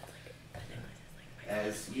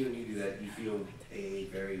 As you do that, you feel a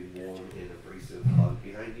very warm and abrasive hug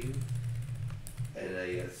behind you, and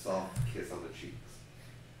a soft kiss on the cheeks,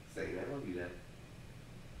 saying, "I love you, Dad."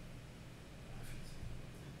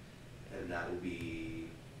 And that will be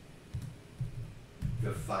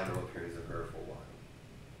the final appearance of her for a while.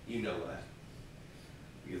 You know that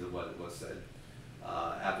because of what was said.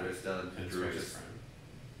 After it's done, And Drew it's just friend.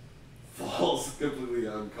 falls completely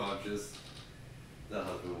unconscious. The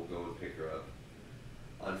husband will go and pick her up.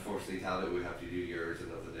 Unfortunately, Talbot would have to do yours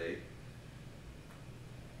another day.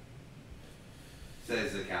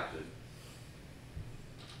 Says the captain.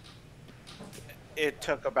 It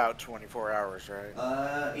took about 24 hours,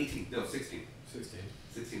 right? 18. No, 16. 16.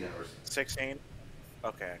 16 hours. 16?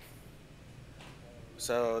 Okay.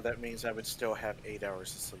 So that means I would still have 8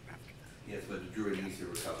 hours of sleep after that. Yes, but the druid needs to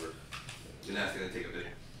recover. And that's going to take a bit.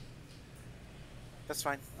 That's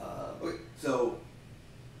fine. Okay, so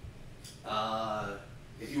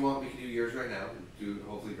if you want, we can do yours right now. Do it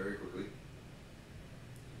hopefully very quickly.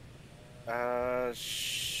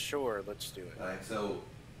 Sure, let's do it. Alright, so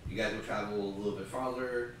you guys will travel a little bit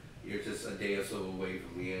farther. You're just a day or so away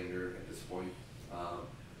from Leander at this point.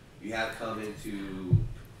 You have come into,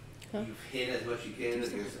 you've hit as much as you can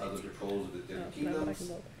against other patrols of the different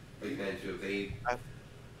kingdoms, but you managed to evade.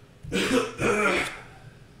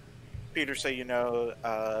 Peter, so you know,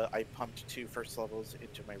 I pumped 2 first levels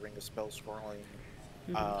into my Ring of Spells Swirling,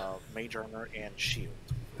 Mage Armor, and Shield.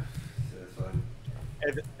 So that's fine.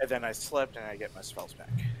 And then I slept and I get my spells back.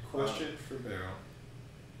 Question for Beryl.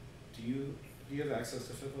 Do you have access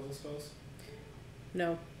to 5th level spells?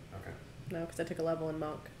 No, Okay. no, because I took a level in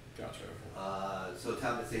monk. Gotcha. So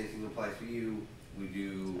Talbot, same thing applies for you. We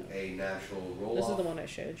do a natural roll This off. is the one I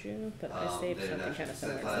showed you, but I saved then a something kind natural of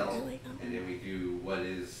similar. percentile, and then we do what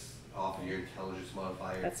is off of your intelligence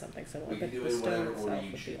modifier. That's something similar, We can but do the it in stone whatever order itself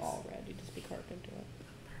you would be choose. all red. You'd just be carved into it.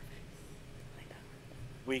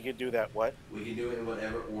 We could do that what? We can do it in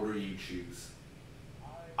whatever order you choose.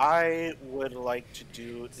 I would like to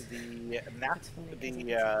do the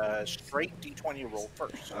straight D20 roll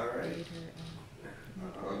first. Alright.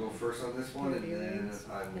 I'll go first on this one, and then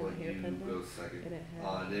I will let you go second.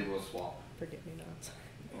 And then we'll swap. Forget me nots.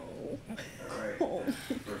 Alright.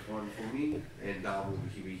 First one for me, and Dom will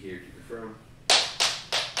be here to confirm.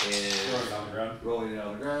 And Rolling it on the ground. rolling it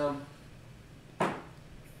on the ground.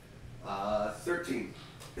 13.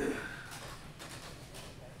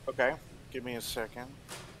 Okay, give me a second.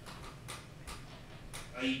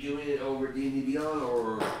 Are you doing it over D&D Beyond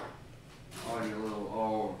or on your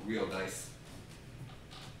little real dice?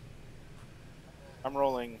 I'm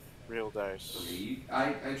rolling real dice. Okay,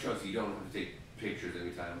 I trust you. Don't have to take pictures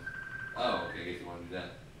every time. Oh, okay. I guess you want to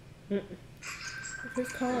do that. Who's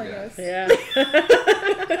calling Okay. us? Yeah.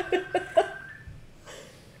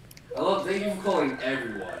 I love. Thank you for calling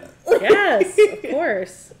everyone. Yes, of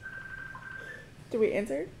course. Did we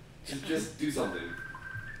answer? Just do something.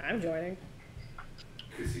 I'm joining.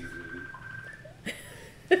 Chrissy's movie.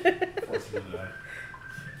 14 on the die.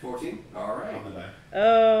 14? Alright. On the die.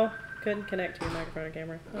 Oh, couldn't connect to your microphone and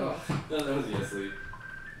camera. Oh, no, that was Yesley.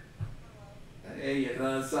 Hey,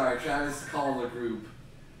 sorry, Travis called the group.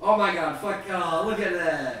 Oh my god, fuck, look at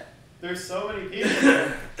that. There's so many people.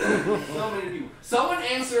 So many people. Someone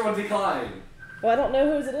answer or decline. Well, I don't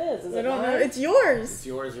know whose it is. Is I it don't know. mine? It's yours. It's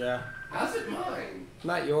yours, yeah. How's it mine?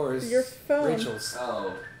 Not yours. Your phone. Rachel's.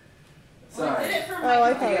 Oh. Sorry. Oh,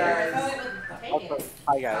 I thought Hey, it guys. Also,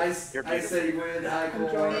 hi guys. I said you would. Hi, I'm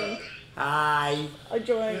Cole. joining. Hi. I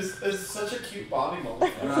joined. This is such a cute bonding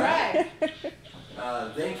moment. Right.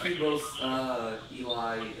 Thank you both,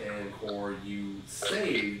 Eli and Core. You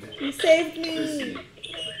saved You saved Chrissy. me.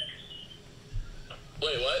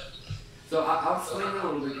 Wait, what? So I'll explain it a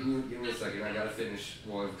little bit. Give me a second. I gotta finish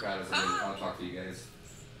one with Travis and then I'll talk to you guys.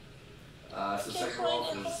 So second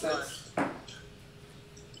roll was 6.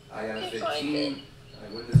 I got a 15. I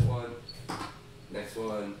win this one. Next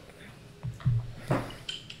one.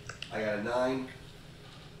 I got a 9.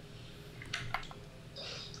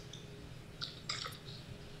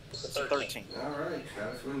 It's 13. Alright,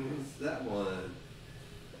 Travis wins that one.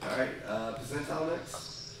 Alright, percentile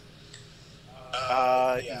next?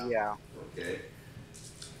 Yeah. Okay.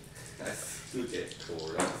 Look at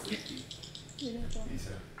Core, that's sleepy.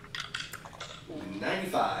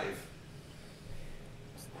 95.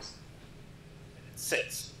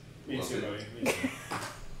 6. Me Love too, it. buddy. Me too.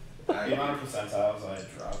 The Alright, amount of percentiles I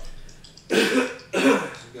dropped.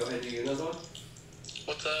 go ahead and do another one.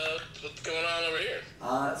 What's going on over here?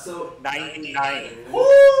 So 99.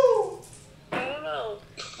 Woo! I don't know.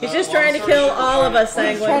 He's just trying to kill all of us,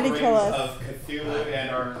 He's trying Sanguine. to kill us. Of Cthulhu and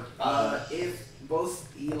our. If both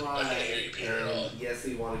Eli I can hear you, Peter. and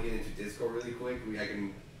Yesley want to get into Discord really quick, I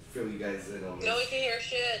can fill you guys in on this. No, we can hear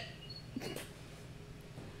shit.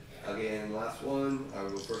 Okay, and last one. I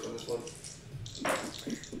will go first on this one.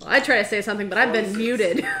 Well, I try to say something, but I've been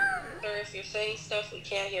muted. Sir, if you're saying stuff, we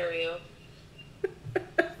can't hear you.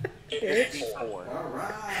 54.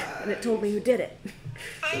 Alright. And it told me who did it.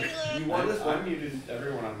 Hi, You Dylan. won this I one. muted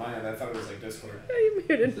everyone on mine. I thought it was like Discord. You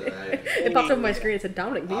muted me. Alright. It popped up on my screen and said,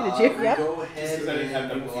 Dominic muted you. Yep. Go Just ahead 'cause I didn't have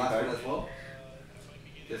and do the double last feedback. one as well.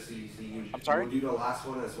 Just so you see you. I'm sorry? You will do the last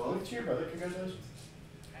one as well. Look to your brother. Congratulations.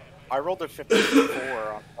 I rolled a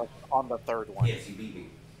 54 on the third one. Yes, you beat me.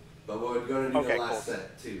 But we're going to do Okay, the last cool.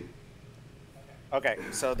 set too. Okay,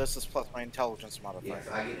 so this is plus my intelligence modifier. Yes,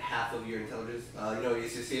 I get half of your intelligence. No,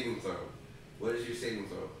 it's your saving throw. What is your saving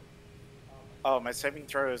throw? Oh, my saving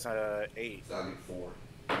throw is 8. So I'll get 4.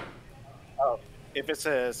 Oh, if it's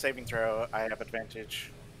a saving throw, I have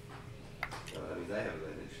advantage. That means I have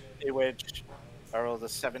advantage. In which I rolled a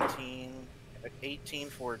 17, 18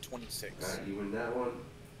 for 26. Alright, you win that one.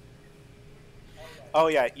 Oh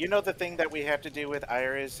yeah, you know the thing that we have to do with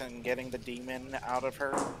Iris and getting the demon out of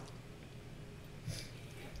her?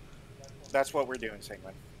 That's what we're doing,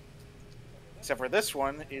 Sanguine. Except for this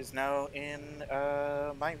one is now in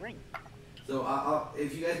my ring. So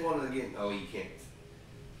if you guys want to again, oh you can't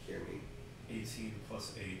hear me. 18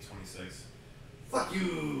 plus 8, 26. Fuck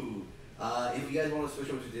you. If you guys want to switch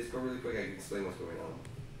over to Discord really quick, I can explain what's going on.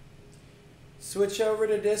 Switch over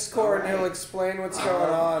to Discord and he'll Alright. explain what's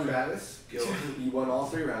going on. Travis, go. You won all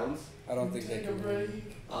 3 rounds. I don't think they can hear you.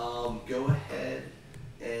 Go ahead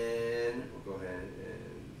and we'll go ahead and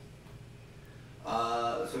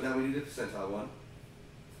so now we do the percentile one.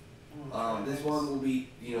 This one will be,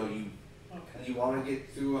 you know, you want to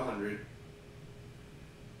get through 100.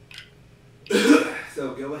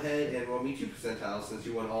 So go ahead and roll me 2 percentiles since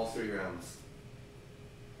you won all 3 rounds.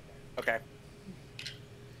 Okay.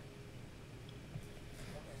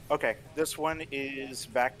 Okay, this one is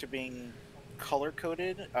back to being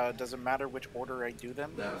color-coded. Doesn't matter which order I do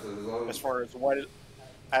them. No, so as long As far as what,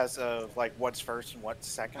 as of like what's first and what's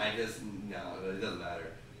second. no, it doesn't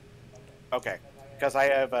matter. Okay, because I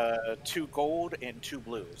have 2 gold and 2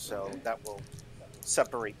 blue, so that will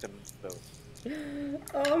separate them both.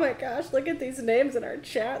 Oh my gosh, look at these names in our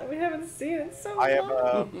chat. We haven't seen it so I have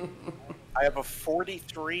long. I have a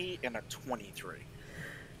 43 and a 23.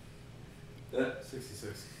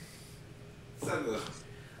 66.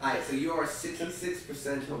 Alright, so you are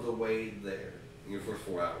 66% of the way there in your first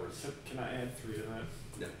 4 hours. So can I add 3 to that?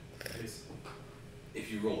 No. Please.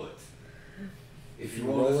 If you roll it. If you You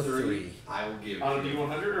roll roll a a 3, three. I will give On a you.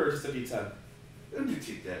 D100 or just a D10? It'll do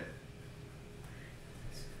T10.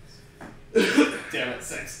 Damn it,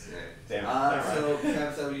 6. Yeah. Damn it. So,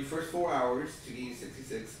 Travis, over your first 4 hours to gain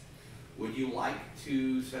 66, Would you like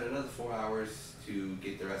to spend another 4 hours to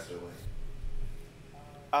get the rest of the way?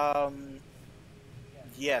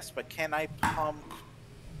 Yes, but can I pump?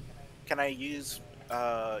 Can I use?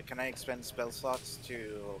 Can I expend spell slots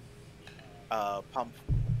to pump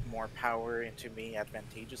more power into me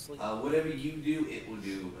advantageously? Whatever you do, it will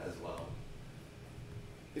do as well.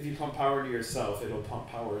 If you pump power into yourself, it'll pump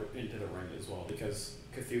power into the ring as well, because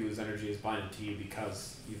Cthulhu's energy is binded to you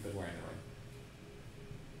because you've been wearing the ring.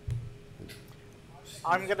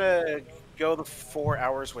 I'm gonna go the 4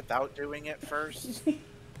 hours without doing it first. You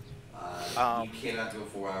cannot go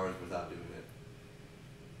 4 hours without doing it.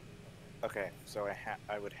 Okay, so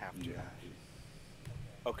I would have to. You have to.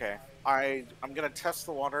 Okay, I'm gonna test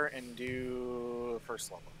the water and do first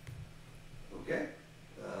level. Okay.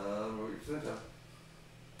 Roll your percentile.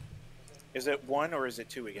 Is it 1 or is it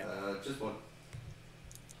 2 again? Just 1.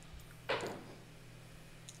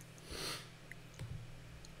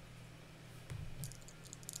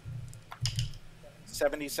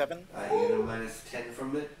 77. You get a minus 10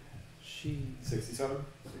 from it. 67?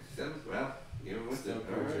 67? Well, you were with it.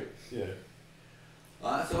 Alright. Yeah.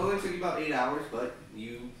 So it only took you about 8 hours, but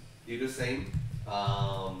you do the same.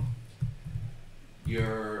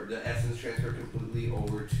 The essence transferred completely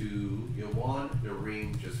over to your wand. The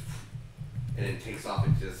ring just and it takes off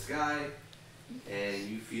into the sky, and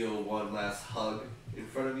you feel one last hug in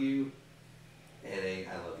front of you, and a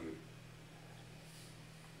 "I love you."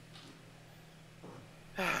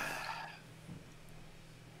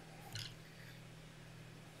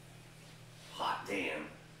 Hot damn.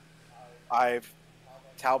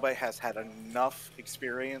 Talbot has had enough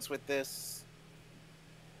experience with this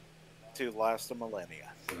to last a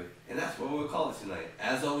millennia. And that's what we'll call it tonight.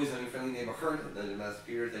 As always, I'm your friendly neighbor Kurt, the Master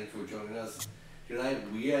Peter. Thanks for joining us tonight.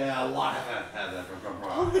 A lot of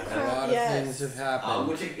things have happened.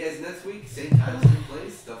 We'll check you guys next week, same time, same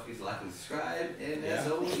place. Don't forget to like and subscribe. And as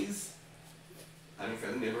always, I'm your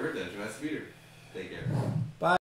friendly neighbor, the Master Peter. Take care. Bye.